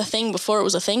was sort of a thing before it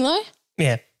was a thing, though.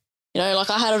 Yeah. Like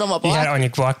I had it on my bike. You had it on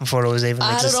your bike before it was even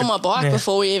I had it on my bike Yeah.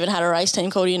 before we even had a race team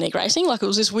called Unique Racing. Like it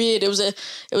was this weird. It's a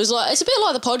bit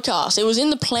like the podcast. It was in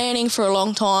the planning for a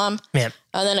long time, Yeah.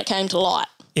 and then it came to light.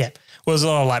 Yeah. Well, there's a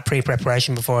lot of like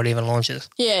pre-preparation before it even launches.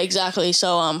 Yeah, exactly.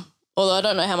 So Although I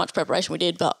don't know how much preparation we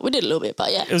did, but we did a little bit.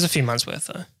 But yeah. It was a few months worth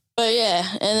though. But yeah,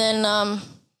 and then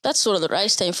that's sort of the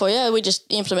race team for you. We just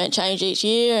implement change each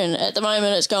year, and at the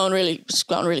moment it's going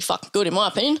really fucking good in my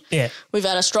opinion. Yeah. We've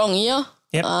had a strong year.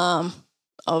 Yep.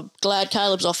 I'm glad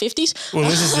Caleb's off 50s. Well,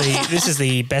 this is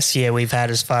the best year we've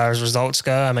had as far as results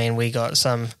go. I mean, we got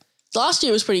some. Last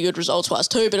year was pretty good results-wise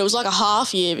too, but it was like a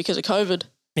half year because of COVID.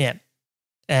 Yeah.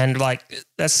 And like,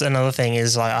 that's another thing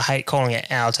is like, I hate calling it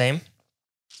our team.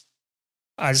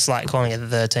 I just like calling it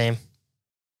the team.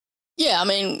 Yeah, I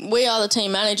mean, we are the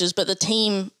team managers, but the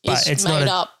team is made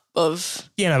up of...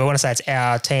 Yeah, no, but when I say it's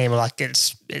our team, like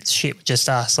it's shit, just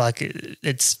us. Like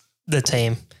it's the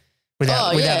team.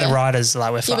 Without the riders,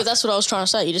 like we're fucked. Yeah, but that's what I was trying to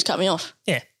say. You just cut me off.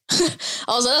 Yeah. That's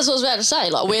what I was about to say.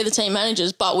 Like, we're the team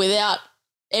managers, but without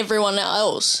everyone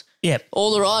else, Yep.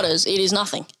 all the riders, it is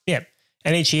nothing. Yep.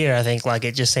 And each year, I think, like,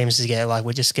 it just seems to get, like,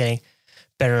 we're just getting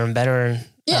better and better. And,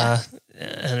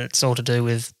 and it's all to do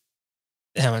with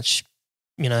how much,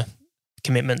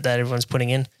 commitment that everyone's putting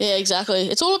in. Yeah, exactly.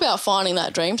 It's all about finding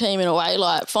that dream team in a way,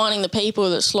 like finding the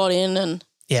people that slot in and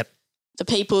the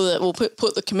people that will put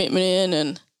the commitment in.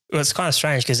 And well, it's kind of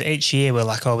strange because each year we're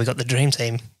like, oh, we got the dream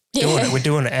team doing it. We're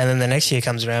doing it. And then the next year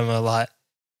comes around and we're like,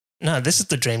 no, this is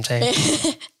the dream team.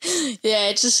 Yeah,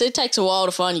 it takes a while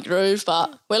to find your groove,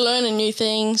 but we're learning new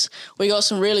things. We got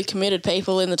some really committed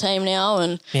people in the team now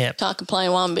and can't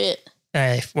complain one bit.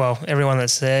 Hey, well, everyone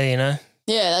that's there,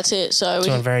 Yeah, that's it. So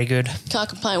doing very good. Can't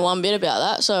complain one bit about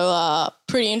that. So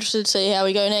pretty interested to see how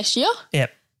we go next year.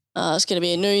 Yep. It's going to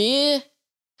be a new year.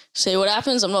 See what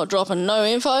happens. I'm not dropping no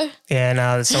info. Yeah,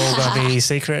 no, it's all going to be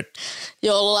secret.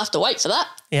 You'll have to wait for that.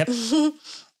 Yep.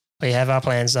 We have our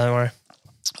plans, don't worry.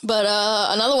 But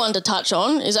another one to touch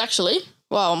on is actually,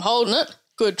 while I'm holding it,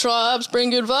 good tribes bring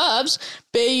good vibes,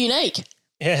 Be Unique.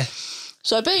 Yeah.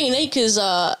 So Be Unique is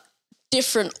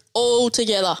different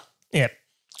altogether. Yep.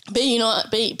 Be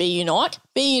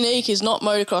Unique is not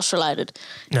motocross related.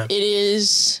 No. It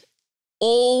is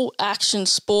all action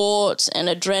sports and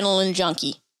adrenaline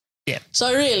junkie. Yeah.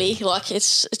 So really, like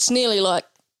it's nearly like,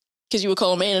 because you were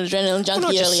calling me an adrenaline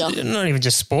junkie earlier. Not even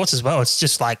just sports as well. It's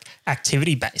just like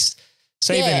activity based.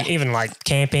 So even like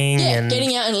camping and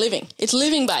getting out and living. It's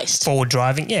living based. Forward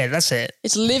driving. Yeah, that's it.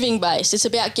 It's living based. It's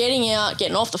about getting out,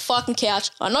 getting off the fucking couch.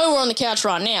 I know we're on the couch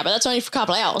right now, but that's only for a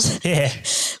couple of hours. Yeah.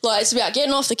 Like, it's about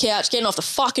getting off the couch, getting off the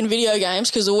fucking video games,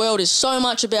 because the world is so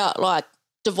much about like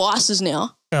devices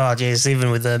now. Oh, geez,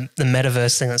 even with the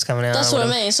metaverse thing that's coming out. That's what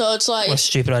I mean. So it's like... What a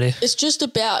stupid idea. It's just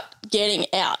about getting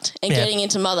out and getting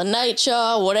into Mother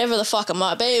Nature, whatever the fuck it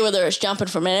might be, whether it's jumping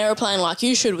from an aeroplane like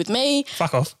you should with me.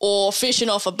 Fuck off. Or fishing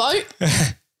off a boat.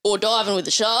 Or diving with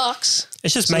the sharks.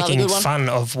 It's just making fun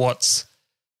of what's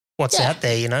out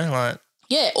there, like...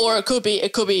 Yeah, or it could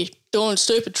be doing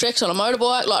stupid tricks on a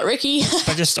motorbike like Ricky.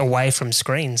 But just away from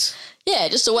screens. Yeah,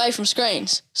 just away from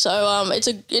screens. So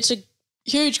it's a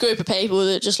huge group of people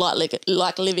that just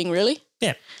like living, really.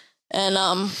 Yeah.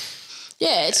 And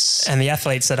it's... And the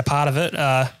athletes that are part of it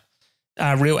are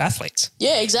real athletes.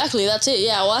 Yeah, exactly. That's it.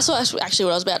 Yeah, well, that's actually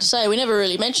what I was about to say. We never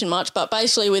really mentioned much, but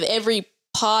basically with every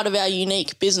part of our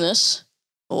unique business,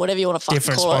 or whatever you want to fucking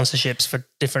call it. Different sponsorships for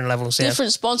different levels,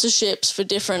 Different sponsorships for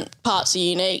different parts of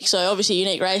Unique. So obviously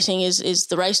Unique Racing is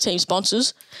the race team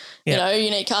sponsors. Yep.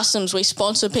 Unique Customs, we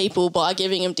sponsor people by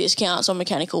giving them discounts on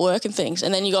mechanical work and things.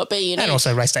 And then you got Be Unique. And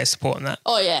also race day support and that.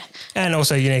 Oh, yeah. And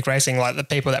also Unique Racing, like the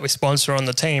people that we sponsor on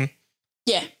the team.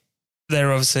 Yeah.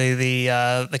 They're obviously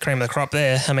the cream of the crop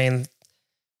there. I mean,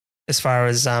 as far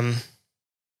as motocross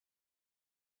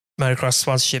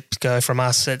sponsorships go from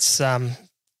us, it's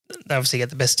they obviously get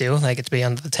the best deal. They get to be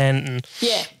under the tent and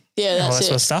that's all that it.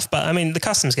 sort of stuff. But I mean, the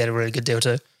Customs get a really good deal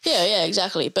too. Yeah,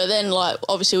 exactly. But then, like,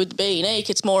 obviously with the Be Unique,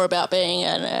 it's more about being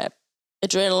an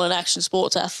adrenaline action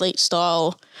sports athlete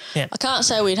style. Yeah. I can't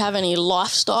say we'd have any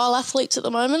lifestyle athletes at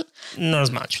the moment. Not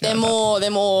as much. They're more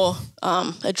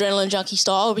adrenaline junkie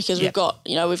style because we've got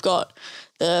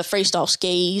the freestyle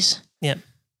skis. Yeah.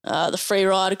 The free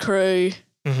rider crew.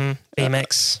 Mm-hmm.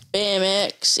 BMX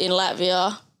in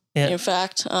Latvia. Yeah. In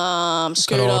fact,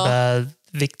 scooter. Got old,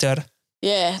 Victor.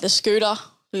 Yeah, the scooter.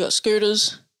 We got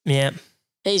scooters. Yeah.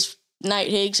 He's Nate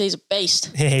Higgs. He's a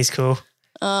beast. Yeah, he's cool.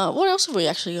 What else have we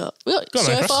actually got? We got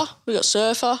surfer. Motocross. We got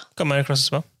surfer. Got motocross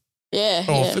as well. Yeah.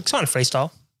 It's kind of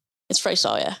freestyle. It's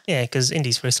freestyle, yeah. Yeah, because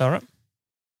Indy's freestyle, right?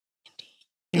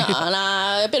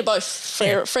 Nah, a bit of both.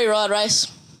 Free ride race.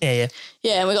 Yeah.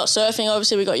 Yeah, and we got surfing.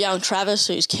 Obviously, we got young Travis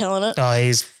who's killing it. Oh,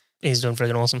 he's doing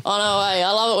freaking awesome. I know,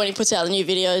 I love it when he puts out the new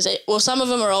videos. Well, some of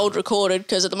them are old recorded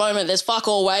because at the moment there's fuck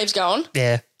all waves going.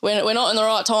 Yeah. We're not in the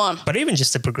right time. But even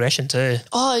just the progression too.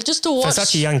 Oh, just to watch. For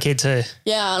such a young kid too.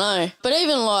 Yeah, I know. But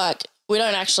even like we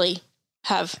don't actually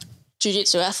have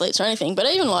jiu-jitsu athletes or anything, but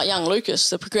even like young Lucas,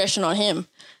 the progression on him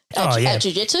at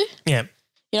jiu-jitsu. Yeah.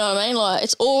 You know what I mean? Like,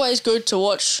 it's always good to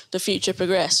watch the future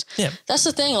progress. Yeah. That's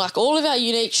the thing. Like, all of our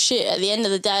unique shit at the end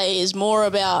of the day is more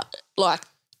about, like,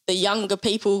 the younger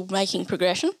people making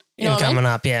progression. You know what I mean?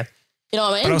 Coming up, yeah. You know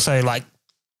what I mean? But also, like,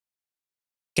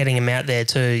 getting him out there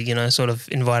too, you know, sort of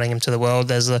inviting him to the world.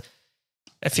 There's a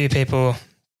few people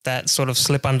that sort of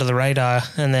slip under the radar,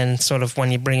 and then sort of when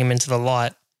you bring them into the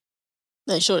light,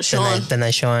 they sort of shine. Then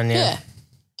they shine, yeah.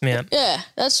 Yeah. Yeah,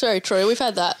 that's very true. We've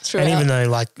had that throughout. And even though,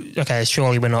 like, okay,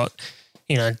 surely we're not,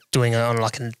 you know, doing it on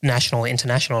like a national,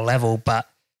 international level, but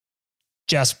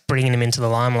just bringing him into the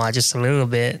limelight just a little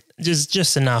bit,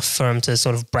 just enough for him to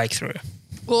sort of break through.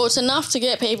 Well, it's enough to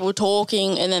get people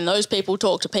talking, and then those people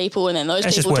talk to people, and then those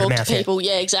people talk to people.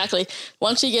 Yeah, exactly.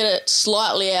 Once you get it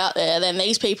slightly out there, then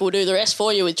these people do the rest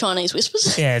for you with Chinese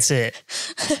whispers. Yeah, that's it.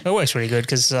 It works really good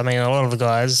because, I mean, a lot of the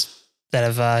guys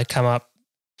that have come up,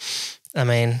 I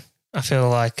mean, I feel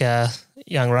like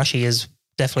young Rushy is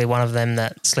definitely one of them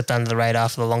that slipped under the radar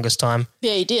for the longest time.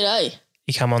 Yeah, he did, eh?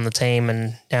 He come on the team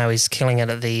and now he's killing it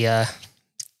at the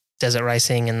desert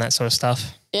racing and that sort of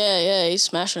stuff. Yeah, he's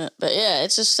smashing it. But yeah,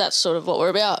 it's just that's sort of what we're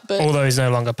about. But although he's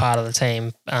no longer part of the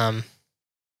team,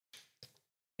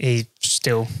 he's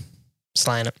still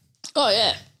slaying it. Oh,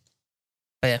 yeah.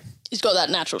 Oh, yeah. He's got that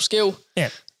natural skill. Yeah.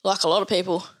 Like a lot of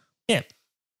people. Yeah.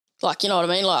 Like, you know what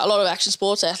I mean? Like, a lot of action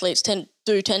sports athletes tend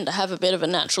to have a bit of a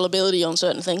natural ability on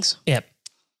certain things. Yep.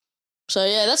 So,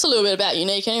 yeah, that's a little bit about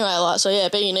unique anyway. Like, so, yeah,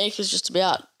 Be Unique is just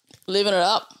about living it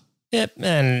up. Yep.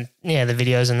 And, yeah, the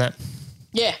videos and that.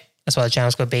 Yeah. That's why the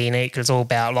channel's called Be Unique, because it's all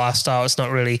about lifestyle. It's not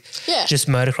really just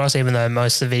motocross, even though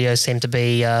most of the videos seem to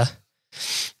be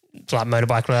like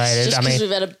motorbike related. Just because we've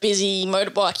had a busy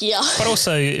motorbike year. But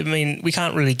also, I mean, we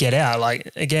can't really get out.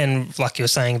 Like, again, like you were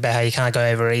saying about how you can't go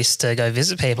over east to go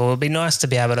visit people. It would be nice to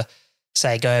be able to,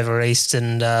 say, go over east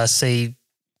and see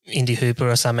Indy Hooper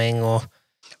or something, or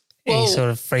any sort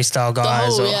of freestyle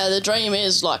guys. The dream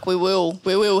is like we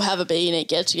will have a Be Unique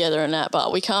get together and that,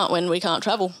 but we can't when we can't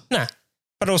travel. No,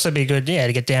 but also be good,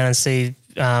 to get down and see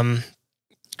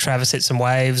Travis hit some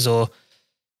waves, or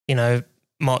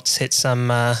Mott's hit some.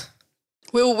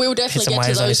 We'll definitely get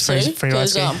to those two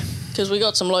because we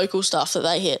got some local stuff that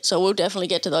they hit, so we'll definitely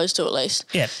get to those two at least.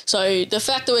 Yeah. So the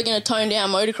fact that we're going to tone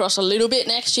down motocross a little bit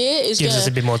next year gives us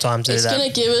a bit more time to do that. It's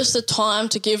going to give us the time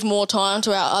to give more time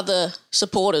to our other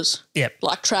supporters. Yep.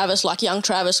 Like Travis, like young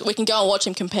Travis. We can go and watch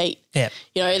him compete. Yeah.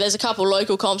 There's a couple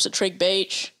local comps at Trig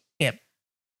Beach. Yep.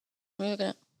 What are you looking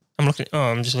at?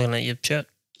 I'm just looking at your shirt.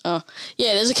 Oh,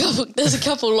 yeah, there's a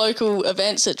couple local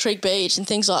events at Trig Beach and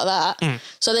things like that. Mm.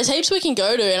 So there's heaps we can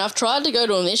go to, and I've tried to go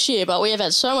to them this year, but we have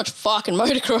had so much fucking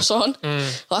motocross on.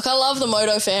 Mm. Like, I love the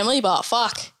moto family, but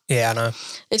fuck. Yeah, I know.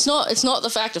 It's not the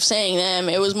fact of seeing them.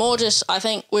 It was more just, I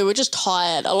think we were just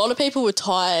tired. A lot of people were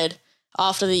tired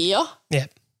after the year. Yeah.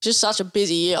 Just such a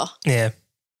busy year. Yeah.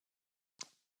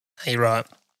 You're right.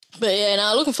 But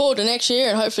yeah, looking forward to next year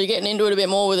and hopefully getting into it a bit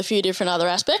more with a few different other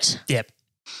aspects. Yep.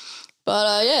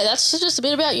 But yeah, that's just a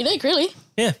bit about Unique, really.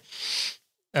 Yeah.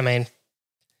 I mean,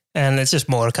 and it's just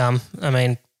more to come. I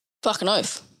mean, fucking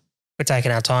oath. We're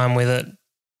taking our time with it.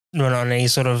 We're not in any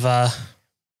sort of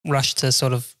rush to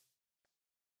sort of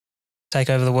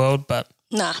take over the world, but.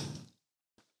 Nah,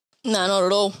 not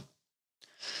at all.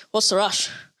 What's the rush?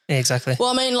 Yeah, exactly.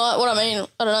 Well, I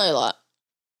don't know, like,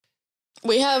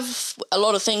 we have a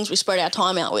lot of things we spread our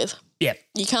time out with. Yeah.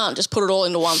 You can't just put it all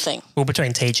into one thing. Well,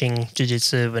 between teaching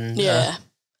jiu-jitsu and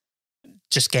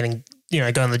just getting,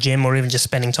 going to the gym, or even just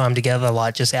spending time together,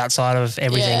 like just outside of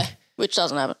everything. Yeah, which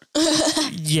doesn't happen.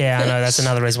 Yeah, I know. That's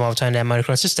another reason why I've toned down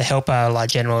motocross, just to help our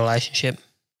like general relationship.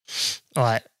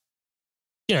 Like,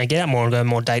 get out more and go on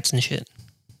more dates and shit.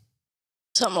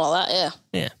 Something like that, yeah.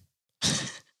 Yeah.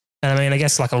 And I mean, I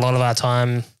guess like a lot of our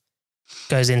time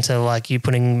goes into like you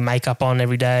putting makeup on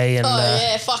every day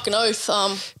and fucking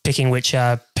oath. Picking which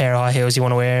pair of high heels you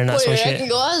want to wear and that sort of shit.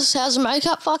 Guys, how's the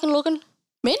makeup fucking looking?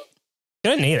 Men?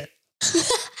 You don't need it.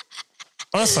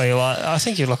 Honestly, like I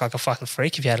think you look like a fucking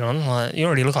freak if you had it on. Like you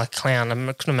already look like a clown.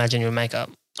 I couldn't imagine you with makeup.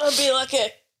 I'd be like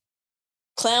a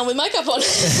clown with makeup on.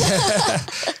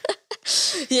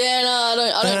 Yeah,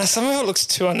 no, I don't. Some of it looks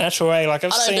too unnatural. Like I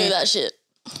don't do that shit.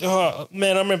 Oh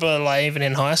man, I remember like even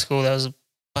in high school there was a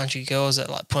bunch of girls that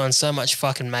like put on so much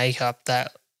fucking makeup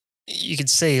that you could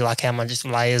see like how much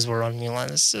layers were on you. Like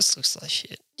this just looks like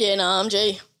shit. Yeah, no, I'm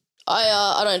G.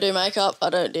 I don't do makeup. I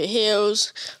don't do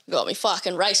heels. Got me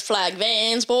fucking race flag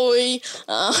Vans, boy.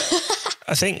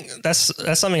 I think that's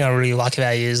something I really like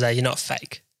about you is that you're not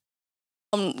fake.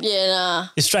 Yeah, nah.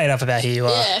 You're straight up about who you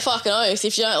are. Yeah, fucking oath.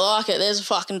 If you don't like it, there's a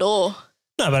fucking door.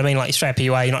 No, but I mean, like, you're straight up who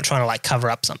you are. You're not trying to, like, cover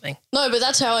up something. No, but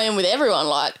that's how I am with everyone.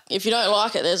 Like, if you don't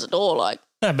like it, there's a door. Like,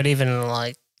 No, but even,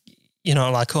 like, you're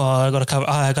not like, I got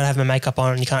to have my makeup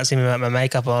on and you can't see me without my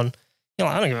makeup on. You're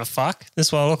like, I don't give a fuck. This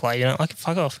is what I look like. You don't like it?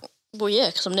 Fuck off. well, yeah,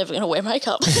 because I'm never going to wear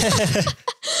makeup. It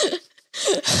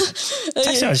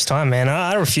takes so much time, man.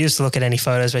 I refuse to look at any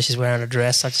photos where she's wearing a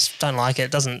dress. I just don't like it.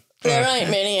 It doesn't. There ain't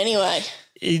many anyway.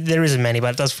 There isn't many,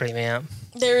 but it does freak me out.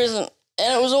 There isn't.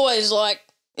 And it was always like,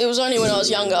 it was only when I was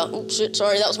younger. Oh, shit,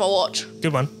 sorry, that was my watch.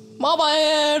 Good one. My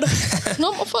bad.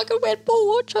 Not my fucking red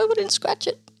ball watch. I hope I didn't scratch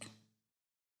it.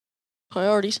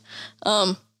 Priorities.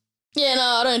 Yeah, no,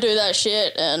 I don't do that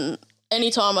shit. And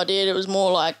anytime I did, it was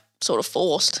more like sort of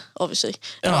forced, obviously.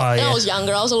 And I was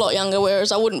younger. I was a lot younger,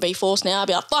 whereas I wouldn't be forced now. I'd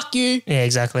be like, fuck you. Yeah,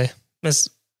 exactly. That's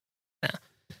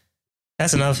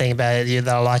another thing about you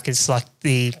that I like. It's like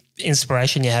the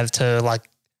inspiration you have to like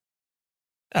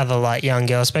other like young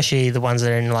girls, especially the ones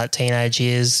that are in like teenage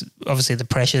years. Obviously, the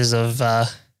pressures of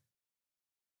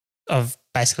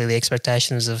basically the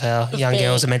expectations of how young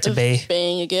girls are meant to be,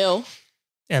 being a girl,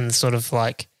 and sort of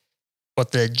like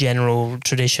what the general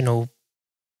traditional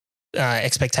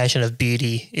expectation of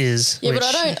beauty is. Yeah, but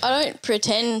I don't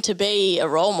pretend to be a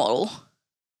role model.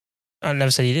 I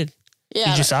never said you did.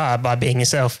 Yeah, you just are by being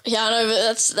yourself. Yeah, I know,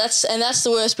 but that's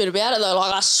the worst bit about it though.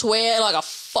 Like, I swear like a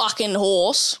fucking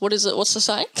horse. What is it? What's the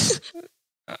saying?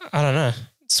 I don't know.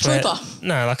 Trooper.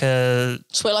 No, like a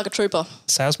swear like a trooper.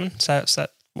 Salesman.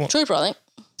 What? Trooper, I think.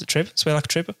 Is it trooper? Swear like a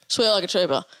trooper. Swear like a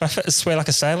trooper. Swear like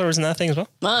a sailor, isn't that a thing as well?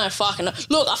 No, fucking no.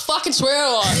 Look, I fucking swear a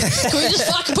lot. Can we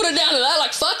just fucking put it down to that?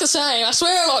 Like, fuck the saying. I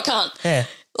swear a lot, cunt. Yeah.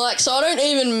 Like, so I don't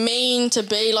even mean to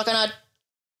be like,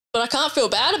 but I can't feel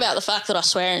bad about the fact that I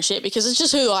swear and shit because it's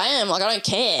just who I am. Like, I don't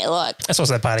care. Like, that's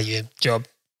also part of your job.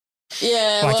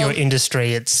 Yeah. Like your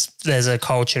industry, there's a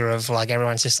culture of like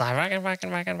everyone's just like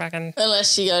fucking.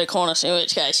 Unless you go to Qantas, in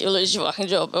which case you lose your fucking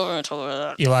job. I won't talk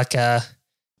about that. You're like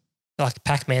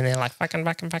Pac-Man. They're like fucking.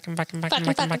 Yeah.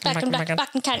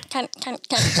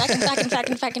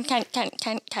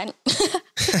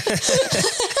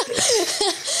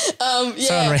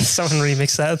 Someone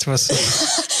remix that to us.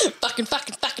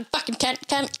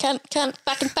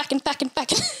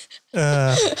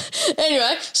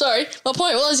 Anyway, sorry. My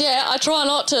point was, yeah, I try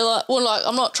not to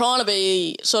I'm not trying to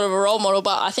be sort of a role model,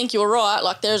 but I think you're right.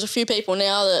 Like, there's a few people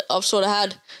now that I've sort of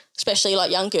had, especially like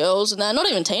young girls, and they're not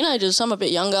even teenagers. Some a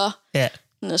bit younger. Yeah.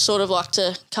 And they sort of like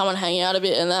to come and hang out a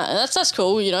bit and that's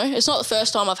cool, you know. It's not the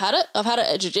first time I've had it. I've had it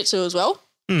at jiu-jitsu as well.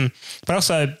 But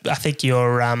also, I think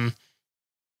your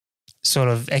sort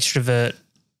of extrovert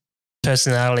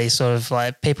personality, sort of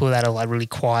like people that are like really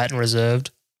quiet and reserved,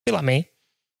 feel like me.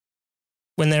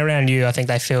 When they're around you, I think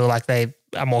they feel like they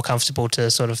are more comfortable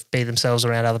to sort of be themselves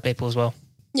around other people as well.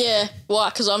 Yeah, why?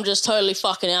 Because I'm just totally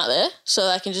fucking out there,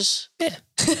 so they can just... Yeah.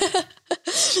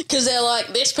 Because they're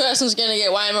like, this person's going to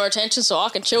get way more attention, so I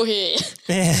can chill here.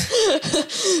 Yeah.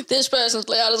 This person's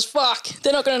loud as fuck.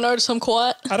 They're not going to notice I'm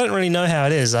quiet. I don't really know how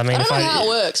it is. I mean, I don't know how it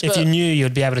works. If you knew,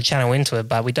 you'd be able to channel into it,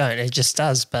 but we don't. It just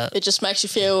does. But it just makes you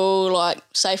feel like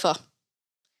safer,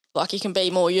 like you can be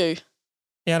more you.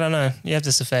 Yeah, I don't know. You have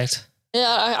this effect. Yeah,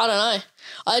 I don't know.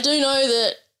 I do know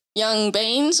that young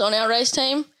Beans on our race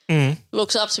team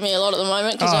looks up to me a lot at the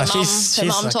moment because her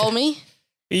mum told me.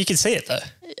 You can see it though.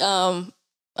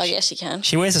 I guess you can.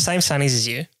 She wears the same sunnies as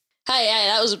you. Hey,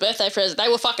 that was a birthday present. They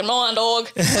were fucking mine, dog.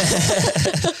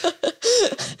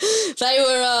 They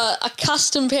were a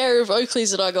custom pair of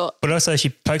Oakleys that I got. But also she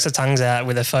pokes her tongues out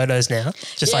with her photos now,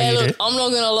 just like you do. I'm not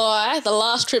going to lie. The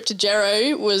last trip to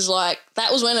Jero was like,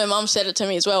 that was when her mum said it to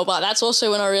me as well. But that's also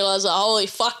when I realised that, holy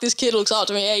fuck, this kid looks up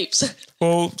to me heaps.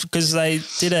 Well, because they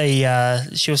did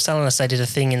she was telling us they did a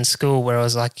thing in school where it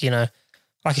was like, you know,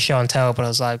 like a show and tell, but I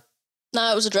was like.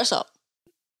 No, it was a dress up.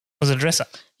 Was it a dress up?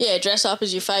 Yeah, dress up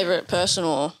as your favourite person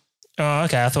or. Oh,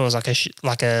 okay. I thought it was like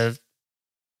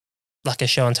a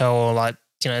show and tell, or like,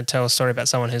 you know, tell a story about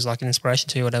someone who's like an inspiration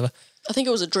to you or whatever. I think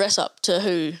it was a dress up to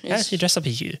who. How does she dress up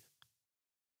as you?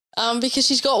 Because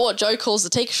she's got what Joe calls the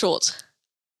Tika shorts.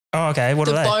 Oh, okay. What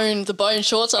are they? The bone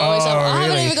shorts. I always have. I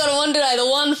haven't even got on one today. The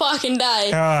one fucking day.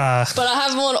 But I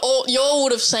have them on all. You all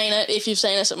would have seen it if you've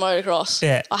seen us at motocross.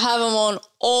 Yeah. I have them on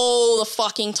all the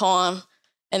fucking time.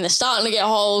 And they're starting to get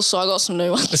holes, so I got some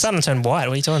new ones. They're starting to turn white.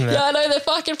 What are you talking about? Yeah, I know. They're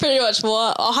fucking pretty much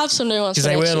white. I'll have some new ones. Because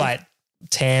they were like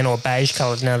tan or beige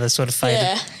coloured. Now they're sort of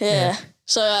faded. Yeah.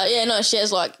 So, she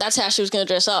has like, that's how she was going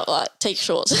to dress up, like Tika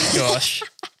shorts. Gosh.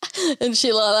 And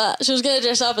shit like that. She was going to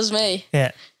dress up as me.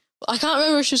 Yeah. I can't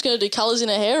remember if she was going to do colours in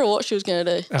her hair or what she was going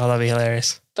to do. Oh, that'd be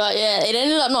hilarious. But yeah, it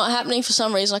ended up not happening for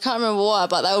some reason. I can't remember why,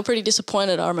 but they were pretty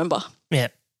disappointed, I remember. Yeah.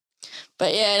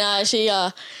 But yeah,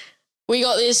 no, we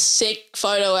got this sick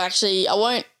photo actually. You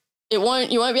won't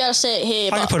be able to see it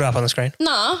here. I can put it up on the screen.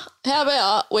 Nah, how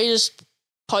about we just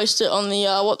post it on the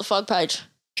What the Fuck page?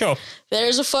 Sure. There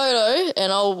is a photo,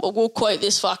 and we'll quote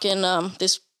this fucking,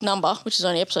 this number, which is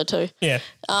only episode 2. Yeah.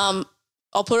 I'll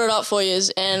put it up for you,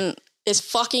 and it's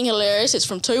fucking hilarious. It's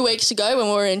from 2 weeks ago when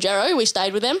we were in Jarrow. We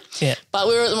stayed with them. Yeah. But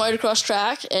we were at the motocross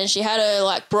track, and she had her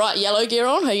like bright yellow gear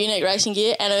on, her unique racing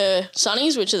gear, and her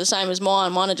sunnies, which are the same as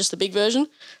mine. Mine are just the big version.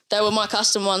 They were my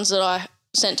custom ones that I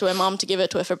sent to her mum to give her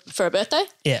to her for her birthday.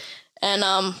 Yeah. And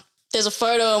there's a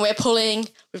photo, and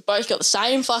we've both got the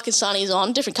same fucking sunnies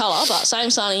on, different colour, but same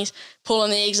sunnies,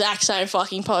 pulling the exact same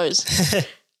fucking pose.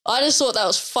 I just thought that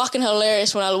was fucking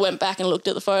hilarious when I went back and looked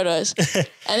at the photos.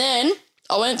 And then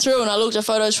I went through and I looked at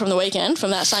photos from the weekend,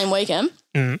 from that same weekend,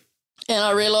 and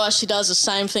I realised she does the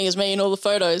same thing as me in all the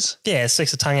photos. Yeah,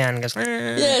 sticks a tongue out and goes,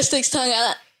 Yeah, sticks tongue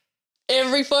out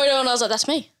every photo, and I was like, that's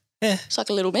me. Yeah. It's like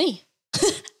a little me.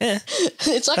 Yeah.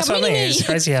 It's like That's a what I mini mean. me. It's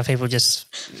crazy how people just,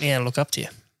 look up to you.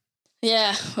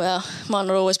 Yeah, well, might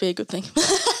not always be a good thing.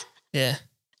 Yeah.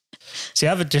 See, I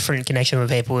have a different connection with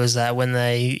people is that when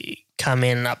they come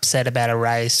in upset about a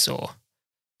race or,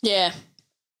 Yeah.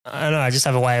 I don't know, I just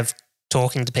have a way of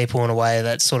talking to people in a way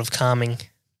that's sort of calming.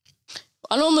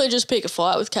 I normally just pick a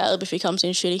fight with Caleb if he comes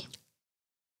in shitty.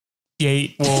 Yeah,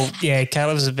 well, yeah,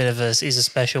 Caleb's he's a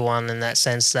special one in that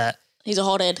sense that, He's a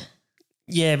hothead.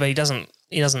 yeah, but he doesn't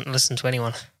listen to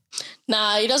anyone.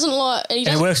 Nah, he doesn't like... And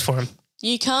it works for him.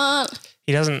 You can't...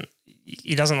 He doesn't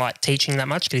like teaching that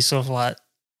much because he's sort of like,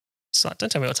 it's like,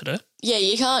 don't tell me what to do. Yeah,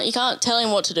 you can't tell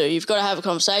him what to do. You've got to have a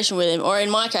conversation with him. Or in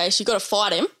my case, you've got to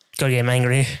fight him. Got to get him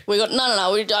angry. I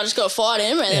just got to fight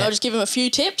him, and then I'll just give him a few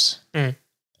tips.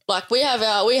 Like we have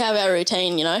our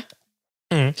routine, you know,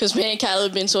 because me and Caleb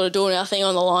have been sort of doing our thing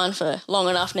on the line for long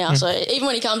enough now. So even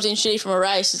when he comes in shitty from a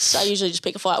race, I usually just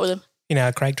pick a fight with him. You know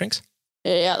how Craig drinks?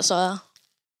 Yeah, out the side.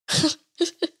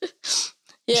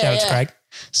 Shout out to Craig.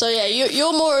 So yeah,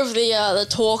 you're more of the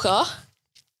talker,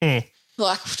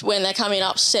 like when they come in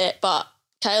upset, but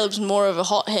Caleb's more of a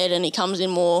hothead and he comes in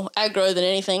more aggro than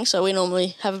anything. So we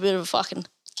normally have a bit of a fucking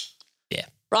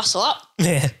rustle up.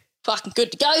 Yeah. Fucking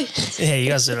good to go. Yeah, you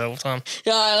guys do it all the time.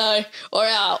 Yeah, I know. Or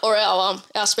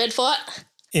our sped fight.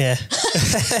 Yeah.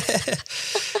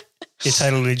 You're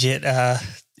totally legit,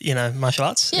 martial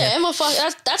arts. Yeah,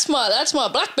 that's my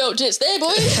black belt jits there,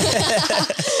 boy.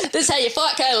 This is how you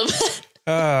fight, Caleb.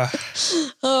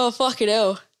 Oh, fucking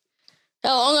hell.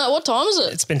 How long? What time is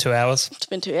it? It's been 2 hours. It's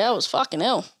been 2 hours. Fucking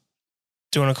hell.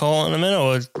 Do you want to call in a minute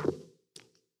or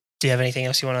do you have anything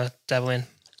else you want to dabble in?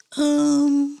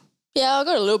 Yeah, I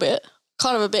got a little bit.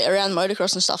 Kind of a bit around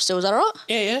motocross and stuff still. Is that all right?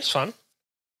 Yeah, it's fun.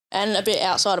 And a bit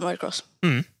outside of motocross.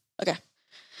 Okay.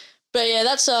 But yeah,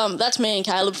 that's me and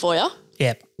Caleb for you.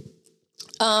 Yeah.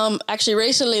 Actually,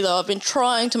 recently though, I've been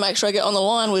trying to make sure I get on the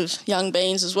line with Young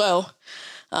Beans as well.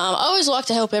 I always like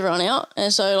to help everyone out,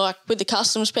 and so like with the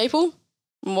customs people,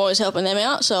 I'm always helping them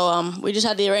out. So we just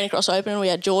had the Arena Cross Open, we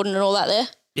had Jordan and all that there.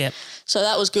 Yeah. So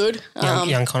that was good.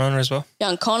 Young Connor as well.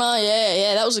 Young Connor,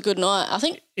 yeah, that was a good night. I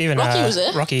think even Rocky was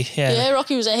there. Rocky, yeah. Yeah,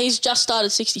 Rocky was there. He's just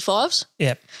started 65s.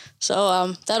 Yeah.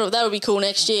 So that'll be cool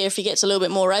next year if he gets a little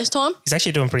bit more race time. He's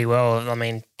actually doing pretty well. I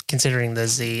mean, considering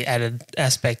there's the added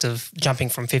aspect of jumping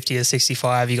from 50 to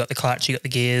 65, you got the clutch, you got the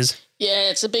gears.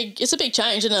 Yeah, it's a big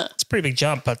change, isn't it? It's a pretty big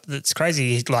jump, but it's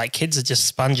crazy. Like kids are just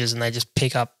sponges and they just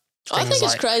pick up things. I think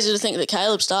it's crazy to think that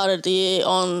Caleb started the year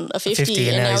on a 50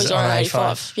 and now he's on an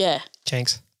 85. Yeah.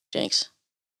 Jinx.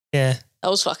 Yeah. That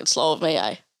was fucking slow of me,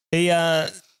 eh? He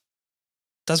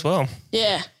does well.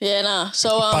 Yeah, nah.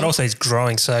 So but also he's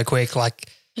growing so quick.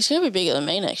 Like he's gonna be bigger than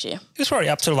me next year. He was probably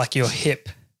up to like your hip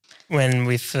when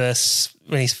he's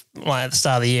like at the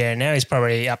start of the year, and now he's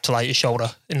probably up to like your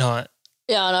shoulder in height.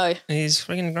 Yeah, I know. He's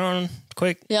freaking growing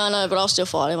quick. Yeah, I know, but I'll still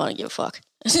fight him. I don't give a fuck.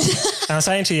 I was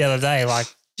saying to you the other day, like,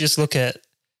 just look at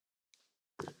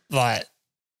like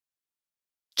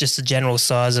just the general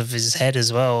size of his head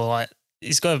as well. Like,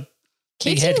 he's got a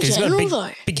big head because he's got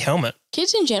a big helmet.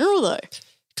 Kids in general, though.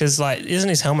 Because, like, isn't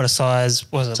his helmet a size,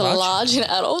 was it large? Large in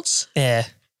adults? Yeah.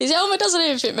 His helmet doesn't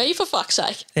even fit me, for fuck's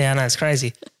sake. Yeah, I know, it's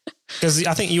crazy. Because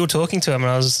I think you were talking to him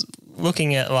and I was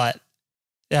looking at, like,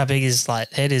 how big his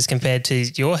like head is compared to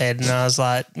your head, and I was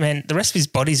like, man, the rest of his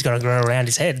body's got to grow around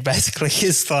his head. Basically,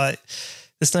 it's like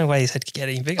there's no way his head could get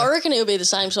any bigger. I reckon he'll be the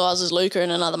same size as Luca in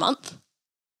another month.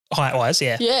 Height wise,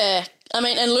 yeah. Yeah, I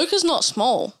mean, and Luca's not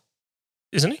small,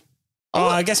 isn't he? Oh,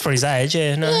 I guess for his age,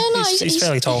 yeah. No, he's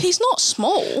fairly tall. He's not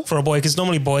small. For a boy, because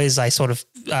normally boys, they sort of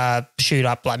shoot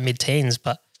up like mid-teens,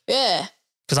 but Yeah.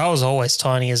 because I was always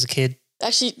tiny as a kid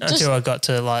Actually, until I got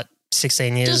to like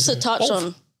 16 years. just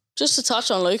to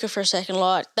touch on Luca for a second,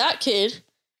 like that kid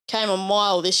came a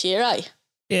mile this year, eh?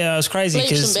 Yeah, it was crazy Leaps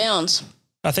because and bounds.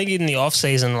 I think in the off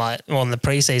season, in the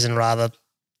preseason rather,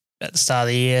 at the start of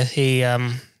the year, he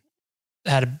had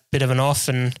a bit of an off,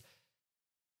 and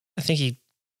I think he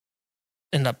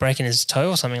ended up breaking his toe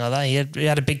or something like that. He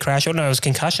had a big crash, or no, it was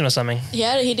concussion or something.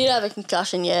 He did have a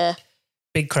concussion, yeah.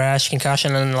 Big crash,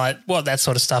 concussion, and like what that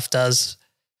sort of stuff does.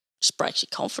 Just breaks your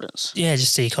confidence. Yeah,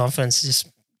 just to your confidence.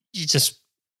 You're just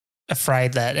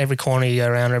afraid that every corner you go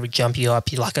around, every jump you go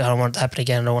up, you're like, I don't want it to happen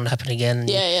again. I don't want it to happen again. And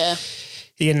Yeah.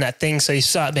 you get in that thing, so you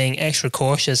start being extra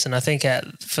cautious. And I think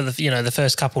for the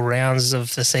first couple rounds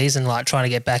of the season, like trying to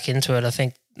get back into it, I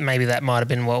think maybe that might have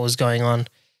been what was going on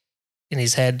in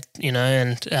his head,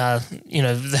 and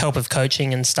the help of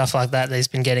coaching and stuff like that he's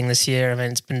been getting this year. I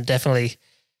mean, it's been definitely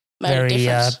Made a very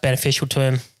difference. Beneficial to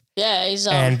him. Yeah, he's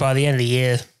And by the end of the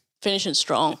year, finishing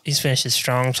strong. he's finished his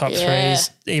strong top Yeah. threes,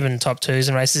 even top twos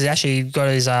in races. He actually got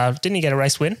his didn't he get a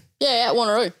race win? Yeah, at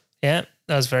Wanneroo. Yeah,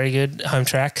 that was very good. Home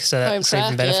track, so that's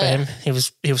even better for him. He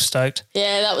was stoked.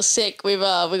 Yeah, that was sick. We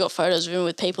got photos of him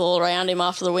with people all around him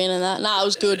after the win and that. Nah, it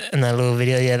was good. And that little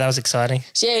video, yeah, that was exciting.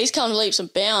 So yeah, he's come leaps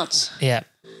and bounds. Yeah.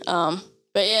 But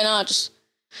yeah, no, I just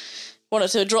wanted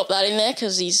to drop that in there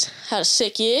because he's had a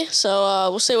sick year. So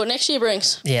we'll see what next year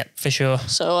brings. Yeah, for sure.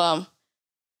 So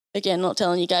again, not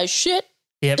telling you guys shit.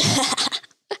 Yep.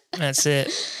 That's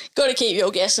it. Got to keep your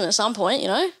guessing at some point,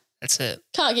 That's it.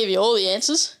 Can't give you all the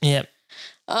answers. Yep.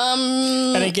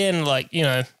 And again,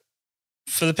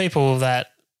 for the people that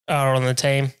are on the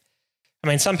team, I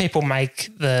mean, some people make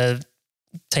the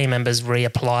team members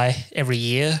reapply every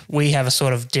year. We have a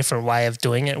sort of different way of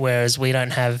doing it, whereas we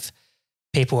don't have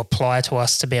people apply to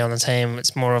us to be on the team.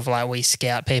 It's more of like we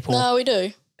scout people No, we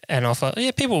do. and offer.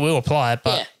 Yeah, people will apply,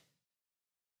 but Yeah,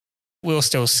 we'll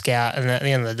still scout. And at the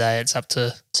end of the day, it's up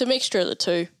to, it's a mixture of the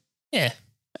two. yeah.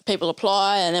 People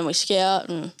apply and then we scout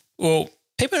and Well,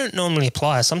 people don't normally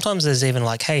apply. Sometimes there's even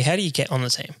like, hey, how do you get on the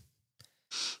team?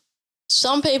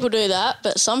 some people do that,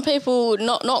 but some people,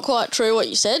 not quite true what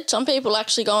you said. Some people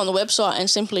actually go on the website and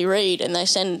simply read and they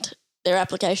send their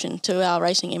application to our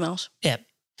racing emails. Yeah.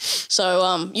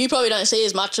 So you probably don't see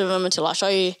as much of them until I show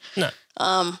you. No.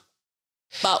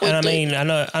 But we And I do. mean, I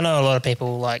know a lot of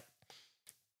people like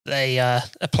they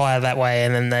apply that way,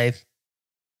 and then they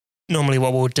normally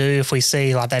what we'll do if we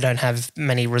see like they don't have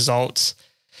many results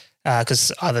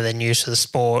because either they're new to the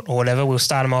sport or whatever, we'll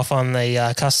start them off on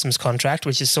the customs contract,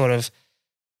 which is sort of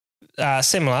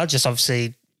similar. Just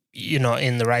obviously you're not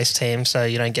in the race team, so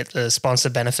you don't get the sponsor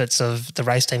benefits of the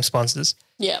race team sponsors.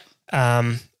 Yeah.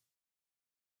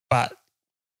 But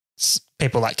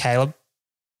people like Caleb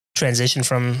transition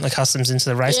from the customs into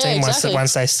the race team exactly.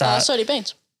 once they start. So do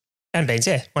Beans. And Beans,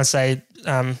 yeah. Once they,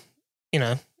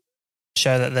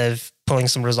 show that they're pulling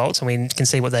some results and we can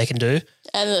see what they can do.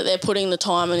 And that they're putting the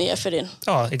time and the effort in.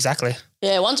 Oh, exactly.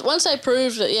 Yeah, once they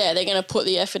prove that, they're going to put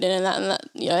the effort in and that,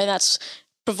 and that's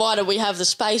provided we have the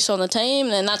space on the team,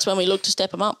 then that's when we look to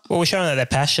step them up. Well, we're showing that they're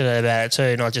passionate about it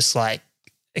too, not just like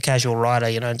a casual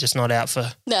rider, just not out for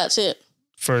That's it.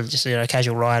 just, a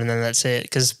casual ride and then that's it.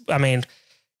 Because, I mean, at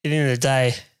the end of the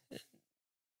day,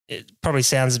 it probably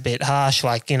sounds a bit harsh,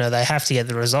 like, they have to get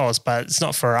the results, but it's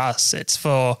not for us. It's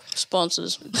for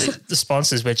Sponsors. the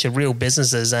sponsors, which are real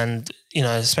businesses and,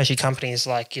 especially companies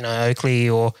like, Oakley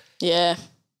or, Yeah.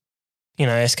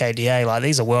 SKDA, like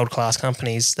these are world-class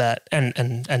companies that,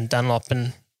 and Dunlop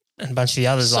and a bunch of the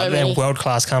others, So like many. they're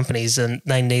world-class companies and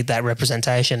they need that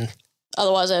representation.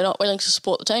 Otherwise, they're not willing to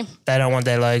support the team. They don't want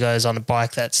their logos on a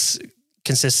bike that's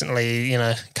consistently,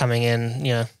 coming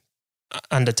in,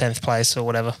 under 10th place or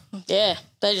whatever. Yeah.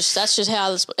 That's just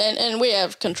how this, and we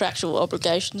have contractual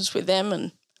obligations with them,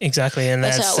 and Exactly. And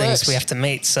That's that's how it things works. we have to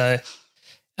meet. So,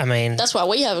 I mean, that's why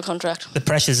we have a contract. the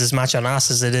pressure's as much on us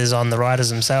as it is on the riders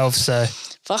themselves. So,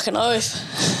 Fucking oath.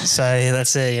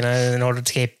 that's it, in order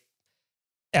to keep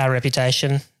our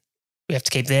reputation, we have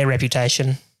to keep their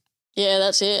reputation. Yeah,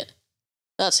 that's it.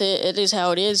 That's it. It is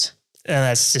how it is. And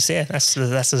that's just,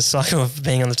 that's the cycle of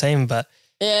being on the team. But,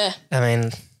 Yeah. I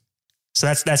mean, so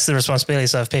that's the responsibility.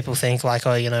 So if people think like,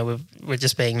 oh, we're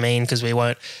just being mean because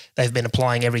they've been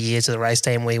applying every year to the race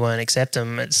team, we won't accept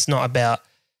them. It's not about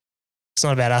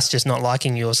us just not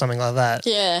liking you or something like that.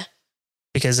 Yeah.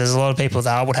 Because there's a lot of people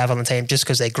that I would have on the team just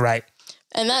because they're great.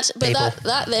 And People.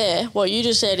 that there, what you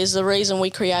just said, is the reason we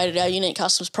created our Unique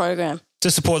Customs program. To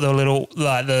support the little,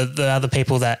 like the other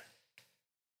people that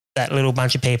little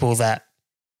bunch of people that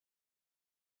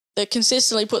that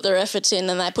consistently put their efforts in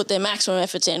and they put their maximum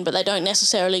efforts in, but they don't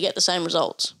necessarily get the same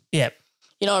results. Yeah.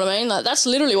 You know what I mean? Like that's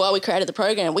literally why we created the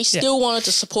program. We still wanted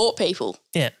to support people.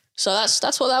 Yeah. So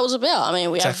that's what that was about. I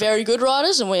mean, we have very good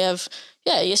riders and we have,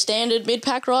 your standard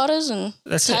mid-pack riders and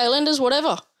tail enders,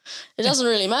 whatever. It doesn't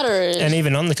really matter. And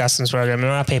even on the customs program,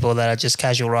 there are people that are just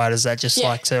casual riders that just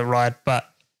like to ride. But,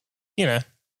 you know,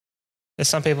 there's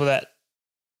some people that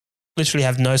literally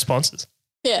have no sponsors.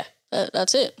 Yeah,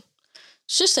 that's it.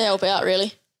 It's just to help out,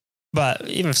 really. But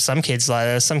even for some kids, like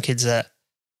there's some kids that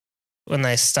when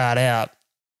they start out,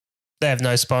 they have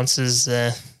no sponsors,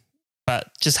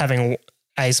 but just having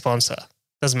a sponsor,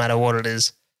 doesn't matter what it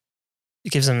is,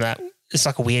 it gives them that, it's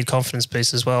like a weird confidence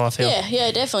boost as well, I feel.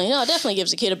 Yeah, definitely. No, it definitely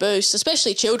gives a kid a boost,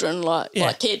 especially children, like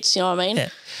kids, you know what I mean? Yeah.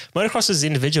 Motocross is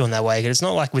individual in that way. It's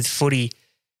not like with footy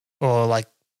or like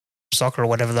soccer or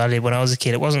whatever that I did when I was a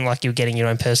kid. It wasn't like you were getting your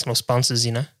own personal sponsors,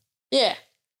 you know? Yeah.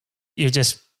 You're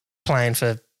just playing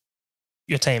for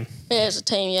your team. Yeah, as a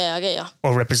team, I get you.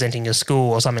 Or representing your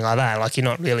school or something like that. Like you're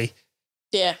not really,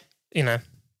 you know.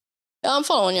 I'm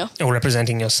following you. Or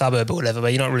representing your suburb or whatever,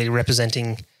 but you're not really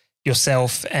representing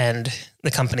yourself and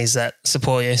the companies that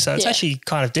support you. So it's actually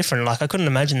kind of different. Like I couldn't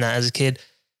imagine that as a kid.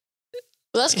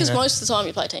 Well, that's because most of the time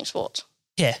you play team sports.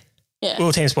 Yeah. Yeah.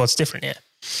 Well, team sports different, yeah.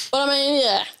 But I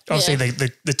mean, Obviously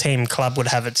the team club would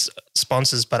have its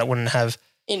sponsors, but it wouldn't have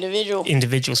individual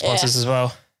sponsors as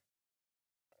well.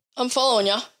 I'm following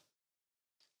you.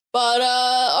 But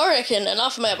I reckon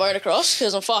enough about motocross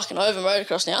because I'm fucking over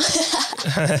motocross now.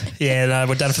 Yeah, no,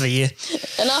 we're done for the year.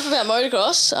 Enough about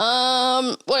motocross.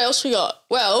 What else we got?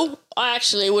 Well, I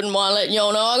actually wouldn't mind letting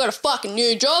y'all know I got a fucking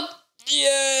new job.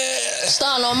 Yeah.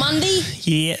 Starting on Monday.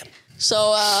 Yeah.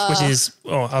 So, which is,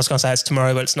 I was going to say it's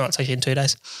tomorrow, but it's not. It's actually in 2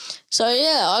 days. So,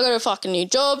 I got a fucking new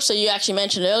job. So, you actually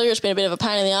mentioned earlier, it's been a bit of a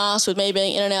pain in the ass with me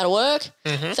being in and out of work.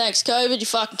 Mm-hmm. Thanks, COVID, you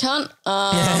fucking cunt.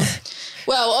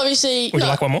 Well, obviously... Would you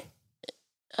like one more?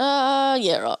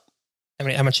 Yeah, right.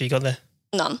 How much have you got there?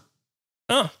 None.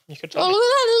 Oh, you could tell me. Look at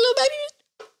that, little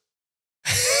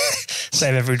baby.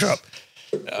 Save every drop.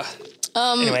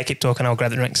 Anyway, keep talking. I'll grab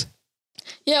the drinks.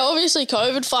 Yeah, obviously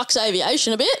COVID fucks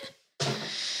aviation a bit.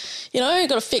 You know, you've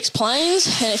got to fix planes,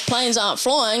 and if planes aren't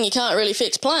flying, you can't really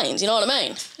fix planes, you know what I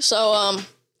mean? So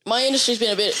my industry's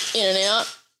been a bit in and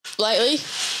out lately.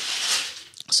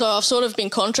 So I've sort of been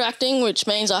contracting, which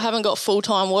means I haven't got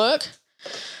full-time work.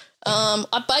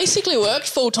 I basically worked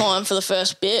full-time for the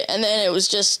first bit, and then it was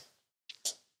just,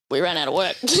 we ran out of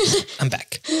work. I'm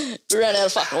back. We ran out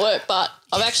of fucking work, but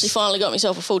I've actually finally got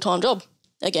myself a full-time job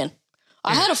again.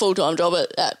 I had a full-time job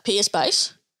at Pierce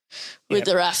Base with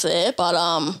the RAF there, but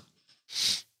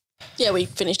we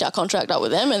finished our contract up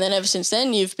with them, and then ever since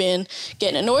then you've been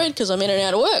getting annoyed because I'm in and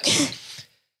out of work.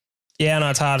 Yeah,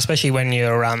 no, it's hard, especially when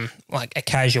you're like a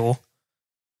casual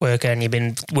worker and you've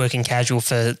been working casual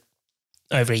for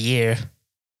over a year.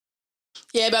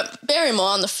 Yeah, but bear in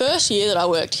mind, the first year that I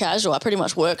worked casual, I pretty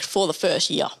much worked for the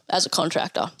first year as a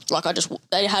contractor. Like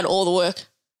they had all the work.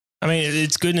 I mean,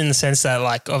 it's good in the sense that,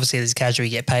 like, obviously as casual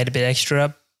you get paid a bit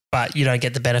extra, but you don't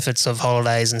get the benefits of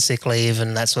holidays and sick leave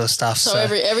and that sort of stuff. So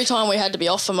every time we had to be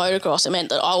off for motocross, it meant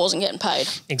that I wasn't getting paid.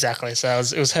 Exactly. So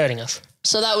it was hurting us.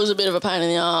 So that was a bit of a pain in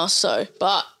the ass. So,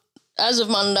 but as of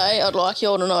Monday, I'd like you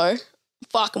all to know, I'm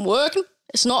fucking working.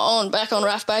 It's not back on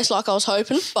RAF base like I was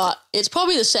hoping, but it's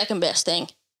probably the second best thing.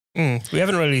 We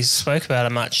haven't really spoke about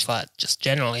it much, like just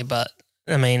generally, but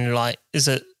I mean, like, is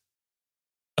it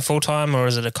a full-time or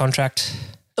is it a contract?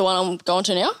 The one I'm going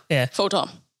to now? Yeah. Full-time.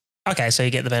 Okay, so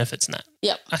you get the benefits in that.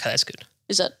 Yep. Okay, that's good.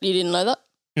 Is that, you didn't know that?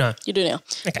 No. You do now.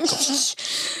 Okay, cool.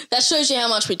 That shows you how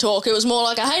much we talk. It was more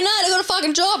like, hey, Nate, I got a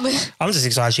fucking job. I'm just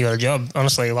excited you got a job,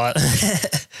 honestly. Like,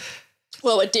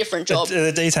 well, a different job.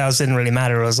 The details didn't really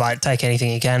matter. It was like, take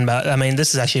anything you can. But, I mean,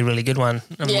 this is actually a really good one.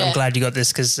 I'm glad you got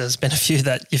this because there's been a few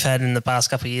that you've had in the past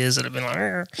couple of years that have been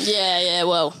like... Yeah,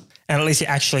 well... And at least you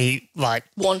actually, like...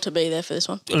 want to be there for this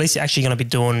one. At least you're actually going to be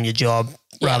doing your job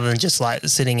rather than just, like,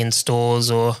 sitting in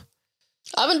stores or...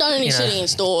 I haven't done any sitting in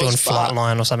stores. Doing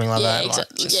Flightline or something like that.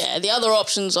 Exactly. Like yeah, the other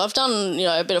options, I've done,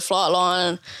 a bit of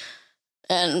Flightline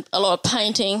and a lot of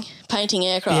painting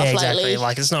aircraft lately. Exactly.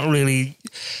 Like, it's not really,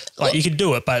 like, you could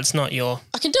do it, but it's not your...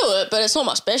 I can do it, but it's not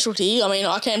my specialty. I mean,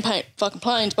 I can paint fucking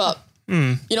planes, but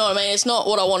you know what I mean? It's not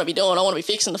what I want to be doing. I want to be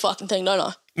fixing the fucking thing, don't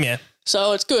I? Yeah.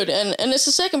 So it's good. And it's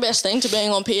the second best thing to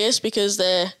being on PS because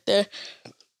they're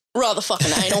rather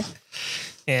fucking anal.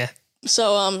 Yeah.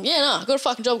 So, I got a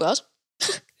fucking job, guys.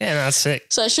 Yeah, no, that's sick.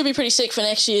 So it should be pretty sick for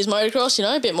next year's motocross,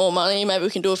 a bit more money. Maybe we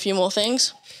can do a few more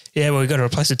things. Yeah, well, we've got to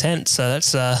replace the tent, so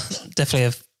that's definitely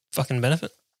a fucking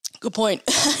benefit. Good point.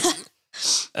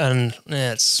 And,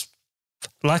 yeah, it's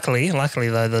Luckily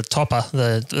though, the topper,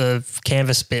 the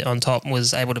canvas bit on top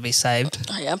was able to be saved.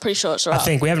 Oh, yeah, I'm pretty sure it's all I right.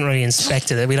 think we haven't really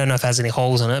inspected it. We don't know if it has any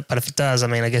holes in it, but if it does, I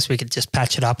mean, I guess we could just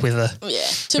patch it up with a. Yeah,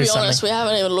 to be With honest, something. we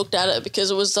haven't even looked at it because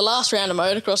it was the last round of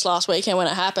motocross last weekend when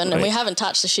it happened, and we haven't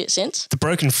touched the shit since. The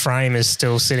broken frame is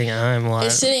still sitting at home. Like,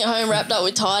 It's sitting at home wrapped up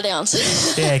with tie downs.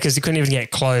 yeah, because you couldn't even get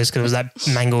it closed because it was that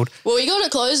mangled. Well, we got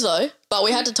it closed though, but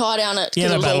we had to tie down it. 'cause Yeah, it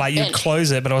no, was but all like you'd bent. close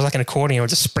it, but it was like an accordion, it would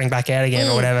just spring back out again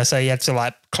or whatever. So you had to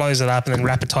like close it up and then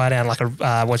wrap a tie down like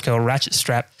a what's called a ratchet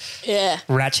strap, Yeah.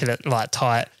 ratchet it like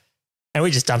tight. And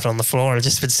we just dumped it on the floor and it's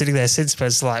just been sitting there since. But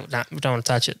it's like, nah, we don't want to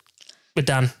touch it. We're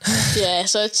done. Yeah,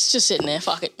 so it's just sitting there.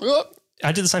 Fuck it.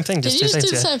 I did the same thing. Did you two just do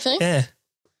seconds the ago. same thing? Yeah.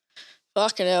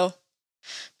 Fucking hell.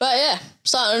 But yeah,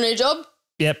 starting a new job.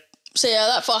 Yep. See how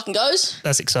that fucking goes.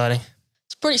 That's exciting.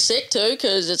 It's pretty sick too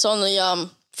because it's on the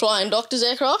flying doctor's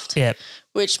aircraft, Yep.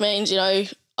 which means, I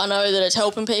know that it's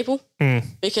helping people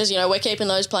because, we're keeping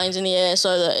those planes in the air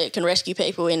so that it can rescue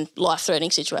people in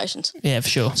life-threatening situations. Yeah, for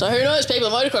sure. So who knows, people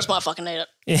in motocross might fucking need it.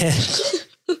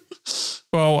 Yeah.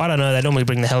 Well, I don't know. They normally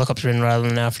bring the helicopter in rather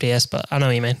than an RFDS, but I know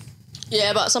what you mean.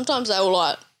 Yeah, but sometimes they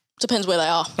will depends where they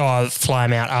are. Oh, fly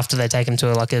them out after they take them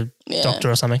to a Yeah.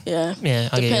 doctor or something. Yeah. Yeah,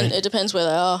 I get you. It depends where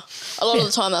they are. A lot of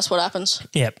the time that's what happens.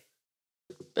 Yep.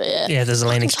 But yeah. Yeah, if there's a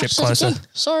landing strip Touch this closer. again.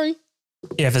 Sorry.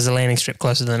 Yeah, if there's a landing strip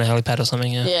closer than a helipad or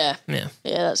something, yeah. Yeah. Yeah.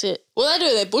 Yeah, that's it. Well, they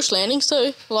do their bush landings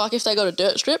too. Like if they got a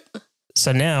dirt strip.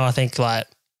 So now I think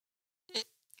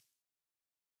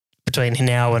between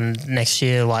now and next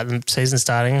year, like the season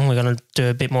starting, we're going to do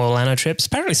a bit more Orlando trips.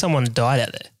 Apparently someone died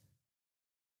out there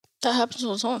That happens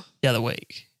all the time. the other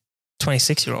week.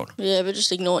 26-year-old. Yeah, but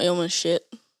just ignore illness shit.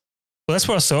 Well, that's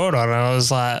what I saw it on and I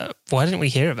was like, why didn't we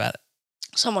hear about it?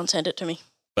 Someone sent it to me.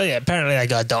 But yeah, apparently that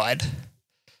guy died.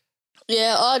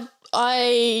 Yeah,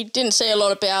 I didn't see a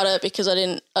lot about it because I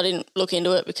didn't look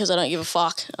into it because I don't give a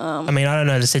fuck. I mean, I don't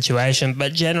know the situation,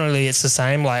 but generally it's the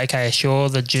same. Like, okay, sure,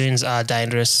 the dunes are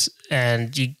dangerous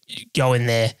and you go in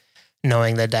there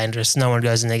knowing they're dangerous. No one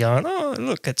goes in there going, oh,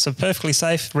 look, it's a perfectly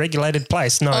safe, regulated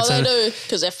place. No, Oh, they do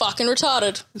because they're fucking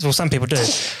retarded. Well, some people do.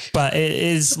 But it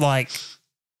is like,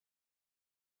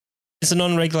 it's a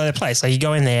non-regulated place. Like you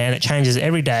go in there and it changes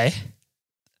every day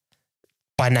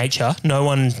by nature. No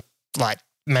one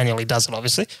manually does it,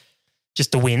 obviously.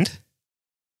 Just the wind.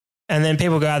 And then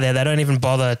people go out there, they don't even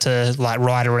bother to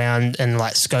ride around and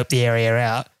scope the area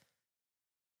out.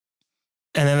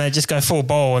 And then they just go full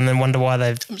bowl and then wonder why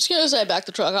they've... I'm just going to say back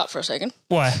the truck up for a second.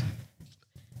 Why?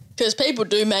 Because people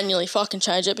do manually fucking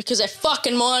change it because they're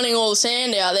fucking mining all the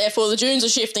sand out, therefore the dunes are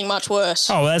shifting much worse.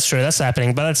 Oh, well, that's true. That's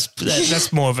happening. But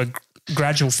that's more of a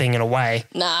gradual thing in a way.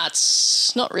 Nah,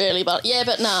 it's not really, but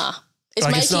nah.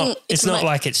 It's not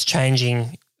like it's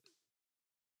changing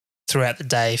throughout the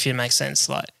day, if it makes sense.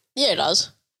 Yeah, it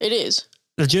does. It is.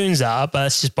 The dunes are, but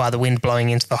it's just by the wind blowing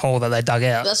into the hole that they dug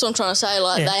out. That's what I'm trying to say.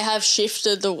 Yeah. They have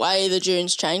shifted the way the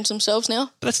dunes change themselves now.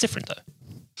 But that's different though.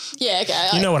 Yeah, okay.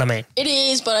 You know what I mean. It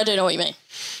is, but I do know what you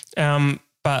mean.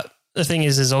 But the thing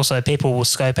is also people will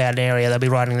scope out an area, they'll be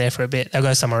riding there for a bit, they'll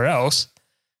go somewhere else,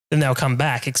 then they'll come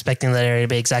back expecting that area to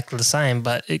be exactly the same,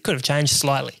 but it could have changed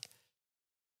slightly.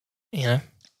 You know?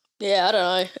 Yeah, I don't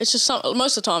know. It's just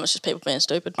most of the time it's just people being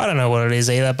stupid. I don't know what it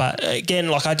is either, but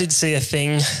again, I did see a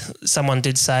thing, someone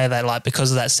did say that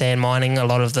because of that sand mining,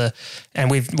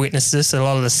 and we've witnessed this, a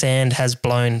lot of the sand has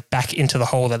blown back into the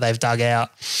hole that they've dug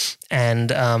out and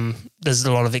there's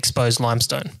a lot of exposed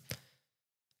limestone,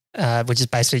 which is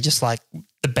basically just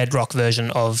the bedrock version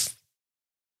of...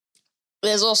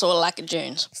 There's also a lack of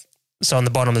dunes. So on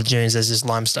the bottom of the dunes, there's just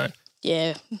limestone.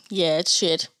 Yeah, it's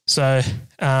shit. So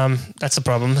that's a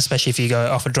problem, especially if you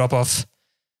go off a drop-off.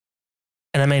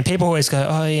 And I mean, people always go,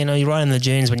 oh, you ride in the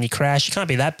dunes when you crash. You can't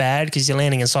be that bad because you're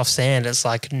landing in soft sand. It's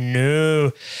like,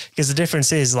 no. Because the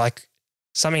difference is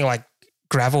something like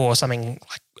gravel or something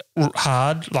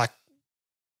hard, like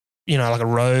a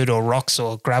road or rocks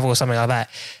or gravel or something like that.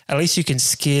 At least you can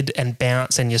skid and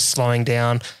bounce and you're slowing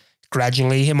down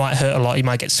gradually. It might hurt a lot. You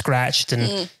might get scratched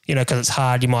and, because it's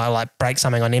hard, you might break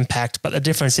something on impact. But the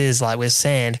difference is with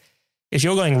sand, if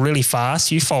you're going really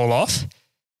fast, you fall off,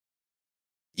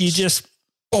 you just,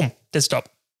 boom, dead stop.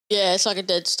 Yeah, it's like a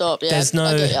dead stop. Yeah, There's no...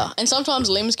 I get ya. And sometimes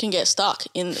limbs can get stuck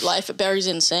if it buries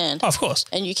in sand. Oh, of course.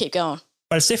 And you keep going.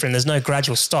 But it's different. There's no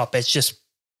gradual stop. It's just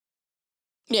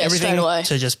everything straight away.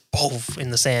 to just poof in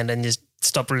the sand and just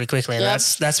stop really quickly. And Yep.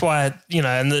 that's why,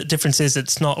 and the difference is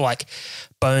it's not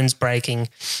bones breaking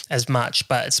as much,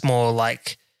 but it's more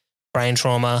brain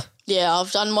trauma. Yeah,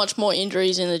 I've done much more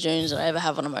injuries in the dunes than I ever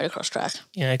have on a motocross track.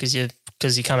 Because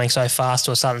you're coming so fast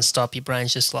to a sudden stop, your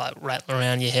brain's just rattling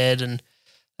around your head and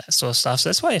that sort of stuff. So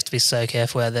that's why you have to be so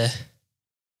careful out there.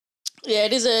 Yeah,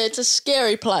 it's a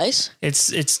scary place.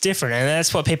 It's different, and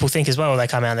that's what people think as well. They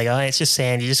come out and they go, hey, it's just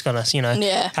sand. You're just going to,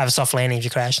 Yeah. have a soft landing if you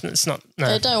crash. And it's not, no.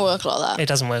 It don't work like that. It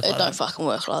doesn't work like It that. don't fucking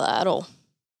work like that at all.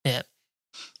 Yeah.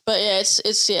 But yeah,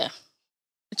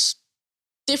 it's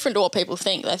different to what people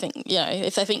think. They think,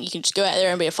 if they think you can just go out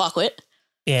there and be a fuckwit,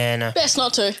 Yeah, no. best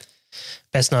not to.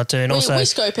 Best not to. And also, We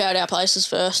scope out our places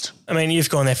first. I mean, you've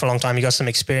gone there for a long time. You got some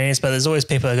experience, but there's always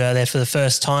people that go there for the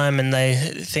first time and they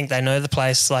think they know the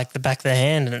place like the back of their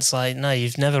hand. And it's like, no,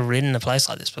 you've never ridden a place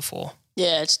like this before.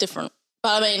 Yeah, it's different.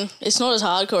 But I mean, it's not as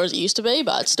hardcore as it used to be,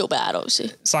 but it's still bad, obviously.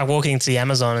 It's like walking to the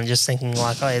Amazon and just thinking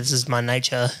like, oh, this is my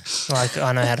nature. Like,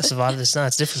 I know how to survive this. No,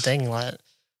 it's a different thing. Like,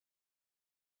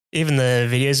 even the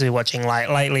videos we're watching, like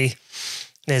lately,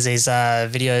 there's these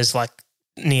videos like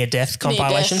near-death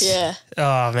compilations. Near-death,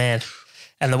 Oh, man.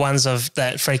 And the ones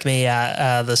that freak me out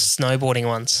are the snowboarding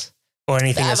ones or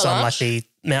anything that's on like the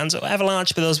mountains or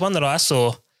avalanche. But there was one that I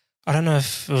saw. I don't know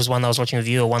if it was one that I was watching with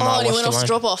you or one that I and he watched went off alone. the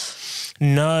drop-off.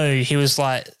 No, he was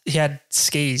like, he had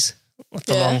skis, like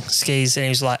the long skis, and he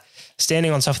was like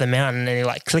standing on top of the mountain and he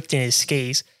like clicked in his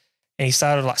skis and he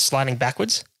started like sliding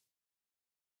backwards.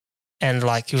 And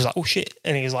like, he was like, oh shit.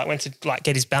 And he was like, went to like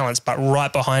get his balance, but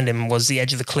right behind him was the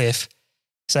edge of the cliff.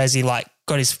 So as he like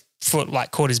got his foot,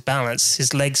 like caught his balance,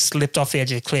 his legs slipped off the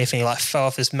edge of the cliff and he like fell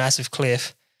off this massive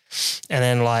cliff and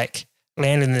then like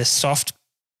landed in this soft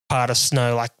part of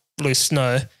snow, like loose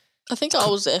snow. I think I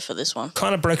was there for this one.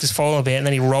 Kind of broke his fall a bit and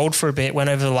then he rolled for a bit, went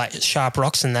over like sharp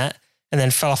rocks and that, and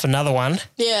then fell off another one.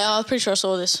 Yeah, I'm pretty sure I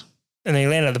saw this. And then he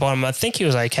landed at the bottom. I think he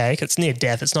was okay because it's near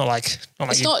death. It's not like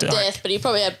It's you not die. death, but he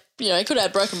probably had, he could have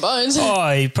had broken bones.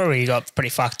 Oh, he probably got pretty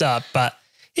fucked up. But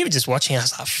even just watching, I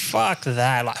was like, fuck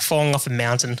that, like falling off a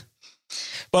mountain.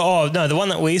 But oh no, the one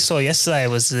that we saw yesterday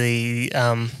was the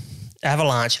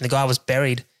avalanche, and the guy was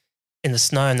buried in the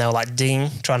snow, and they were like digging,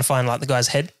 trying to find like the guy's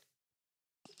head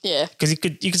Yeah. because you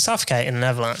could suffocate in an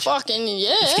avalanche. Fucking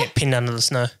yeah. If you get pinned under the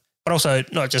snow. But also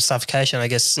not just suffocation, I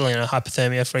guess,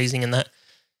 hypothermia, freezing and that.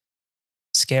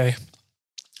 Scary.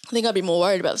 I think I'd be more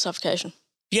worried about the suffocation.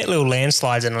 You get little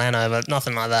landslides in Lano, but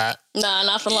nothing like that. Nah,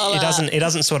 nothing like that. It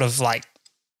doesn't sort of like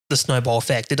the snowball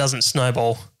effect. It doesn't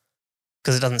snowball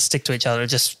because it doesn't stick to each other. It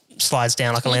just slides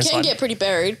down like a You landslide. can get pretty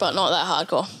buried, but not that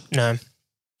hardcore. No.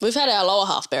 We've had our lower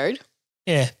half buried.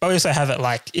 Yeah. But we also have it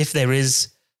like if there is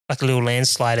like a little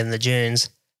landslide in the dunes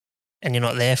and you're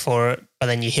not there for it, but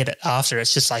then you hit it after,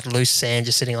 it's just like loose sand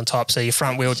just sitting on top. So your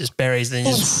front wheel just buries, then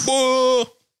you just, whoa.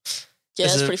 Yeah,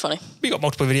 that's pretty funny. We got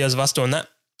multiple videos of us doing that.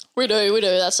 We do.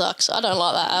 That sucks. I don't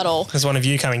like that at all. There's one of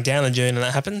you coming down the dune and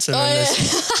that happens. And then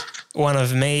there's one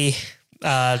of me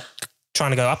trying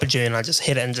to go up a dune. I just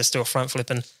hit it and just do a front flip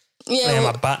and lay on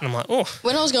my butt. And I'm like, oh.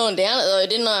 When I was going down it though,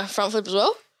 didn't I front flip as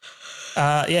well?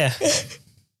 Yeah.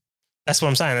 That's what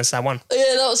I'm saying. That's that one.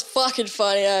 Yeah, that was fucking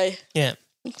funny, eh? Yeah.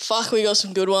 Fuck, we got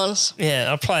some good ones. Yeah,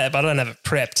 I'll play it, but I don't have it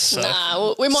prepped. So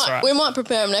Nah, we might alright. we might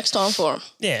prepare them next time for them.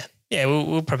 Yeah. Yeah,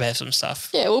 we'll prepare some stuff.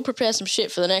 Yeah, we'll prepare some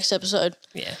shit for the next episode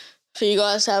Yeah. for you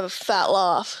guys to have a fat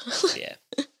laugh. Yeah.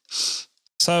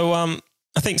 So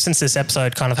I think since this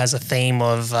episode kind of has a theme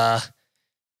of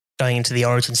going into the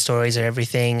origin stories of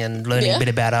everything and learning a bit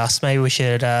about us, maybe we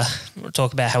should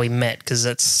talk about how we met, because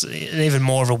it's even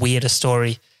more of a weirder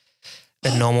story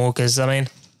than normal. Because, I mean,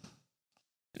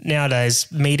 nowadays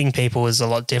meeting people is a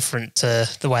lot different to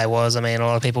the way it was. I mean, a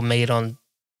lot of people meet on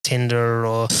Tinder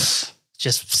or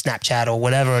just Snapchat or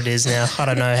whatever it is now. I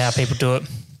don't know how people do it.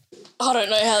 I don't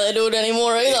know how they do it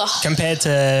anymore either. Compared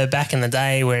to back in the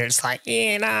day where it's like,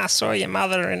 I saw your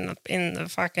mother in the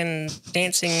fucking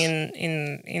dancing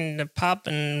in the pub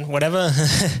and whatever.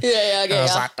 Yeah, I get I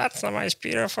was ya. like, that's the most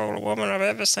beautiful woman I've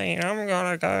ever seen. I'm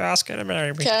going to go ask her to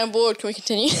marry me. Okay, I'm bored. Can we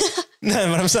continue? No,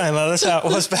 but I'm saying, like, that's how it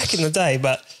was back in the day.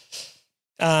 But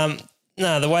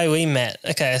no, the way we met.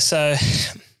 Okay, so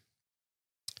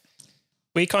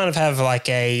we kind of have like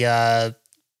a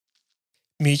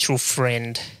mutual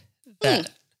friend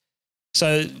that.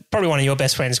 So probably one of your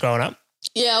best friends growing up.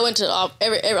 Yeah, I went to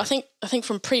I think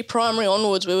from pre-primary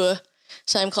onwards we were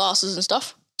same classes and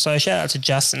stuff. So shout out to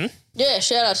Justin. Yeah,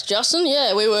 shout out to Justin.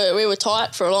 Yeah, we were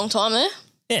tight for a long time there.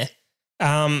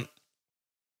 Yeah.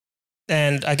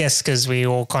 And I guess because we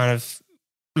all kind of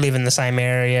live in the same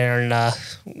area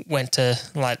and went to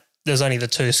like, there's only the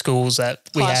two schools that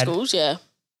we High had. schools, yeah.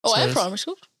 Oh, So and it's- primary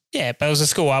schools. Yeah, but it was a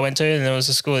school I went to and there was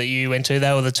a school that you went to.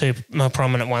 They were the two more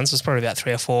prominent ones. There's probably about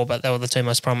 3 or 4, but they were the two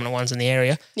most prominent ones in the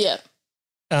area. Yeah.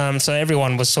 So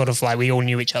everyone was sort of like, we all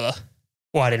knew each other.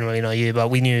 Well, I didn't really know you, but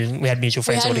we had mutual We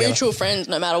friends had altogether. mutual friends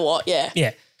no matter what, yeah.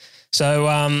 Yeah.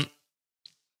 So,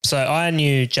 so I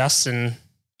knew Justin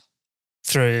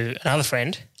through another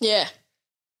friend. Yeah.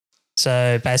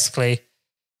 So basically,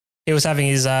 he was having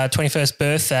his 21st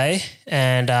birthday,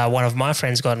 and one of my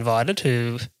friends got invited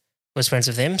who was friends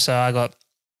with him. So I got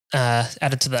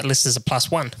added to that list as a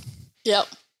 +1. Yep.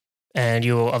 And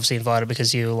you were obviously invited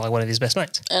because you were like one of his best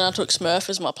mates. And I took Smurf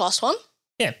as my +1.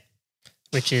 Yeah.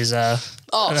 Which is another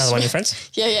one of your friends.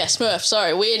 Yeah, Smurf.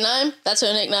 Sorry, weird name. That's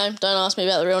her nickname. Don't ask me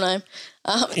about the real name.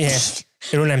 Yeah.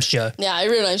 Her real name's Joe. Yeah, her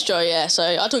real name's Joe, yeah. So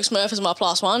I took Smurf as my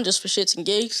 +1 just for shits and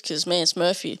gigs because me and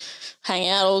Smurf, you hang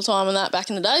out all the time and that back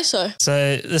in the day. So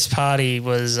this party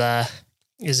was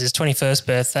his 21st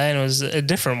birthday, and it was a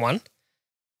different one.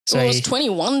 So it was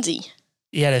 21-zy.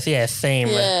 He had a theme.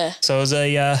 Yeah. So it was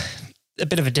a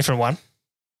bit of a different one.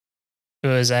 It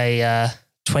was a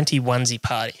 21-zy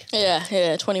party. Yeah,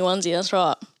 21-zy, that's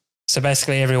right. So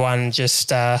basically everyone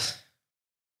just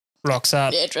rocks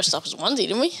up. Yeah, dressed up as a onesie,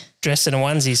 didn't we? Dressed in a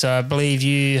onesie. So I believe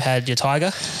you had your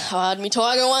tiger. I had me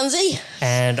tiger onesie.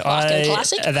 And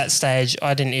classic. At that stage,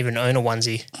 I didn't even own a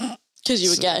onesie. Because you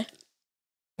were gay.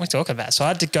 What are you talking about? So I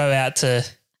had to go out to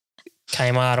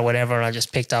Kmart or whatever, and I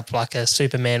just picked up like a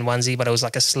Superman onesie, but it was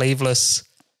like a sleeveless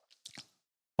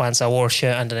one. So I wore a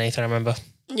shirt underneath, I remember.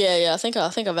 Yeah, I think I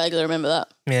vaguely remember that.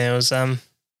 Yeah, it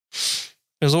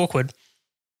was awkward.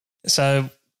 So,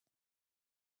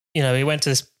 we went to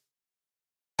this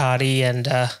party and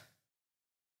I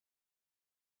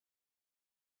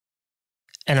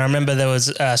remember there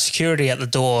was security at the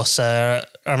door. So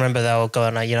I remember they were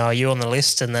going, are you on the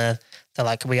list? And they're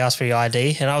like, can we ask for your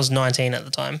ID? And I was 19 at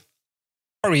the time,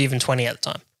 probably even 20 at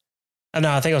the time.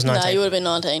 No, I think I was 19. No, you would have been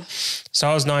 19. So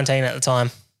I was 19 at the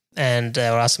time. And they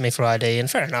were asking me for ID,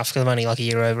 and fair enough because I'm only like a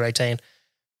year over 18.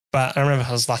 But I remember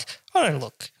I was like, I don't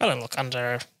look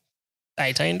under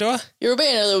 18, do I? You were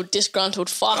being a little disgruntled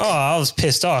fuck. Oh, I was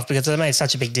pissed off because they made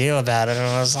such a big deal about it, and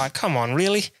I was like, come on,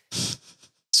 really?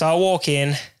 So I walk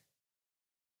in,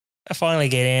 I finally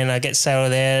get in, I get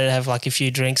settled there, have like a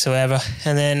few drinks or whatever,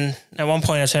 and then at one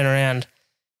point I turn around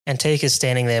and Tika's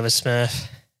standing there with Smurf,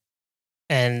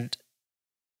 and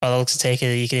by the looks of Tika,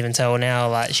 you can even tell now,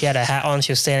 like she had a hat on,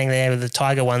 she was standing there with a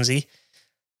tiger onesie,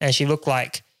 and she looked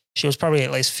like she was probably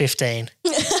at least 15.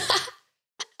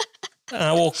 And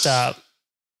I walked up,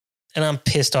 and I'm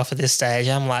pissed off at this stage.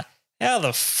 I'm like, how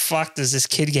the fuck does this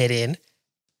kid get in?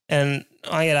 And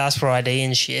I get asked for ID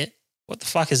and shit. What the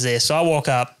fuck is this? So I walk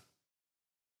up,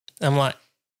 I'm like,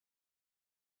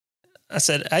 I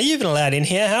said, are you even allowed in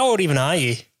here? How old even are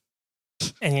you?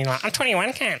 And you're like, I'm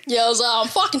 21, cunt. Yeah, I was like, I'm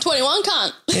fucking 21,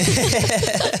 cunt.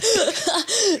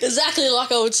 Exactly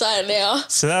like I would say it now.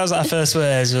 So that was our first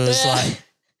words. It was like,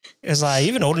 are you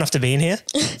even old enough to be in here?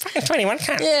 Fucking 21,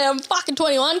 cunt. Yeah, I'm fucking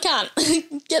 21, cunt.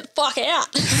 Get the fuck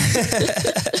out.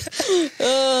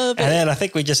 And then I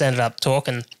think we just ended up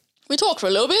talking. We talked for a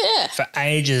little bit, yeah. For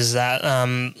ages that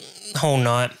whole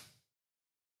night.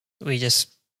 We just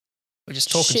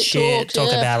talking shit,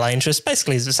 talking about our interests.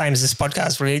 Basically, it's the same as this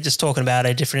podcast, really. Just talking about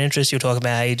our different interests. You'll talk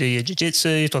about how you do your jiu-jitsu.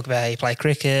 You talk about how you play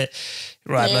cricket,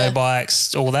 ride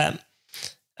motorbikes, all that.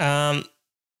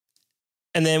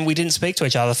 And then we didn't speak to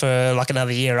each other for like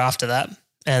another year after that.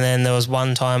 And then there was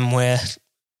one time where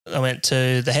I went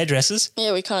to the hairdressers.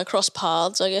 Yeah, we kind of crossed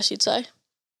paths, I guess you'd say.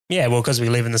 Yeah, well, because we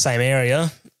live in the same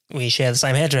area, we share the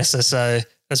same hairdresser. So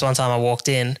there's one time I walked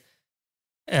in,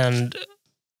 and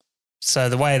so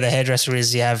the way the hairdresser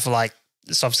is, you have like,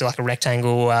 it's obviously like a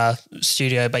rectangle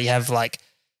studio, but you have like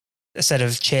a set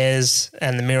of chairs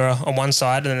and the mirror on one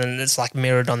side, and then it's like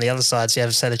mirrored on the other side. So you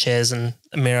have a set of chairs and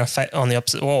a mirror on the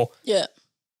opposite wall. Yeah.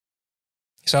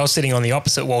 So I was sitting on the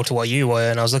opposite wall to what you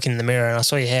were, and I was looking in the mirror and I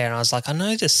saw your hair and I was like, I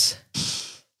know this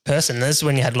person. This is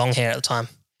when you had long hair at the time.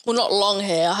 Well, not long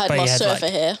hair. I had my surfer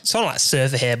hair. Sort of like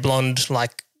surfer hair, blonde,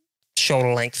 like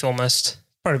shoulder length almost.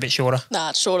 Probably a bit shorter.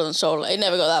 Nah, it's shorter than shoulder. It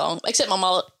never got that long, except my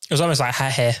mullet. It was almost like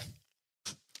hat hair.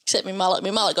 Except my mullet. My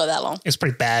mullet got that long. It was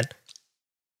pretty bad.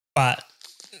 But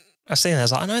I seen it, I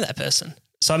was like, I know that person.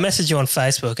 So I messaged you on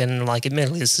Facebook, and like,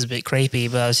 admittedly, this is a bit creepy,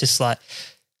 but I was just like,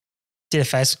 did a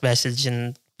Facebook message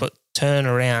and put turn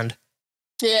around.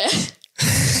 Yeah. It's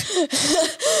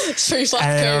pretty fucking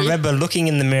And creepy. I remember looking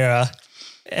in the mirror,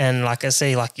 and like I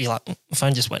see, like, you're like, my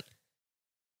phone just went.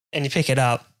 And you pick it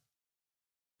up,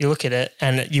 you look at it,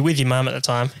 and you're with your mum at the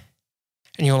time,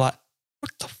 and you're like,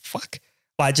 what the fuck?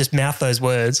 Like, just mouth those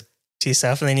words to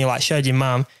yourself, and then you like showed your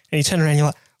mum, and you turn around and you're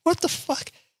like, what the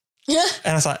fuck? Yeah.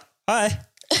 And I was like, hi.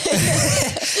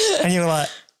 And you were like,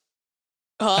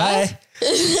 Hi.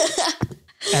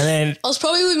 And then I was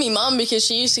probably with my mum because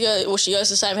she used to go, well, she goes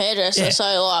to the same hairdresser. Yeah. So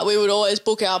like we would always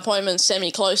book our appointments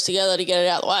semi-close together to get it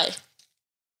out of the way.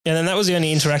 yeah, then that was the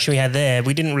only interaction we had there.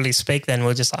 We didn't really speak then. We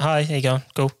were just like, hi, how you going?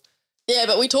 Cool. Yeah,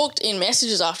 but we talked in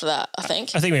messages after that, I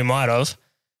think. I think we might have.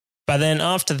 But then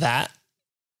after that,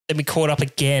 then we caught up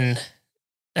again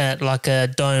at like a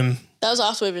Dome. That was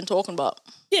after we've been talking about.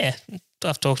 Yeah,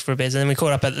 I've talked for a bit. And then we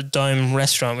caught up at the Dome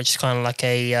restaurant, which is kind of like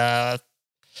a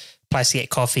place to get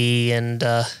coffee and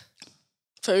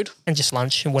Food. and just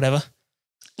lunch and whatever.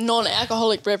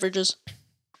 Non-alcoholic beverages.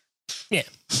 Yeah.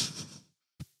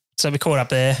 So we caught up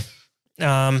there,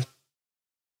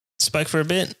 spoke for a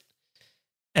bit,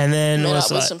 and then Met was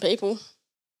up with like, some people.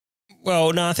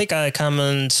 well, no, I think I come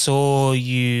and saw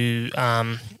you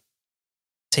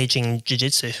teaching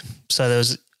jiu-jitsu. So there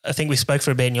was, I think we spoke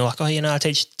for a bit and you're like, oh, you know, I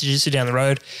teach jiu-jitsu down the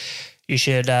road. You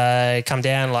should come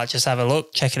down, like just have a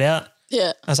look, check it out.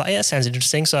 Yeah. I was like, yeah, that sounds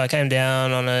interesting. So I came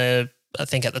down on I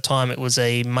think at the time it was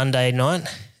a Monday night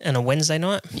and a Wednesday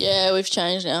night. Yeah, we've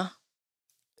changed now.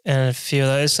 And a few of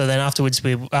those. So then afterwards,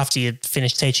 after you'd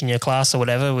finished teaching your class or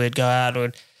whatever, we'd go out and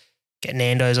we'd get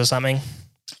Nando's or something.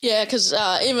 Yeah, because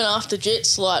even after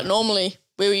jits, like normally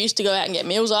we used to go out and get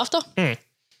meals after.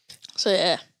 So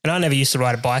yeah. And I never used to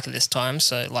ride a bike at this time.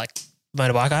 So like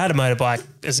motorbike, I had a motorbike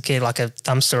as a kid, like a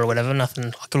Thumbster or whatever, nothing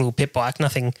like a little pit bike,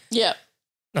 nothing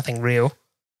real,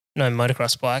 no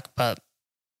motocross bike. But,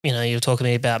 you know, you were talking to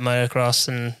me about motocross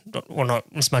and, well, not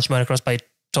as much motocross, but you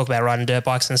talk about riding dirt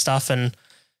bikes and stuff. And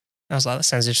I was like, that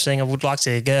sounds interesting. I would like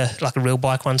to get like a real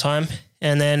bike one time.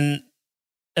 And then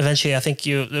eventually I think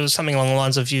there was something along the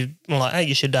lines of you were like, hey,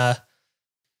 you should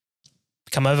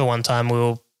come over one time.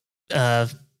 We'll, I'll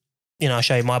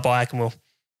show you my bike and we'll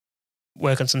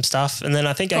work on some stuff. And then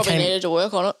I think Probably needed to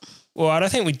work on it. Well, I don't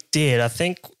think we did. I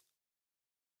think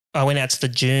I went out to the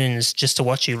dunes just to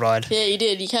watch you ride. Yeah, you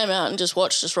did. You came out and just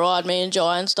watched us ride, me and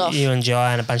Jai and stuff. You and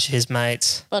Jai and a bunch of his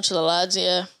mates. Bunch of the lads,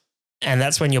 yeah. And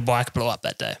that's when your bike blew up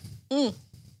that day. The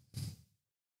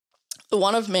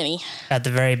one of many. At the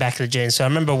very back of the dunes. So I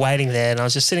remember waiting there and I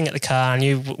was just sitting at the car and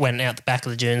you went out the back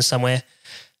of the dunes somewhere.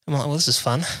 I'm like, well, this is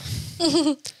fun.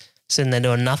 Sitting there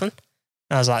doing nothing.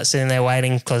 And I was like sitting there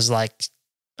waiting because like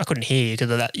I couldn't hear you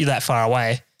because you're that far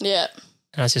away. Yeah.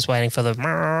 And I was just waiting for the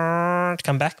to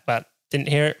come back, but didn't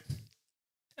hear it.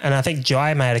 And I think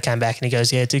Jai may have come back and he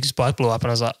goes, yeah, Duke's bike blew up. And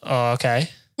I was like, oh, okay.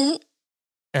 And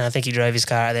I think he drove his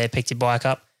car out there, picked your bike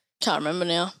up. Can't remember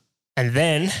now. And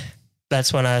then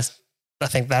that's when I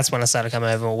think that's when I started coming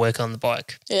over and work on the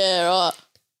bike. Yeah, right.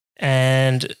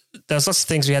 And there was lots of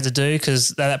things we had to do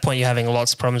because at that point you're having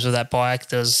lots of problems with that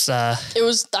bike. I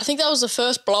think that was the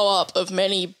first blow up of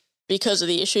many because of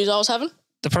the issues I was having.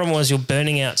 The problem was you're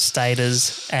burning out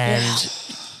stators and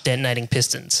detonating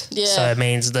pistons. Yeah. So it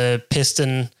means the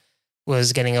piston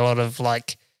was getting a lot of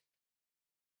like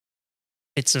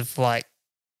bits of like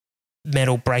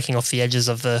metal breaking off the edges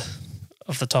of the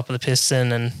top of the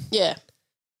piston and yeah.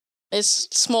 It's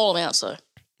small amounts though.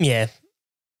 Yeah.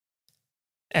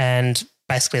 And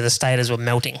basically the stators were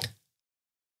melting.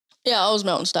 Yeah, I was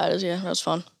melting stators, yeah. That was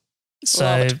fun.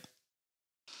 So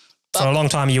for a long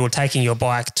time you were taking your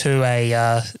bike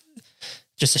to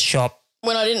just a shop.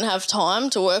 When I didn't have time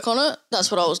to work on it, that's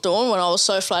what I was doing when I was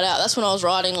so flat out. That's when I was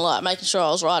riding, like making sure I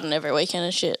was riding every weekend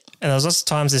and shit. And there was lots of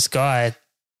times this guy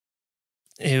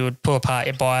who would pull apart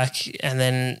your bike and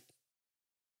then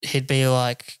he'd be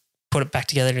like, put it back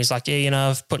together and he's like, yeah, you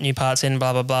know, I've put new parts in,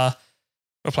 blah, blah, blah.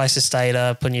 Replace the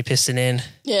stator, put a new piston in.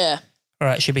 Yeah. All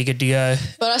right, should be good to go.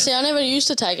 But I never used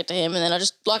to take it to him and then I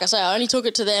just, like I say, I only took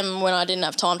it to them when I didn't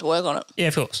have time to work on it. Yeah,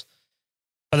 of course.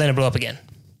 But then it blew up again.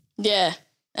 Yeah.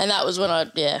 And that was when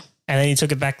And then you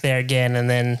took it back there again and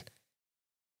then,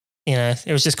 you know,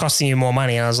 it was just costing you more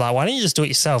money. And I was like, why don't you just do it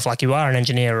yourself? Like you are an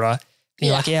engineer, right? And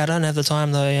you're like, yeah, I don't have the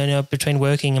time though, you know, between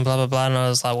working and blah, blah, blah. And I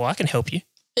was like, well, I can help you.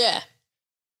 Yeah.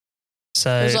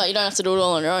 So it was like, you don't have to do it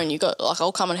all on your own.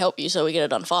 I'll come and help you so we get it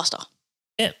done faster.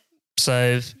 Yeah.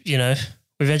 So, you know,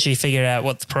 we eventually figured out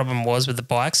what the problem was with the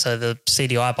bike. So the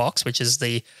CDI box, which is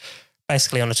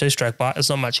basically on a 2-stroke bike, there's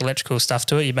not much electrical stuff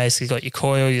to it. You basically got your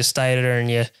coil, your stator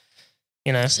and your,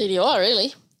 you know. CDI,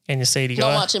 really. And your CDI.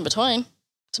 Not much in between.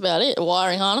 That's about it. A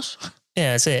wiring harness.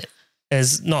 Yeah, that's it.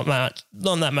 There's not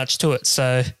that much to it.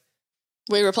 So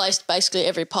we replaced basically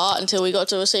every part until we got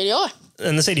to a CDI.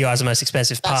 And the CDI is the most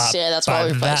expensive part. That's why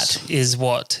we replaced. That is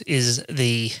what is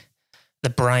the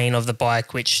brain of the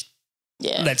bike, which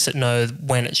lets it know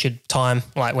when it should time,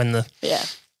 like when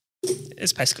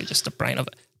it's basically just the brain of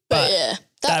it. But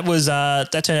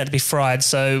that turned out to be fried.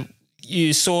 So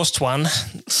you sourced one.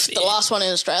 The last one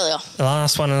in Australia. The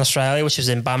last one in Australia, which is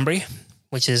in Bunbury,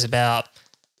 which is about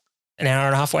an hour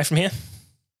and a half away from here.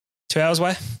 2 hours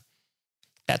away.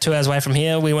 About 2 hours away from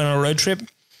here. We went on a road trip.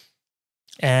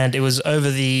 And it was over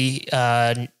the...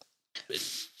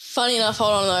 Funny enough,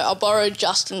 hold on though, I borrowed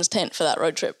Justin's tent for that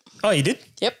road trip. Oh, you did?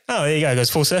 Yep. Oh, there you go. It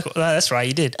goes full circle. Oh, that's right,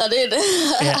 you did. I did.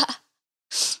 Yeah.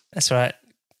 That's right.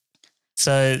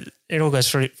 So it all goes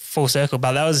through full circle.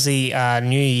 But that was the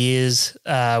New Year's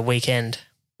weekend.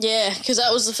 Yeah, because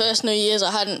that was the first New Year's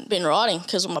I hadn't been riding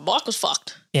because my bike was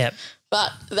fucked. Yeah.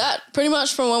 But that pretty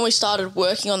much from when we started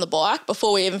working on the bike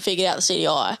before we even figured out the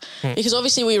CDI, because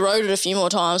obviously we rode it a few more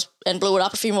times and blew it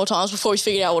up a few more times before we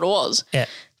figured out what it was. Yeah.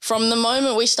 From the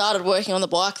moment we started working on the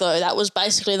bike, though, that was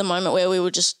basically the moment where we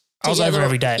were just I was over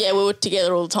every day. Yeah, we were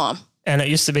together all the time. And it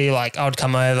used to be like I would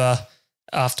come over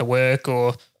after work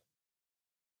or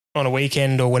on a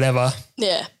weekend or whatever,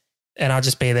 Yeah. and I'd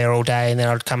just be there all day, and then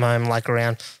I'd come home like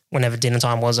around whenever dinner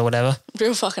time was or whatever.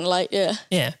 Real fucking late, yeah.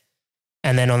 Yeah.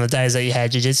 And then on the days that you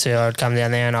had jiu-jitsu, I'd come down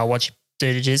there and I'd watch you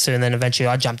do jiu-jitsu, and then eventually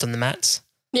I jumped on the mats.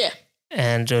 Yeah.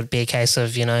 And it would be a case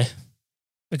of, we'd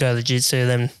go to the jiu-jitsu,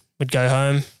 then we'd go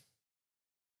home,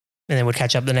 and then we'd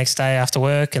catch up the next day after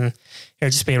work, and it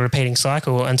would just be a repeating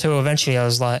cycle until eventually I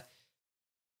was like,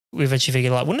 we eventually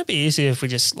figured, like, wouldn't it be easier if we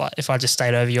just, like, if I just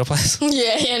stayed over your place?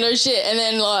 Yeah, no shit. And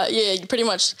then, like, yeah, you pretty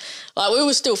much, like, we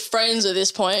were still friends at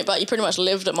this point, but you pretty much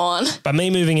lived at mine. But me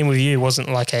moving in with you wasn't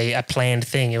like a planned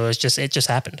thing. It just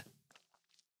happened.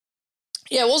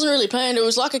 Yeah, it wasn't really planned. It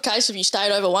was like a case of you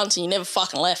stayed over once and you never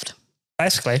fucking left.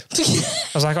 Basically. I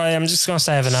was like, I'm just going to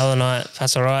stay over another night if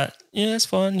that's all right. Yeah, that's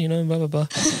fine, blah, blah, blah.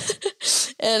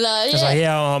 And, I was yeah. like,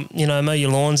 yeah, I'll, mow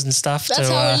your lawns and stuff. That's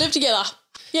how we lived together.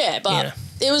 Yeah, but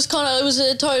it was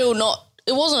a total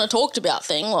it wasn't a talked about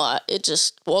thing. Like, it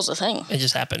just was a thing. It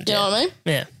just happened. You know what I mean?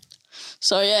 Yeah.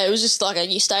 So, yeah, it was just like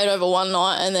you stayed over one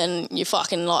night and then you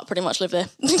fucking, like, pretty much lived there.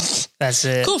 That's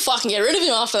it. Couldn't fucking get rid of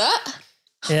him after that.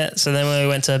 Yeah, so then when we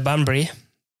went to Bunbury,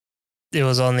 it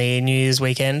was on the New Year's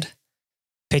weekend,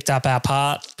 picked up our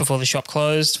part before the shop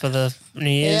closed for the New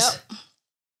Year's,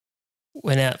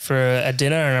 went out for a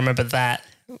dinner, and I remember that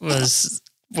was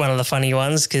one of the funny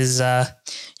ones because...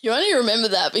 you only remember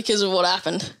that because of what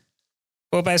happened.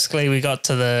 Well, basically we got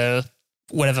to the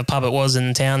whatever pub it was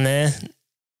in town there.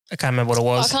 I can't remember what it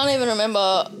was. I can't even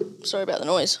remember... Sorry about the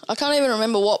noise. I can't even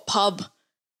remember what pub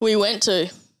we went to.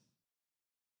 It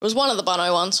was one of the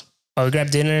Bunno ones. Well, we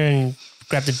grabbed dinner and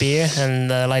grabbed a beer, and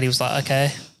the lady was like,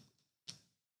 okay,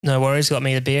 no worries, got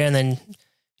me the beer, and then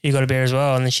you got a beer as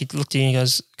well. And then she looked at you and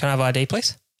goes, can I have ID,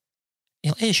 please?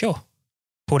 You're like, yeah, sure.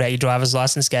 Pulled out your driver's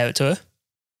license, gave it to her.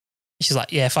 She's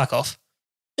like, yeah, fuck off.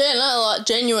 Yeah, no, like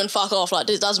genuine fuck off. Like,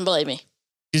 doesn't believe me.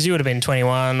 Because you would have been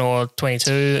 21 or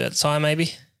 22 at the time,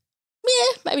 maybe.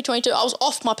 Yeah, maybe 22. I was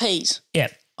off my peas. Yeah.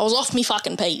 I was off me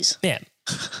fucking peas. Yeah.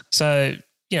 So,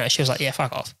 she was like, yeah,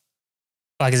 fuck off.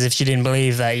 Like as if she didn't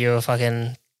believe that you were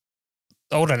fucking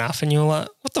old enough, and you were like,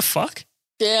 what the fuck?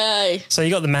 Yeah. So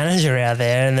you got the manager out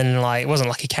there, and then like, it wasn't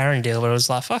like a Karen deal, but it was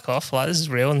like, fuck off. Like, this is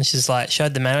real. And she's like,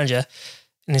 showed the manager,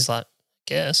 and he's like,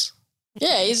 guess.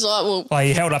 Yeah, he's like, well. Like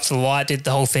he held up to the light, did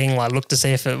the whole thing, like looked to see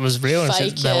if it was real, and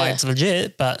fake, said, no, like, it's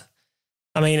legit. But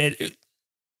I mean,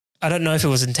 I don't know if it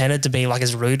was intended to be like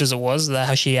as rude as it was,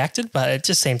 how she acted, but it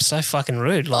just seemed so fucking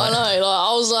rude. Like, I know, like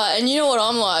I was like, and you know what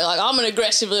I'm like I'm an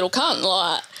aggressive little cunt,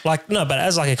 like no, but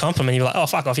as like a compliment, you're like, oh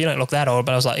fuck off, you don't look that old.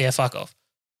 But I was like, yeah, fuck off.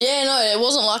 Yeah, no, it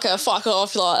wasn't like a fuck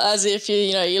off, like as if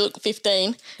you look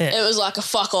 15. Yeah. It was like a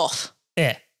fuck off.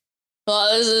 Yeah.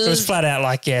 Like, It was flat out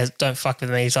like, yeah, don't fuck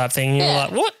with me type thing. You were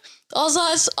like, what? I was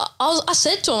like, I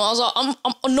said to him, I was like,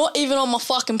 I'm not even on my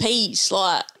fucking peas.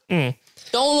 Like,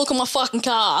 don't look at my fucking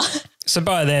car. So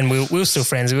by then we were still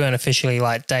friends. We weren't officially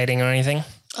like dating or anything.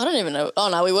 I don't even know. Oh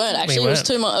no, we weren't actually. We It was weren't.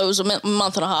 2 months. It was a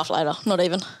month and a half later. Not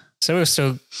even. So we were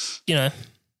still,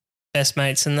 best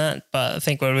mates and that. But I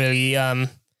think what really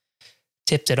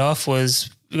tipped it off was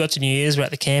we got to New Year's. We're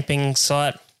at the camping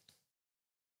site.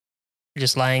 We're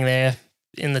just laying there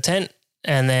in the tent.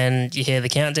 And then you hear the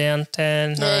countdown,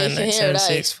 10, 9, 8, 7,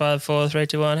 6, 5, 4, 3,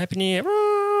 2, 1, Happy New Year.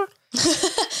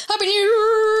 Happy New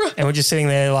Year. And we're just sitting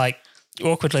there like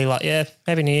awkwardly like, yeah,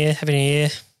 Happy New Year, Happy New Year.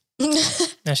 And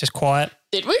it's just quiet.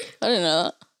 Did we? I didn't know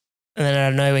that. And then out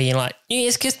of nowhere you're like, New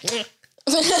Year's kiss.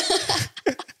 I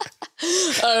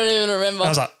don't even remember. I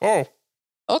was like, oh,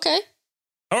 Okay.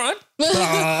 all right.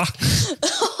 Ah.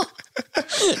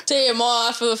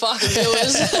 TMI for the fucking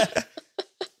viewers.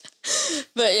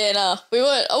 But yeah, no, we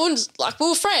weren't. I wouldn't like we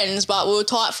were friends, but we were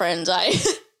tight friends, eh?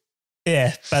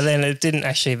 Yeah, but then it didn't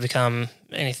actually become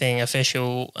anything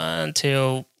official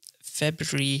until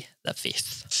February the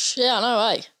 5th Yeah, no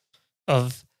way.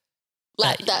 of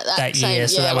Like that same, year.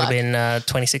 So yeah, that would have like, been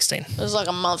 2016. It was like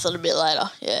a month and a bit later.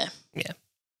 Yeah. Yeah.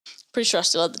 Pretty sure I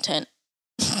still had the tent.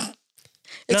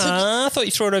 I thought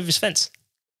you threw it over his fence.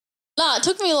 It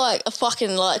took me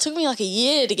like a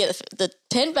year to get the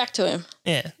tent back to him.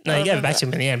 Yeah. No, you gave it back to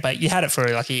him in the end, but you had it for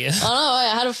like a year. I know, I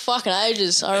had it for fucking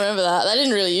ages. I remember that. They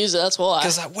didn't really use it, that's why.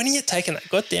 Because like, when are you taking that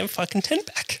goddamn fucking tent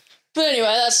back? But anyway,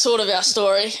 that's sort of our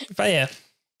story. But yeah.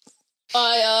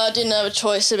 I didn't have a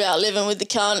choice about living with the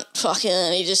cunt.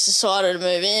 Fucking, he just decided to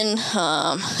move in.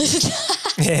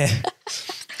 Yeah.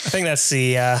 I think that's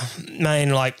the main,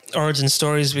 like, origin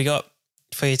stories we got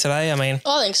for you today. I mean,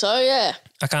 I think so, yeah.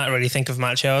 I can't really think of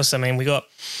much else. I mean, we got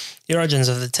the origins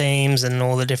of the teams and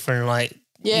all the different, like,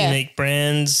 unique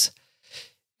brands.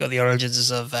 You got the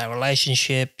origins of our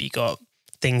relationship. You got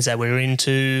things that we're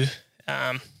into,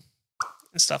 and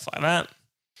stuff like that.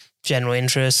 General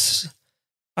interests.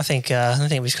 I think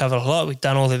we've covered a lot. We've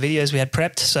done all the videos we had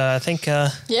prepped, so I think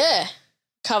yeah,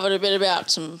 covered a bit about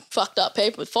some fucked up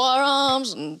people with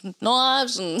firearms and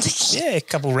knives and yeah, a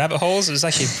couple rabbit holes. It was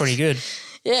actually pretty good.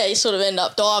 Yeah, you sort of end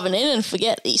up diving in and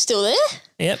forget that you're still there.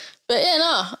 Yep. But yeah,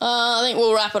 no, I think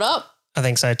we'll wrap it up I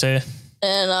think so too.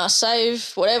 and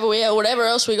save whatever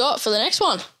else we got for the next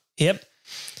one. Yep.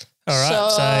 All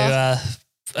right. So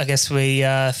I guess we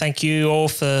thank you all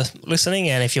for listening,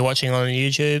 and if you're watching on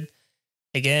YouTube,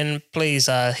 again, please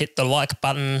hit the like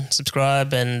button,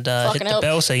 subscribe, and hit the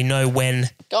bell so you know when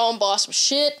Go and buy some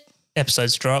shit.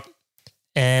 episodes drop.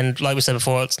 And like we said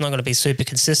before, it's not going to be super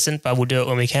consistent, but we'll do it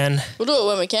when we can. We'll do it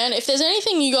when we can. If there's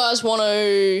anything you guys want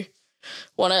to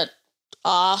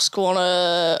ask,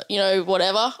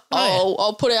 whatever,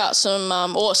 I'll put out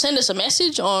some or send us a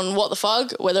message on What the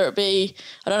Fug, whether it be,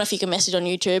 I don't know if you can message on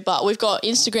YouTube, but we've got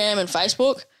Instagram and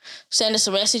Facebook. Send us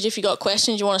a message if you got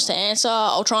questions you want us to answer.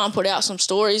 I'll try and put out some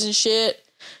stories and shit.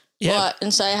 Yeah.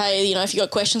 And say, hey, if you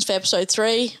got questions for episode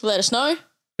 3, let us know.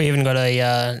 We even got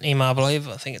an email, I believe.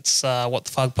 I think it's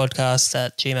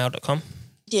whatthefugpodcast@gmail.com.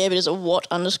 Yeah, but is it what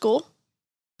underscore?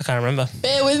 I can't remember.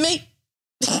 Bear with me.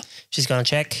 She's going to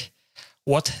check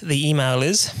what the email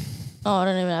is. Oh, I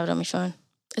don't even have it on my phone.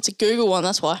 It's a Google one,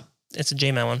 that's why. It's a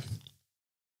Gmail one.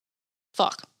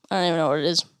 Fuck. I don't even know what it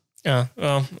is. Oh,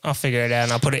 well, I'll figure it out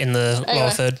and I'll put it in the Anyway. lower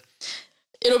third.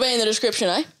 It'll be in the description,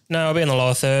 eh? No, it'll be in the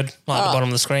lower third, like the bottom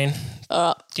of the screen. All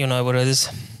right. Do you know what it is?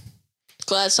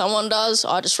 Glad someone does.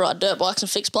 I just ride dirt bikes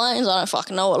and fix planes. I don't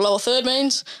fucking know what lower third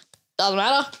means. Doesn't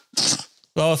matter.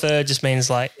 Lower third just means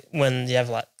like when you have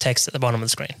like text at the bottom of the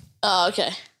screen. Oh,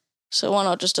 okay. So why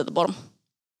not just at the bottom?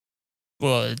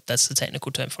 Well, that's the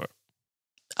technical term for it.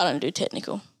 I don't do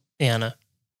technical. Yeah, I know.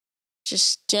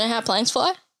 Just, do you know how planes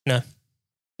fly? No.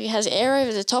 It has air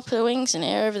over the top of the wings and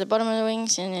air over the bottom of the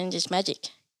wings and then just magic.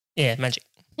 Yeah, magic.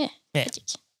 Yeah, Yeah. magic.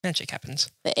 Magic happens.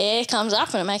 The air comes up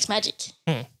and it makes magic.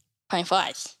 Plane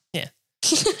flies. Yeah.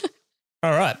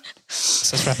 All right.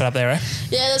 So let's wrap it up there, eh?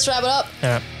 Yeah, let's wrap it up. All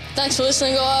right. Thanks for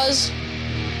listening, guys.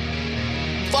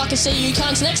 Fucking see you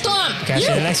cunts next time. Catch you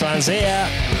in the next one. See ya.